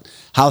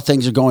how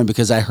things are going,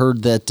 because I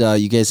heard that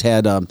you guys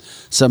had a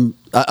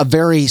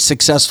very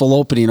successful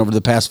opening over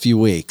the past few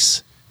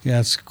weeks. Yeah,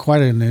 it's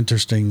quite an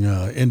interesting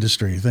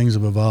industry. Things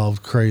have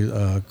evolved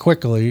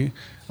quickly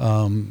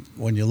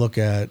when you look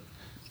at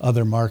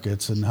other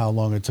markets and how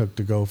long it took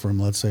to go from,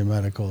 let's say,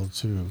 medical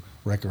to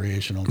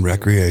recreational.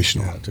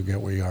 To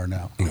get where you are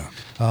now.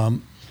 Yeah.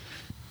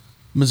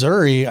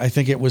 Missouri, I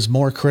think it was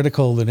more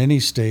critical than any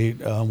state.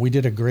 We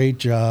did a great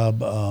job.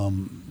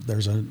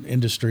 There's an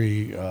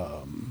industry.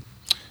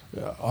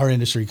 Our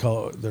industry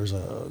there's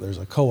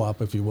a co-op,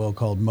 if you will,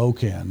 called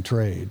MoCan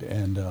Trade,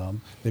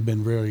 and they've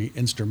been really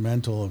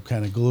instrumental of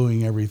kind of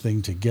gluing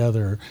everything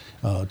together,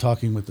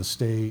 talking with the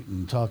state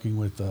and talking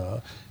with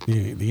the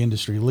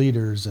industry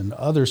leaders and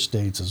other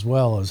states as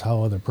well as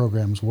how other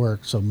programs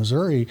work. So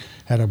Missouri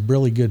had a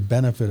really good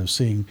benefit of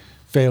seeing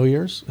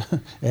failures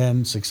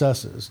and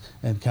successes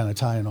and kind of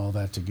tying all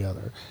that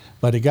together.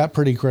 But it got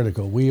pretty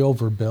critical. We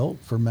overbuilt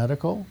for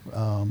medical.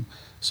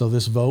 So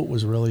this vote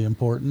was really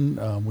important.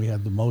 We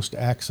had the most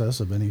access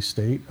of any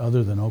state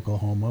other than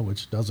Oklahoma,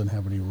 which doesn't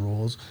have any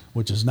rules,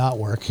 which is not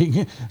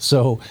working.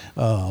 So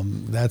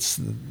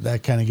that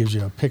kind of gives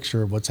you a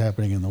picture of what's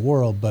happening in the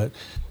world. But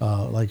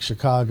like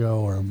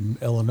Chicago or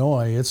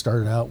Illinois, it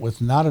started out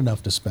with not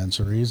enough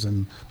dispensaries,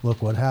 and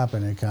look what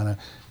happened. It kind of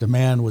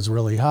demand was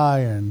really high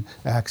and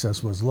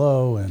access was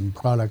low and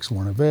products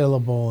weren't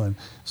available. And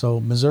so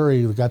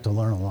Missouri got to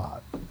learn a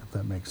lot, if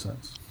that makes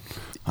sense.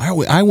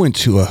 I went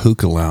to a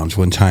hookah lounge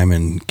one time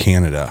in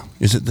Canada.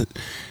 Is it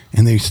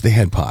and they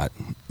had pot.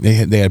 They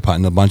had pot,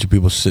 and a bunch of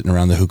people sitting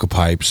around the hookah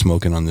pipe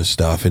smoking on this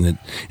stuff. And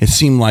it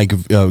seemed like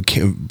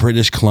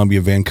British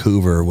Columbia,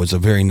 Vancouver was a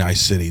very nice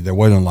city. There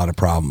wasn't a lot of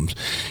problems.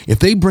 If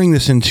they bring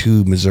this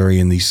into Missouri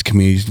and these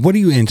communities, what do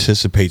you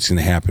anticipate is going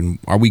to happen?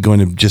 Are we going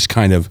to just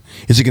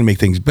is it going to make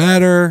things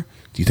better?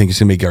 Do you think it's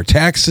going to make our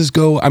taxes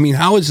go? I mean,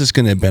 how is this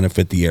going to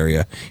benefit the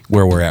area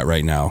where we're at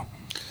right now?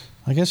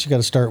 I guess you got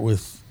to start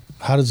with,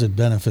 how does it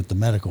benefit the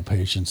medical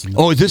patients?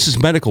 This is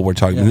medical we're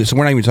talking about. So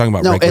we're not even talking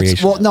about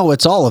recreational.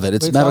 It's all of it.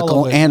 It's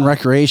medical and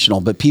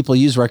recreational, but people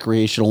use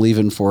recreational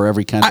even for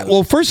every kind of...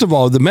 Well, first of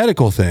all, the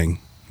medical thing,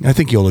 I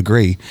think you'll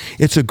agree,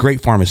 it's a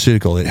great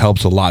pharmaceutical. It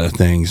helps a lot of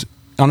things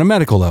on a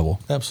medical level.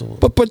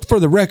 Absolutely. But for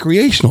the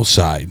recreational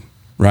side,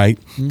 right,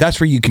 that's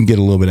where you can get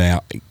a little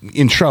bit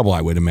in trouble,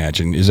 I would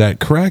imagine. Is that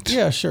correct?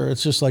 Yeah, sure.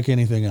 It's just like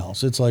anything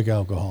else. It's like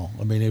alcohol.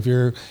 I mean,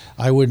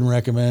 I wouldn't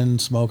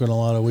recommend smoking a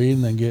lot of weed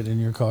and then getting in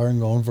your car and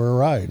going for a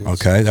ride.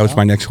 Okay, that was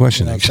my next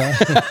question.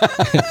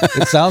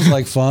 It sounds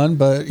like fun,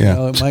 but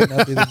it might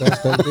not be the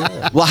best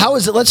idea.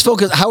 Well, let's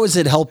focus, how is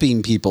it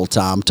helping people,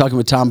 Tom? Talking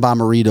with Tom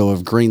Bomarito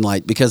of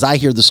Greenlight, because I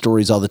hear the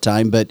stories all the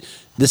time, but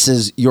this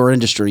is your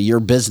industry, your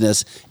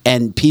business,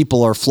 and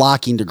people are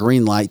flocking to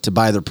Greenlight to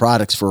buy their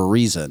products for a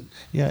reason.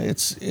 Yeah,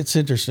 it's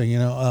interesting.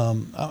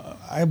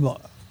 I'm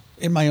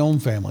in my own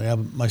family.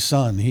 My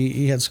son,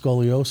 he had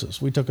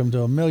scoliosis. We took him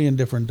to a million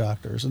different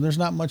doctors, and there's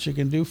not much you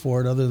can do for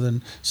it other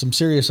than some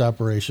serious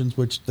operations,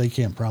 which they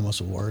can't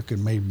promise will work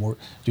and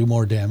do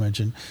more damage.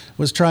 And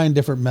was trying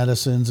different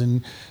medicines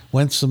and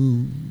went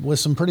with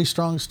some pretty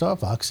strong stuff,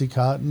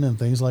 Oxycontin and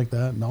things like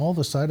that, and all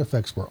the side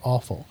effects were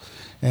awful.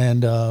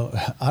 And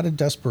out of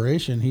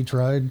desperation, he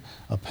tried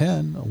a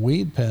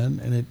weed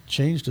pen, and it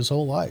changed his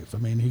whole life. I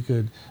mean, he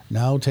could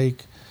now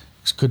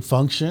could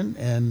function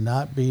and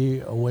not be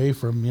away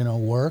from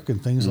work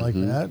and things like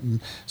that,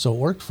 and so it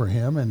worked for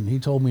him. And he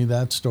told me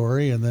that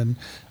story, and then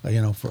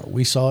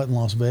we saw it in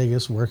Las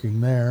Vegas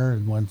working there,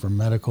 and went from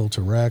medical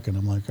to rec, and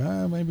I'm like,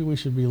 maybe we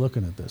should be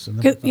looking at this.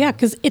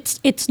 Because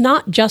it's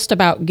not just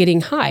about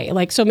getting high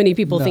like so many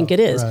people think it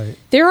is. Right.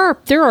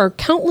 There are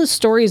countless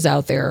stories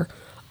out there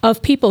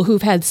of people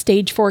who've had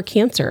stage 4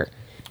 cancer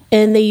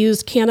and they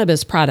use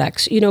cannabis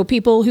products.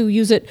 People who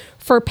use it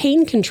for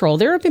pain control.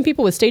 There have been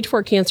people with stage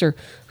 4 cancer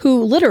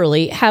who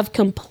literally have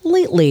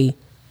completely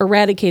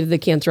eradicated the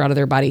cancer out of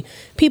their body.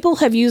 People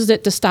have used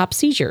it to stop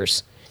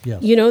seizures.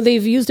 Yes.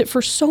 They've used it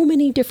for so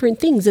many different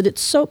things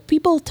that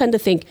people tend to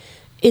think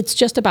it's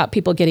just about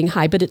people getting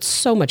high, but it's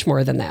so much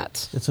more than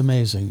that. It's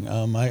amazing.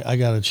 I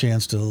got a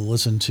chance to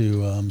listen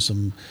to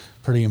some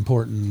pretty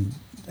important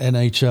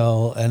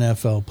NHL,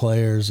 NFL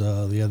players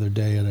the other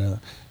day at an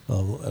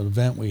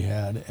event we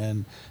had,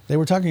 and they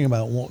were talking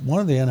about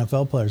one of the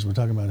NFL players were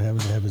talking about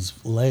having to have his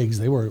legs.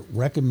 They were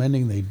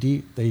recommending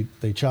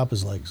they chop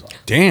his legs off.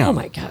 Damn! Oh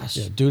my gosh!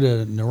 Yeah, due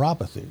to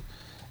neuropathy,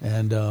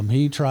 and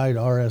he tried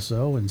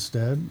RSO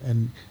instead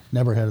and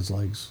never had his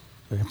legs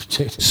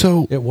amputated.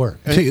 So it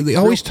worked. They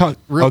always talk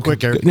real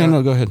quick, Eric.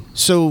 No, go ahead.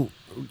 So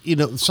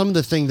some of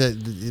the thing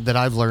that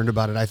I've learned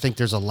about it, I think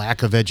there's a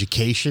lack of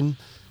education.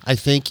 I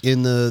think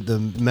in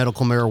the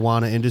medical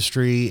marijuana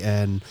industry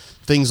and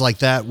things like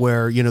that,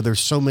 where there's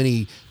so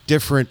many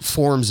different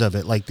forms of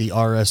it, like the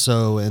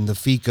RSO and the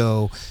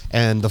FICO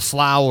and the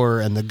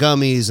flower and the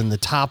gummies and the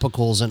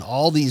topicals, and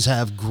all these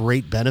have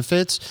great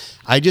benefits.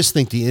 I just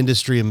think the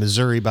industry in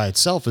Missouri by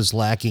itself is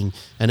lacking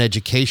an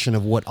education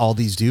of what all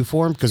these do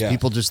for them, because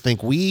people just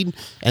think weed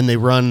and they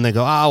run and they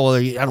go, I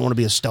don't want to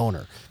be a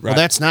stoner. Right. Well,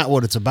 that's not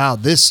what it's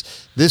about.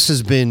 This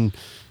has been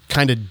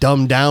kind of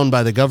dumbed down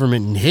by the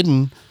government and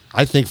hidden,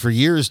 I think, for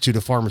years to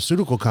the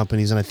pharmaceutical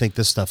companies, and I think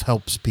this stuff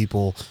helps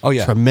people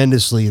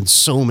tremendously in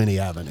so many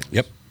avenues.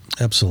 Yep.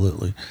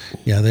 Absolutely.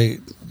 Yeah,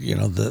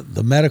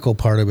 the medical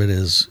part of it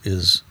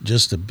is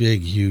just a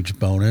big, huge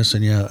bonus.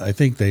 And I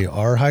think they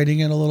are hiding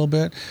it a little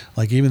bit.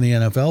 Like even the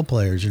NFL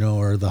players,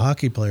 or the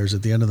hockey players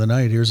at the end of the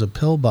night, here's a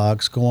pill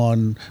box, go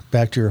on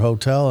back to your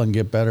hotel and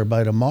get better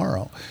by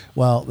tomorrow.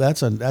 Well,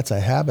 that's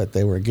a habit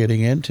they were getting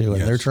into,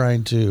 and they're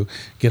trying to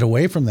get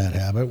away from that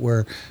habit,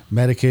 where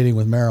medicating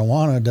with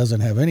marijuana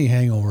doesn't have any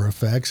hangover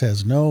effects,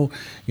 has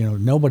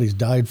nobody's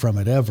died from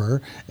it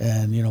ever.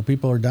 And,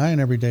 people are dying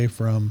every day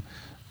from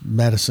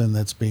medicine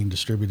that's being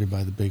distributed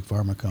by the big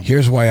pharma companies.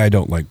 Here's why I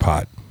don't like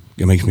pot.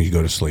 It makes me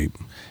go to sleep.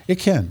 It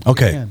can.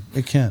 Okay.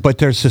 It can. But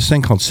there's this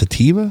thing called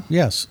sativa?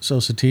 Yes. So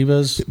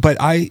sativas. But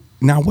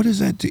now what is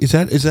that? Is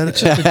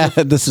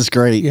that this is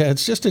great. Yeah,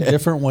 it's just a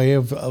different way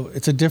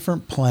it's a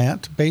different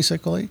plant,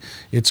 basically.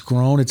 It's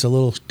grown, it's a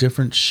little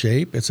different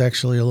shape. It's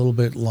actually a little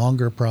bit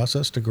longer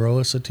process to grow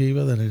a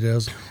sativa than it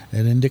is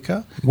an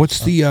indica. What's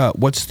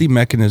the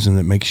mechanism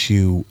that makes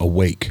you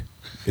awake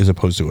as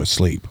opposed to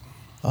asleep?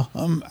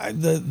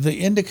 The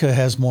indica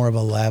has more of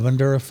a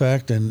lavender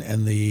effect, and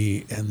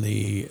the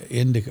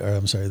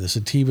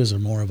sativas are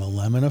more of a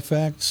lemon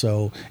effect.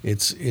 So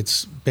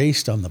it's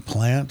based on the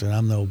plant,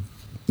 and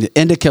the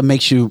indica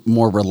makes you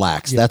more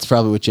relaxed. Yeah. That's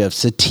probably what you have.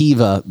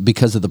 Sativa,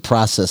 because of the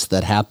process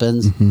that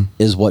happens,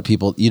 is what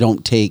you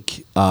don't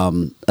take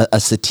a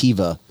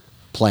sativa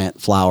plant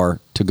flower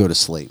to go to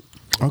sleep.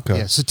 Okay.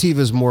 Yeah,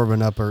 sativa is more of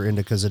an upper,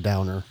 indica's a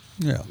downer.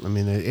 Yeah. I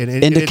mean,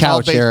 Into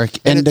couch, Eric.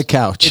 Into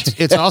couch.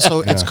 It's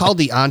also it's called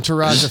the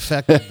entourage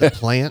effect of the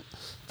plant.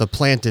 The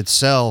plant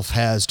itself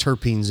has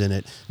terpenes in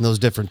it, and those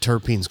different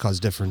terpenes cause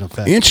different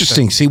effects.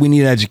 Interesting. See, we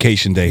need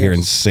education day here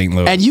in St.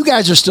 Louis. And you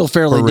guys are still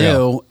fairly For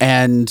real. new,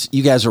 and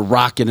you guys are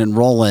rocking and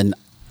rolling.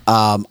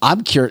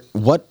 I'm curious,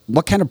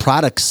 what kind of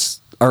products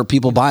are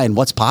people buying?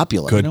 What's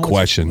popular? Good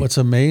question. What's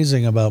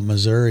amazing about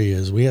Missouri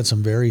is we had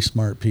some very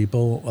smart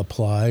people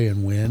apply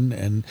and win,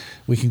 and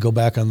we can go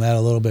back on that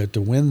a little bit.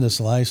 To win this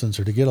license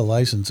or to get a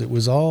license, it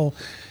was all.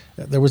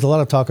 There was a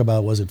lot of talk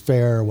about was it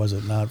fair or was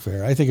it not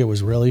fair. I think it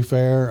was really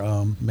fair.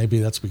 Maybe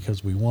that's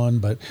because we won,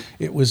 but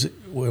it was.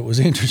 What was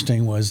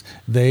interesting was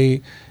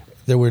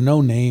there were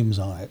no names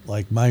on it,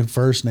 like my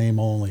first name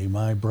only,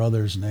 my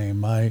brother's name,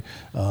 my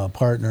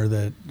partner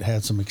that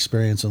had some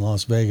experience in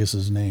Las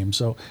Vegas's name.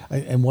 So,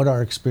 and what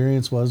our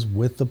experience was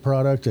with the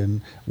product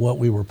and what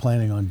we were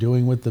planning on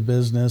doing with the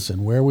business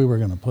and where we were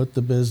going to put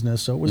the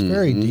business. So it was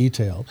very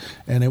detailed,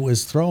 and it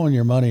was throwing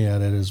your money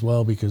at it as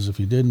well, because if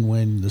you didn't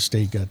win, the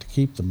state got to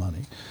keep the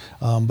money.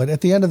 But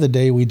at the end of the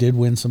day, we did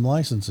win some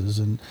licenses,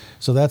 and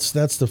so that's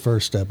the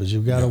first step is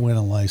you've got to win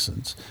a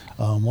license.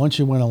 Once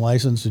you win a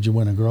license, did you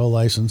win a grow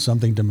license,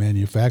 something to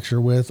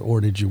manufacture with,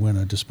 or did you win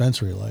a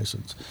dispensary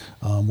license?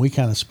 We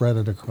kind of spread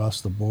it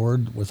across the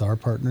board with our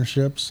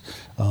partnerships.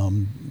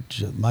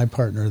 My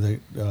partner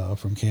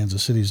from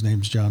Kansas City's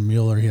name's John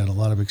Mueller. He had a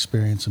lot of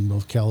experience in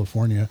both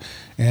California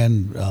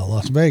and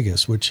Las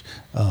Vegas, which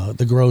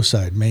the grow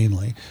side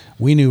mainly.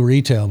 We knew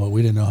retail, but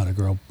we didn't know how to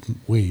grow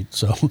weed,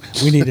 so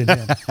we needed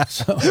him.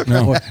 So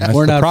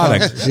we're not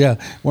farmers. Yeah,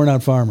 we're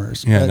not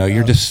farmers. Yeah, but, no,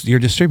 you're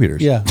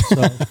distributors. Yeah.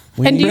 So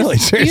And do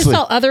you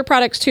sell other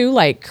products too,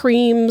 like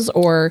creams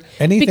or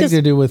anything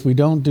to do with? We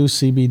don't do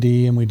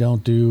CBD, and we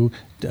don't do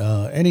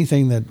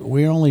anything that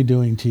we're only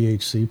doing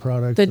THC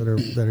products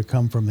that are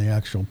come from the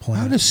actual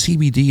plant. How does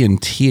CBD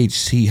and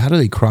THC? How do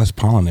they cross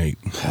pollinate?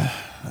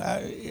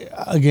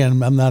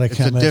 Again, I'm not a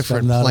chemist. It's a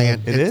different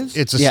plant.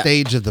 It's a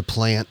stage of the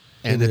plant.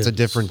 And it's a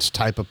different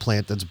type of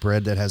plant that's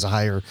bred that has a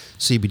higher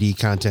CBD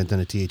content than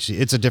a THC.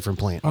 It's a different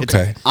plant.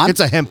 Okay. It's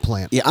a hemp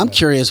plant. Yeah, I'm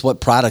curious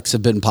what products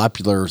have been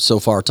popular so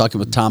far. Talking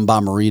with Tom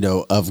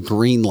Bomarito of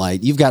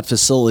Greenlight. You've got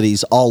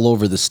facilities all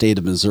over the state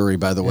of Missouri,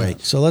 by the way.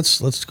 So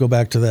let's go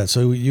back to that.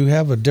 So you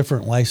have a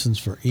different license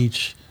for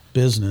each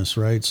business,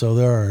 right? So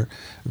there are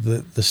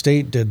the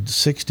state did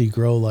 60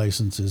 grow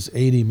licenses,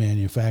 80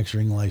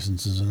 manufacturing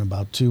licenses, and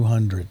about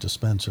 200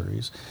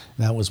 dispensaries.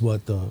 That was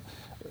what the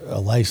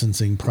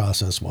licensing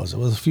process was. It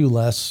was a few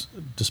less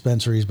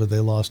dispensaries, but they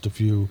lost a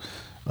few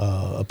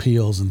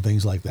appeals and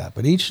things like that.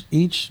 But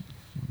each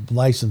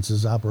license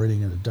is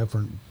operating at a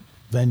different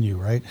venue,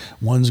 right?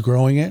 One's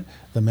growing it.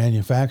 The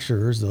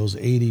manufacturers, those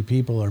 80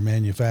 people, are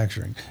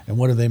manufacturing. And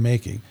what are they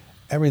making?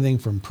 Everything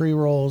from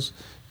pre-rolls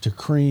to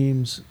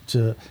creams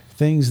to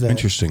things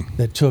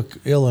that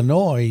took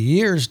Illinois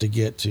years to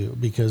get to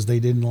because they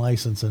didn't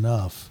license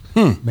enough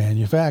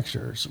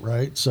manufacturers,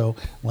 right? So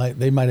like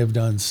they might have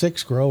done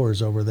 6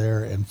 growers over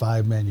there and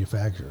 5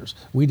 manufacturers.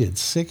 We did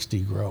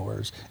 60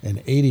 growers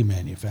and 80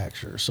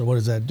 manufacturers. So what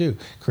does that do?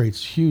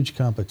 Creates huge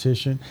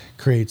competition,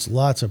 creates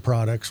lots of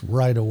products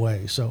right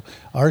away. So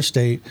our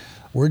state,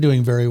 we're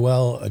doing very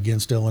well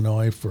against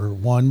Illinois for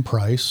 1,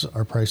 price.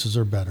 Our prices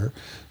are better.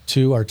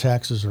 2, our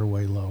taxes are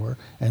way lower.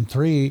 And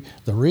 3,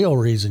 the real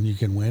reason you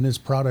can win is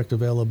product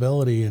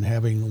availability and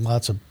having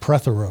lots of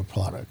plethora of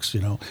products.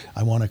 You know,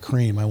 I want a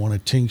cream, I want a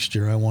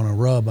tincture, I want a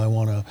rub, I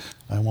want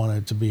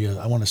it to be,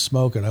 I want to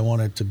smoke it, I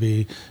want to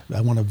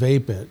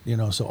vape it. You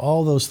know, so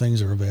all those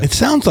things are available. It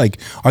sounds like,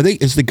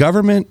 is the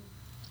government,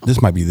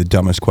 this might be the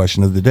dumbest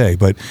question of the day,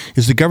 but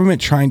is the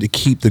government trying to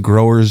keep the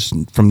growers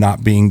from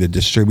not being the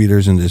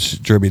distributors and the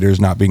distributors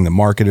not being the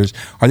marketers?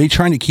 Are they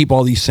trying to keep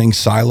all these things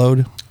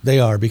siloed? They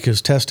are,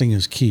 because testing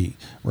is key,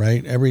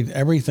 right?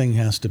 Everything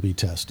has to be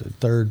tested,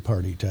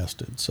 third-party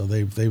tested. So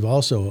they've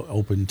also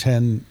opened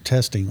 10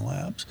 testing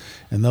labs.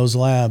 And those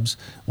labs,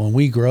 when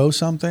we grow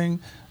something,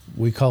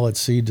 we call it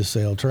seed to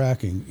sale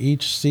tracking.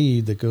 Each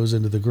seed that goes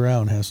into the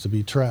ground has to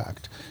be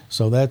tracked.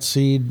 So that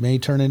seed may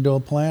turn into a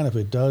plant. If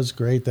it does,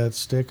 great. That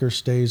sticker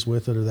stays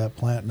with it, or that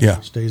plant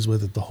stays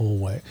with it the whole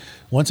way.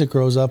 Once it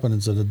grows up and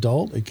it's an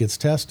adult, it gets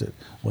tested.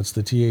 What's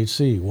the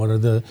THC? What are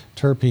the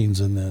terpenes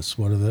in this?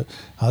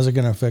 How's it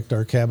going to affect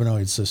our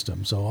cannabinoid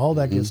system? So all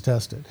that gets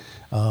tested.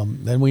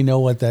 Then we know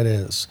what that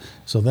is.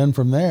 So then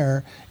from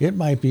there,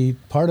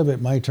 part of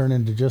it might turn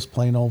into just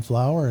plain old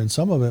flower, and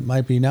some of it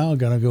might be now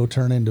going to go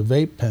turn into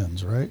vape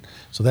pens, right?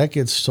 So that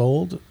gets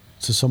sold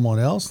to someone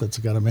else that's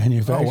got a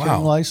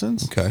manufacturing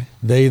license. Okay.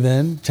 They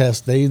then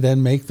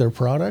make their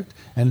product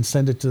and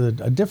send it to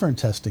a different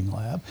testing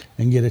lab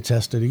and get it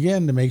tested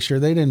again to make sure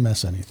they didn't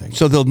mess anything.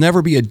 So there'll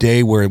never be a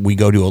day where we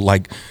go to a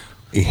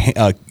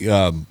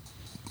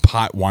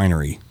pot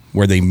winery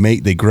where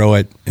they grow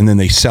it and then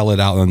they sell it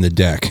out on the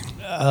deck.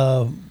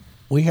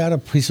 We had a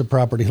piece of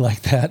property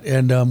like that,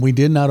 and we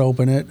did not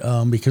open it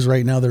because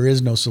right now there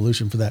is no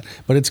solution for that.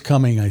 But it's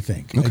coming, I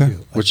think. Okay.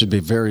 Which would be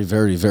very,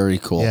 very, very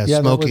cool. Yeah,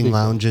 smoking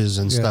lounges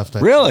and stuff.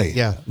 Really?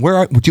 Yeah.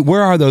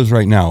 Where are those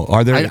right now?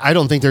 Are there? I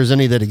don't think there's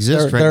any that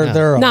exist right now.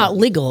 There are. Not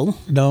legal.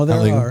 No,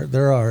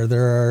 there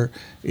are.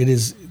 It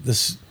is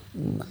this.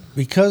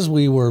 Because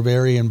we were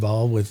very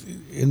involved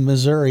in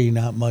Missouri,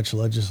 not much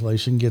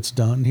legislation gets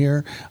done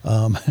here.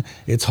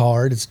 It's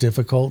hard, it's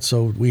difficult.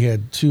 So we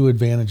had two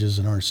advantages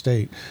in our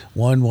state.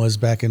 One was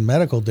back in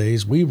medical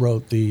days, we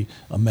wrote the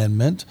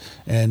amendment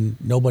and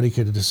nobody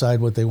could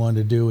decide what they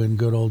wanted to do in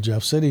good old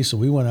Jeff City. So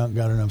we went out and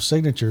got enough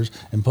signatures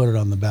and put it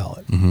on the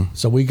ballot.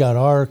 So we got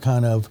our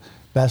kind of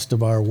best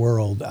of our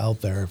world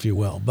out there, if you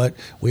will. But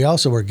we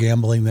also were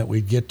gambling that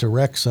we'd get to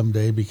rec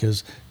someday,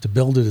 because to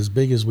build it as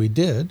big as we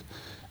did,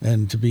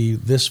 and to be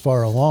this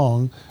far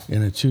along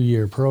in a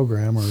 2-year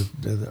program,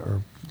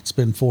 or it's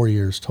been 4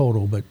 years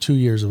total, but 2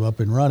 years of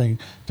up and running,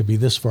 to be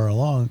this far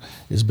along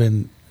has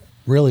been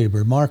really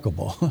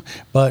remarkable.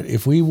 But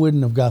if we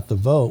wouldn't have got the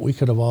vote, we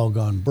could have all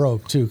gone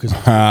broke too, because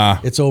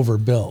it's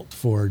overbuilt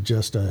for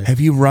just a... Have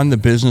you run the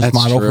business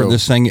model for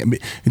this thing?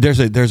 There's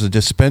a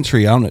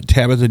dispensary. I don't know,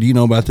 Tabitha, do you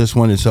know about this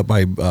one? It's up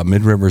by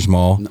Mid Rivers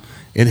Mall. No.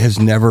 It has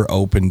never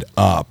opened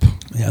up.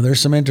 Yeah, there's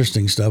some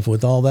interesting stuff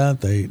with all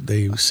that.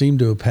 They seem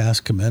to have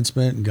passed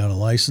commencement and got a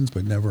license,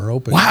 but never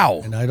opened.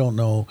 Wow. And I don't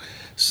know.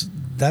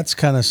 That's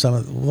kind of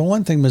the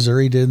one thing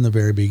Missouri did in the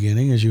very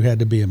beginning is you had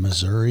to be a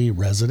Missouri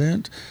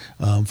resident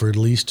for at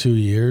least 2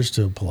 years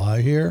to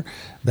apply here.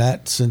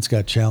 That since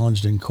got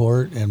challenged in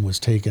court and was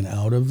taken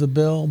out of the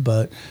bill.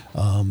 But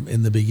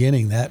in the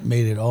beginning, that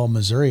made it all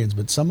Missourians.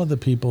 But some of the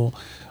people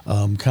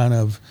kind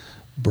of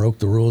broke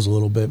the rules a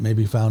little bit,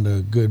 maybe found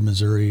a good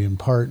Missourian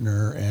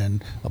partner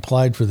and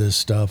applied for this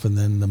stuff, and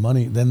then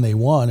they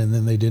won, and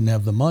then they didn't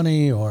have the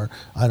money, or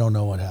I don't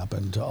know what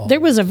happened to all.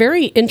 There was a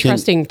very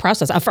interesting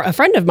process. A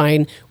friend of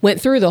mine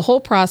went through the whole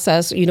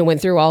process,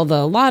 went through all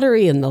the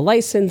lottery and the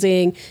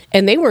licensing,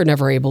 and they were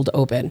never able to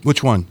open.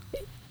 Which one?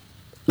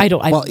 I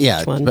don't know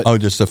which one.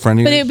 Just a friend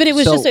of yours? But it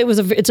was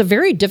it's a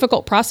very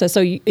difficult process.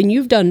 So and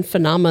you've done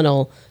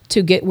phenomenal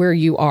to get where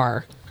you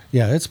are.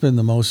 Yeah, it's been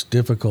the most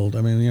difficult.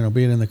 I mean,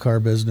 being in the car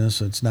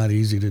business, it's not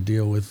easy to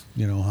deal with,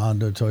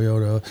 Honda,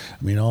 Toyota.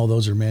 I mean, all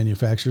those are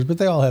manufacturers, but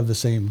they all have the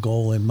same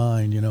goal in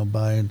mind,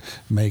 buy and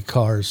make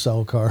cars,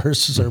 sell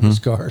cars, service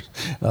cars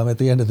at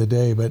the end of the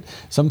day. But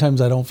sometimes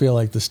I don't feel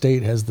like the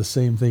state has the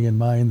same thing in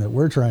mind that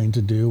we're trying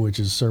to do, which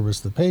is service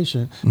the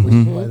patient, which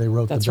is why they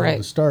wrote the bill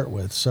to start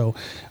with. So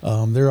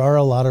there are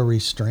a lot of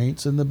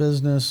restraints in the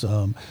business.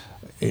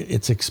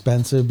 It's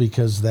expensive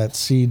because that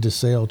seed to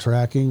sale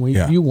tracking,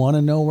 you want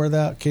to know where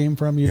that came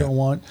from. You don't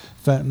want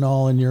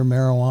fentanyl in your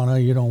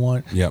marijuana. You don't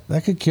want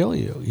that could kill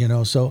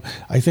you. So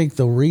I think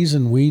the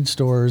reason weed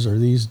stores or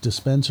these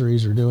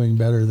dispensaries are doing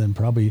better than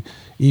probably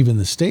even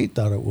the state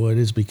thought it would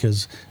is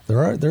because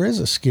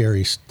there's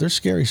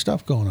scary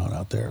stuff going on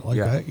out there.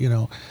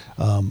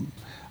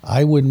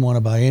 I wouldn't want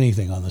to buy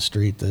anything on the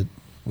street that.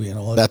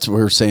 That's what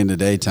we're saying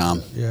today,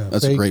 Tom. Yeah,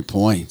 that's a great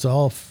point. It's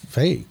all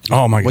fake.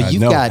 Oh my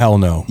God! Hell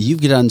no. You've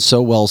done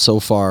so well so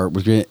far.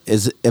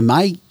 Am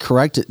I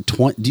correct?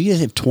 Do you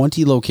have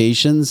 20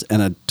 locations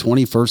and a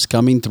 21st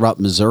coming throughout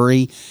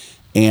Missouri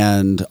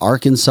and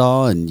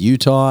Arkansas and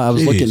Utah? I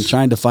was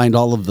trying to find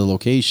all of the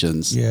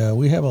locations. Yeah,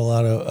 we have a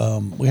lot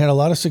of. We had a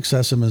lot of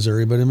success in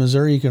Missouri, but in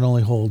Missouri you can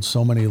only hold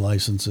so many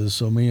licenses.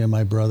 So me and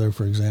my brother,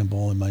 for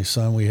example, and my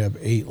son, we have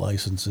 8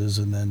 licenses,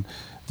 and then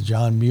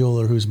John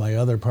Mueller, who's my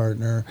other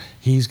partner,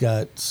 he's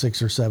got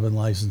 6 or 7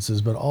 licenses,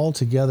 but all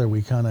together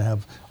we kind of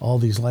have all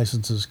these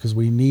licenses because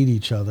we need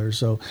each other.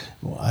 So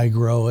I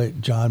grow it,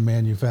 John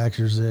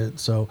manufactures it,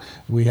 so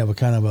we have a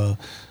kind of a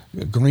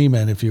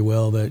agreement, if you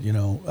will, that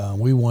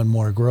we won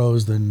more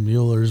grows than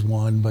Mueller's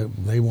won, but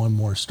they won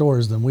more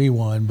stores than we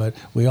won, but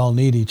we all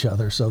need each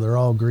other, so they're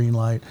all green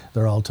light,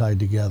 they're all tied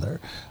together.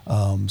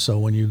 So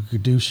when you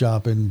do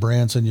shop in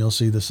Branson, you'll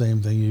see the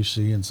same thing you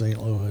see in St.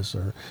 Louis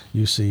or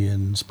you see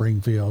in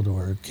Springfield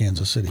or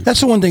Kansas City. That's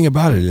the one thing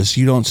about it is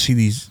you don't see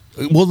these.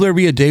 Will there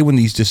be a day when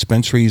these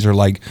dispensaries are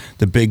like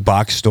the big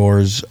box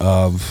stores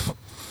of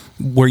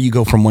where you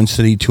go from one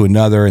city to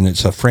another and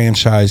it's a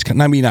franchise?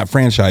 I mean, not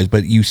franchise,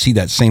 but you see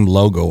that same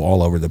logo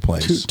all over the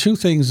place. Two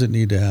things that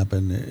need to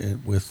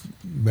happen with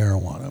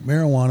marijuana.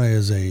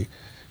 Marijuana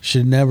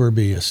should never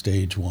be a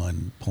stage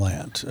 1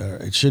 plant.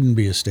 It shouldn't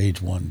be a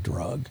stage 1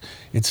 drug.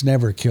 It's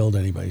never killed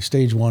anybody.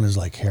 Stage 1 is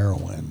like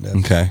heroin.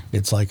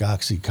 It's like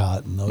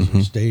Oxycontin. Those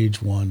are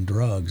stage 1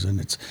 drugs,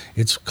 and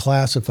it's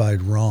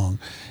classified wrong.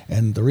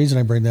 And the reason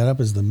I bring that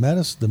up is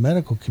the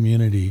medical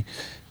community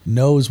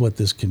knows what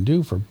this can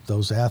do for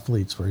those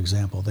athletes, for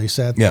example. They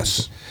said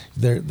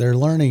they're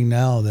learning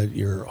now that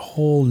your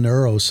whole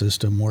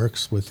neurosystem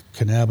works with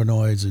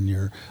cannabinoids,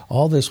 and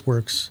all this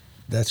works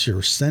that's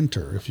your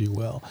center, if you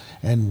will.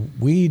 And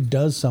weed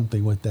does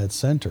something with that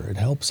center. It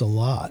helps a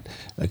lot,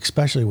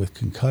 especially with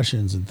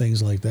concussions and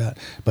things like that.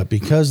 But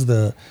because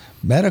the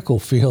medical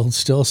field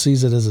still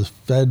sees it as a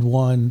Fed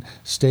 1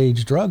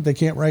 stage drug, they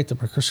can't write the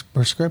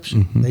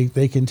prescription.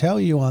 They can tell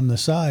you on the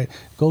side,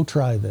 go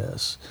try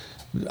this.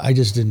 I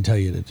just didn't tell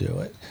you to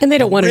do it. And they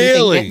don't want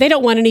anything. They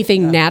don't want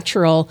anything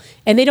natural,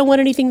 and they don't want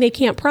anything they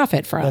can't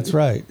profit from. That's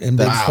right. And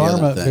big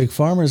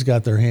pharma's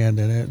got their hand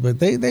in it, but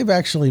they've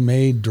actually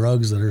made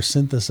drugs that are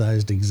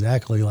synthesized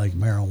exactly like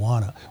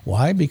marijuana.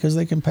 Why? Because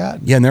they can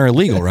patent. Yeah, and they're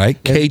illegal,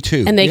 right?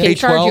 K2. And they can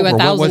charge you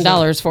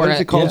 $1,000 for it. What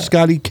is it called,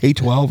 Scotty?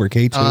 K12 or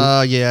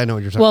K2? Yeah, I know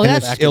what you're talking well,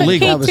 about. that's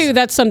illegal. K2.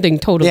 That's something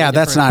totally different.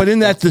 that's not. But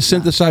isn't that the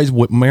synthesized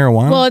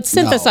marijuana? Well, it's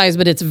synthesized,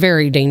 but it's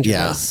very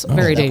dangerous.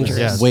 Very dangerous.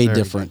 Yeah, way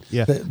different.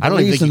 Yeah, I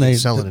don't even think you can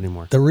sell it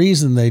anymore. The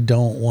reason they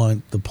don't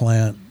want the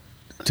plant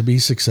to be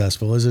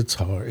successful is it's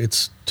hard.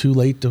 It's too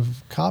late to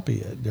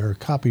copy it or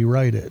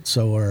copyright it.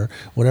 So, or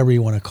whatever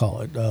you want to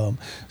call it.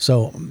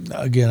 So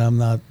again, I'm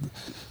not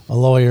a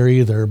lawyer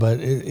either, but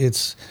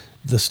it's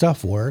the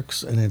stuff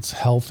works and it's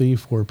healthy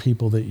for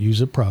people that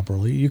use it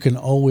properly. You can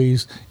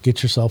always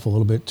get yourself a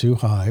little bit too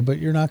high, but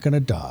you're not going to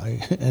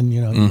die. And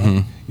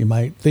you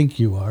might think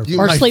you are,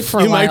 or sleep for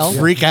a while. You might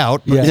freak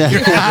out.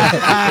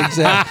 Yeah.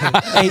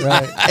 Exactly.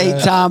 Hey,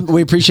 Tom,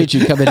 we appreciate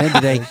you coming in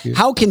today.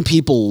 How can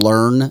people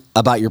learn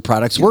about your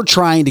products? We're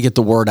trying to get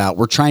the word out.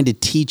 We're trying to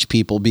teach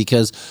people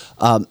because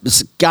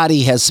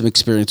Scotty has some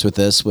experience with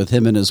this, with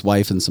him and his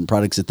wife and some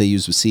products that they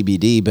use with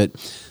CBD. But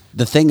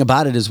the thing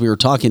about it is, we were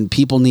talking,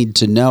 people need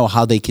to know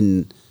how they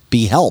can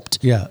be helped.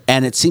 Yeah.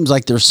 And it seems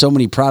like there's so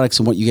many products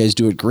in what you guys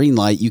do at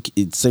Greenlight.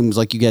 It seems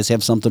like you guys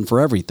have something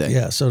for everything.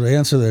 Yeah. So to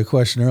answer the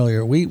question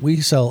earlier,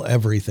 we sell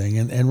everything.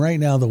 And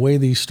right now, the way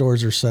these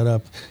stores are set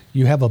up,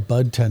 you have a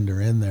bud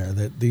tender in there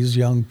that these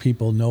young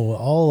people know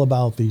all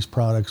about these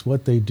products,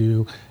 what they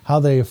do, how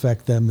they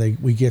affect them.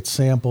 We get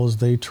samples,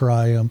 they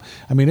try them.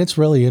 I mean, it's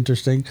really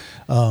interesting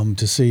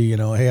to see,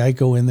 hey, I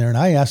go in there and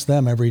I ask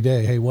them every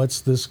day, hey,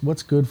 what's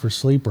good for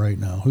sleep right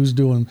now? Who's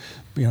doing,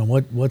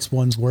 what's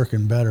one's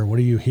working better? What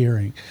are you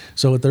hearing?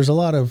 So there's a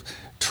lot of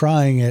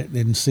trying it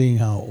and seeing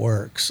how it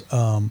works.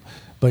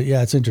 But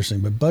yeah, it's interesting.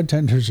 But bud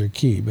tenders are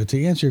key. But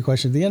to answer your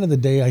question, at the end of the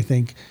day, I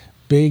think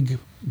big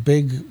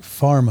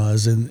pharma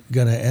is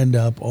going to end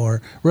up,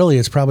 or really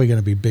it's probably going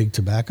to be big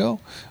tobacco.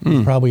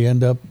 We'll probably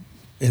end up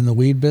in the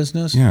weed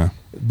business. Yeah.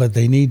 But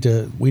we need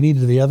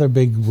the other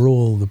big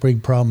rule, the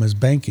big problem is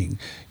banking.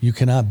 You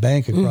cannot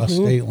bank across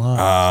state lines.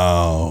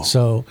 Oh.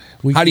 So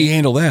how do you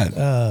handle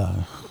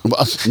that?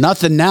 Well,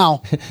 nothing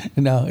now.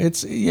 No,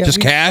 it's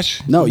just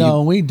cash.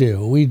 No, we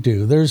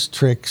do. There's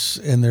tricks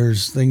and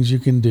there's things you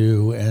can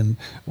do, and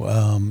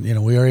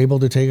we are able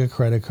to take a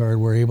credit card.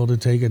 We're able to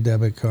take a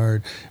debit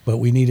card, but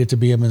we need it to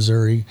be a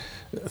Missouri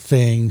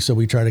thing, so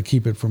we try to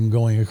keep it from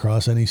going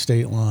across any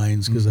state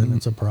lines because then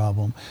it's a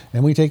problem.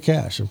 And we take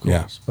cash, of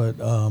course.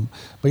 Yeah.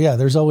 But yeah,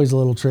 there's always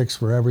little tricks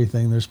for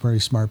everything. There's pretty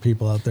smart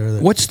people out there.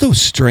 What's the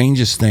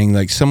strangest thing?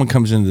 Like someone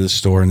comes into the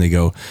store and they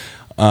go,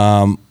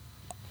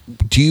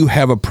 do you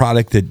have a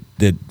product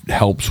that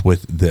helps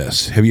with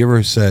this? Have you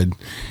ever said,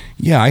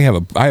 yeah, I have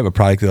a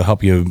product that'll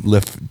help you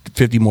lift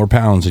 50 more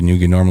pounds than you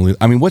can normally?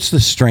 I mean, what's the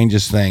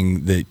strangest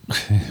thing that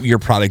your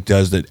product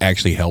does that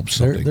actually helps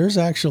something? There's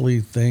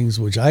actually things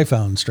which I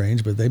found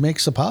strange, but they make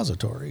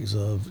suppositories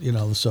of,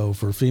 so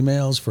for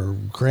females, for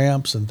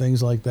cramps and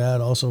things like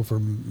that. Also for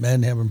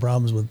men having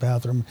problems with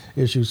bathroom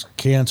issues,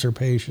 cancer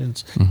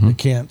patients that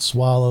can't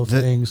swallow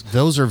things.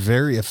 Those are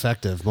very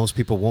effective. Most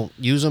people won't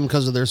use them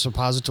because of their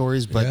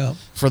suppositories, but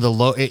for the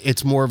low,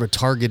 it's more of a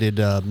targeted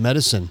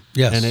medicine.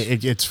 Yes. And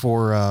it's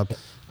for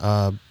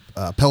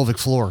pelvic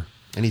floor.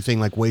 Anything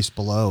like waist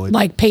below.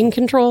 Like pain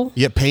control?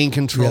 Yeah, pain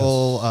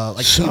control,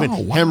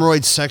 even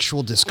hemorrhoids,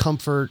 sexual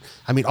discomfort.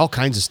 I mean, all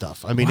kinds of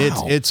stuff. I mean,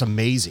 it's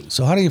amazing.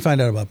 So how do you find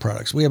out about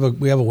products? We have a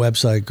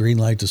website,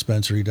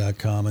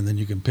 greenlightdispensary.com, and then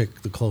you can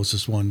pick the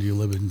closest one. Do you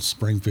live in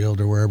Springfield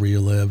or wherever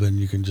you live? And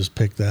you can just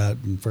pick that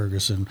in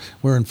Ferguson.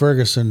 We're in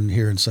Ferguson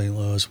here in St.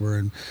 Louis. We're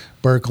in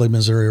Berkeley,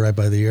 Missouri, right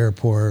by the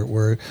airport.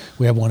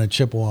 We have one at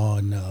Chippewa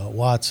and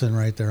Watson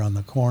right there on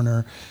the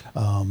corner.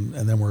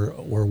 And then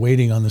we're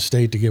waiting on the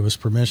state to give us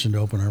permission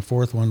to open our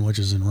fourth one, which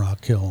is in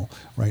Rock Hill,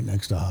 right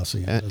next to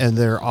Hacienda. And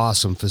they're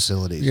awesome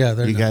facilities. Yeah,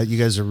 you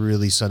guys are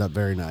really set up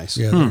very nice.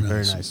 Yeah, they're very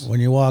nice. nice. When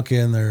you walk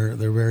in, they're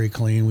very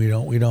clean. We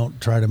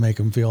don't try to make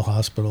them feel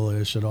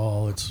hospital-ish at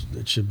all.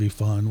 It should be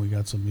fun. We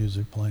got some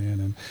music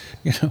playing,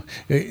 and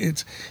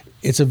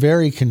it's a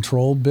very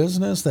controlled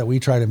business that we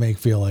try to make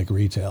feel like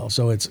retail.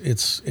 So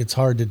it's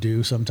hard to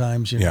do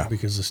sometimes,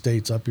 because the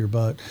state's up your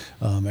butt.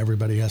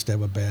 Everybody has to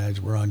have a badge.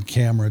 We're on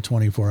camera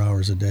 24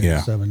 hours a day,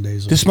 7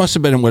 days a week. This must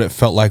have been what it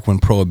felt like when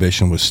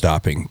Prohibition was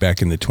stopping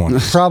back in the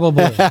 20s.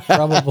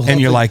 Probably.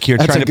 And you're like, you're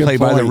trying to play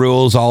by the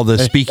rules. All the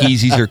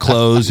speakeasies are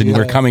closed, and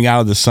we're coming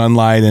out of the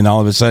sunlight, and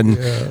all of a sudden,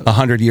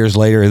 100 years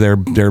later,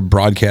 they're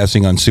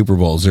broadcasting on Super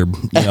Bowls. So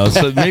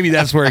maybe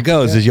that's where it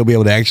goes. Is you'll be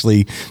able to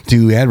actually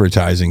do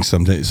advertising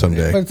someday.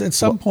 But at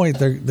some point,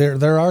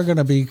 there are going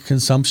to be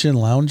consumption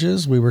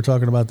lounges. We were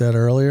talking about that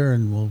earlier,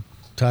 and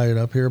tie it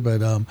up here,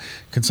 but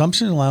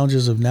consumption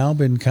lounges have now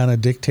been kind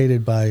of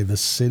dictated by the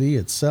city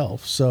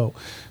itself. So,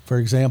 for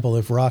example,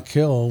 if Rock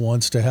Hill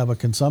wants to have a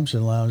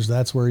consumption lounge,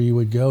 that's where you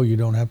would go. You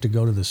don't have to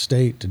go to the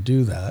state to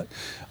do that.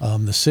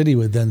 The city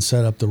would then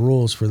set up the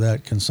rules for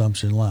that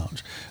consumption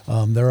lounge.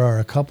 There are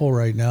a couple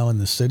right now in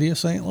the city of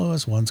St.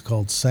 Louis. One's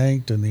called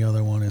Sanct, and the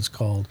other one is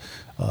called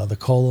the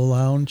Cola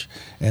Lounge,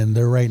 and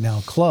they're right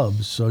now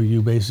clubs. So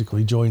you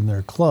basically join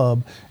their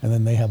club, and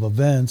then they have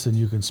events, and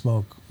you can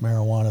smoke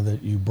marijuana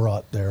that you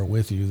brought there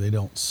with you. They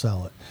don't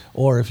sell it.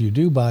 Or if you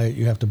do buy it,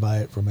 you have to buy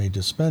it from a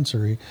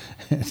dispensary,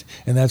 and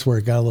that's where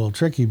it got a little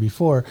tricky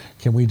before.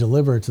 Can we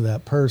deliver it to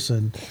that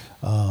person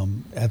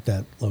at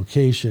that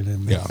location?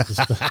 And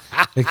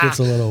it gets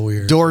a little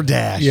weird.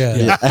 DoorDash.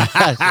 Yeah.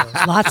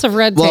 Lots of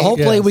red tape. Well,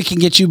 hopefully we can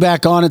get you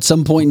back on at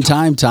some point in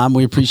time, Tom.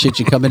 We appreciate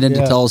you coming in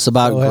to tell us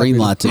about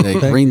Greenlight today.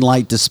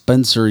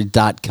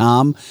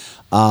 Greenlightdispensary.com.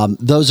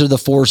 Those are the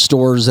 4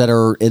 stores that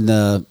are in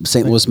the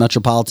St. Louis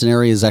metropolitan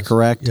area. Is that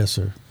correct? Yes,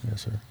 sir.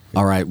 Yes, sir.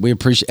 All right. We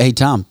appreciate. Hey,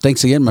 Tom,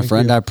 thanks again, my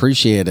friend. You. I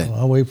appreciate it.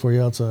 I'll wait for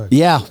you outside.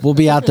 Yeah, we'll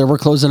be out there. We're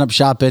closing up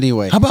shop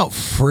anyway. How about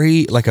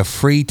free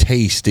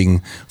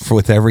tasting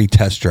with every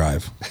test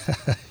drive?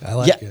 I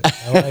like it.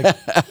 I like it.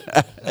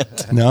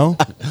 No?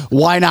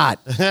 Why not?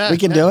 We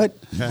can do it.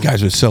 You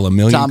guys would sell 1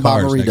 million Tom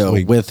cars next Bomarito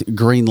week. with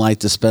Greenlight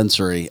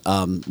Dispensary.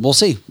 We'll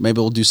see. Maybe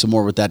we'll do some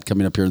more with that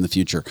coming up here in the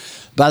future.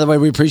 By the way,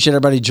 we appreciate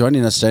everybody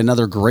joining us today.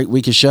 Another great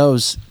week of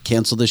shows.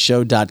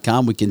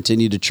 CancelThisShow.com. We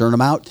continue to churn them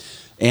out.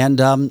 And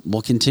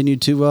we'll continue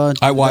to.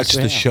 I watched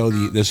the show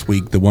this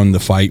week, the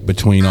fight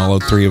between all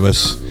 3 of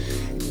us.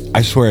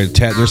 I swear,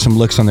 there's some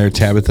looks on there.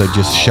 Tabitha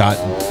just shot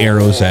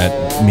arrows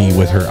at me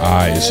with her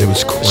eyes. It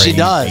was crazy. She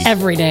does.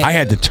 Every day. I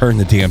had to turn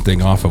the damn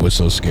thing off. I was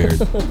so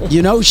scared.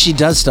 You know, she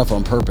does stuff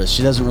on purpose.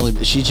 She doesn't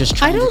really. She's just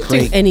trying I don't to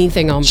create do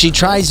anything on She purpose.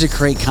 tries to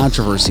create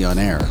controversy on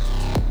air.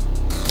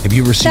 Have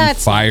you ever seen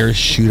fire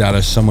shoot out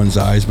of someone's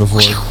eyes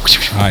before?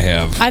 I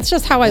have. That's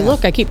just how I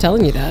look. I keep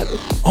telling you that.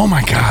 Oh,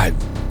 my God.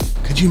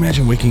 Could you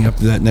imagine waking up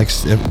to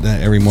that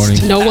every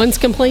morning? No one's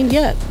complained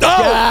yet.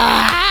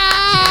 Damn.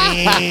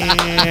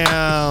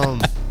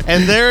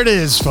 And there it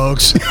is,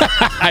 folks.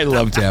 I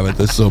love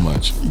Tabitha so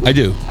much. I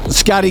do.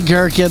 Scotty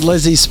Gherkin,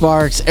 Lizzie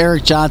Sparks,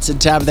 Eric Johnson,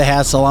 Tabitha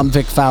Hassel. I'm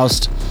Vic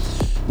Faust.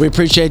 We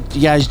appreciate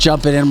you guys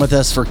jumping in with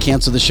us for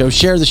Cancel the Show.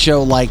 Share the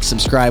show, like,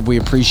 subscribe. We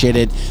appreciate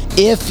it.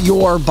 If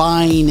you're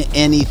buying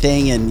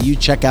anything and you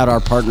check out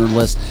our partner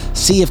list,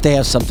 see if they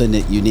have something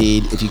that you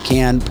need. If you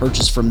can,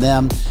 purchase from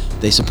them.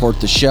 They support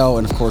the show.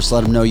 And, of course,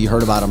 let them know you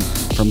heard about them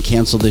from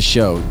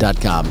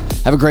CancelThisShow.com.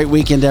 Have a great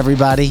weekend,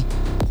 everybody.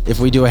 If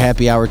we do a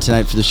happy hour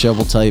tonight for the show,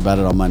 we'll tell you about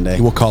it on Monday.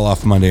 We'll call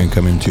off Monday and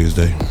come in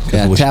Tuesday.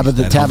 Yeah,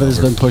 Tabitha's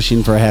been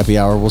pushing for a happy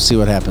hour. We'll see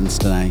what happens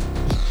tonight.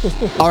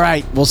 All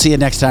right. We'll see you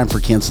next time for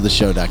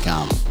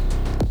CancelThisShow.com.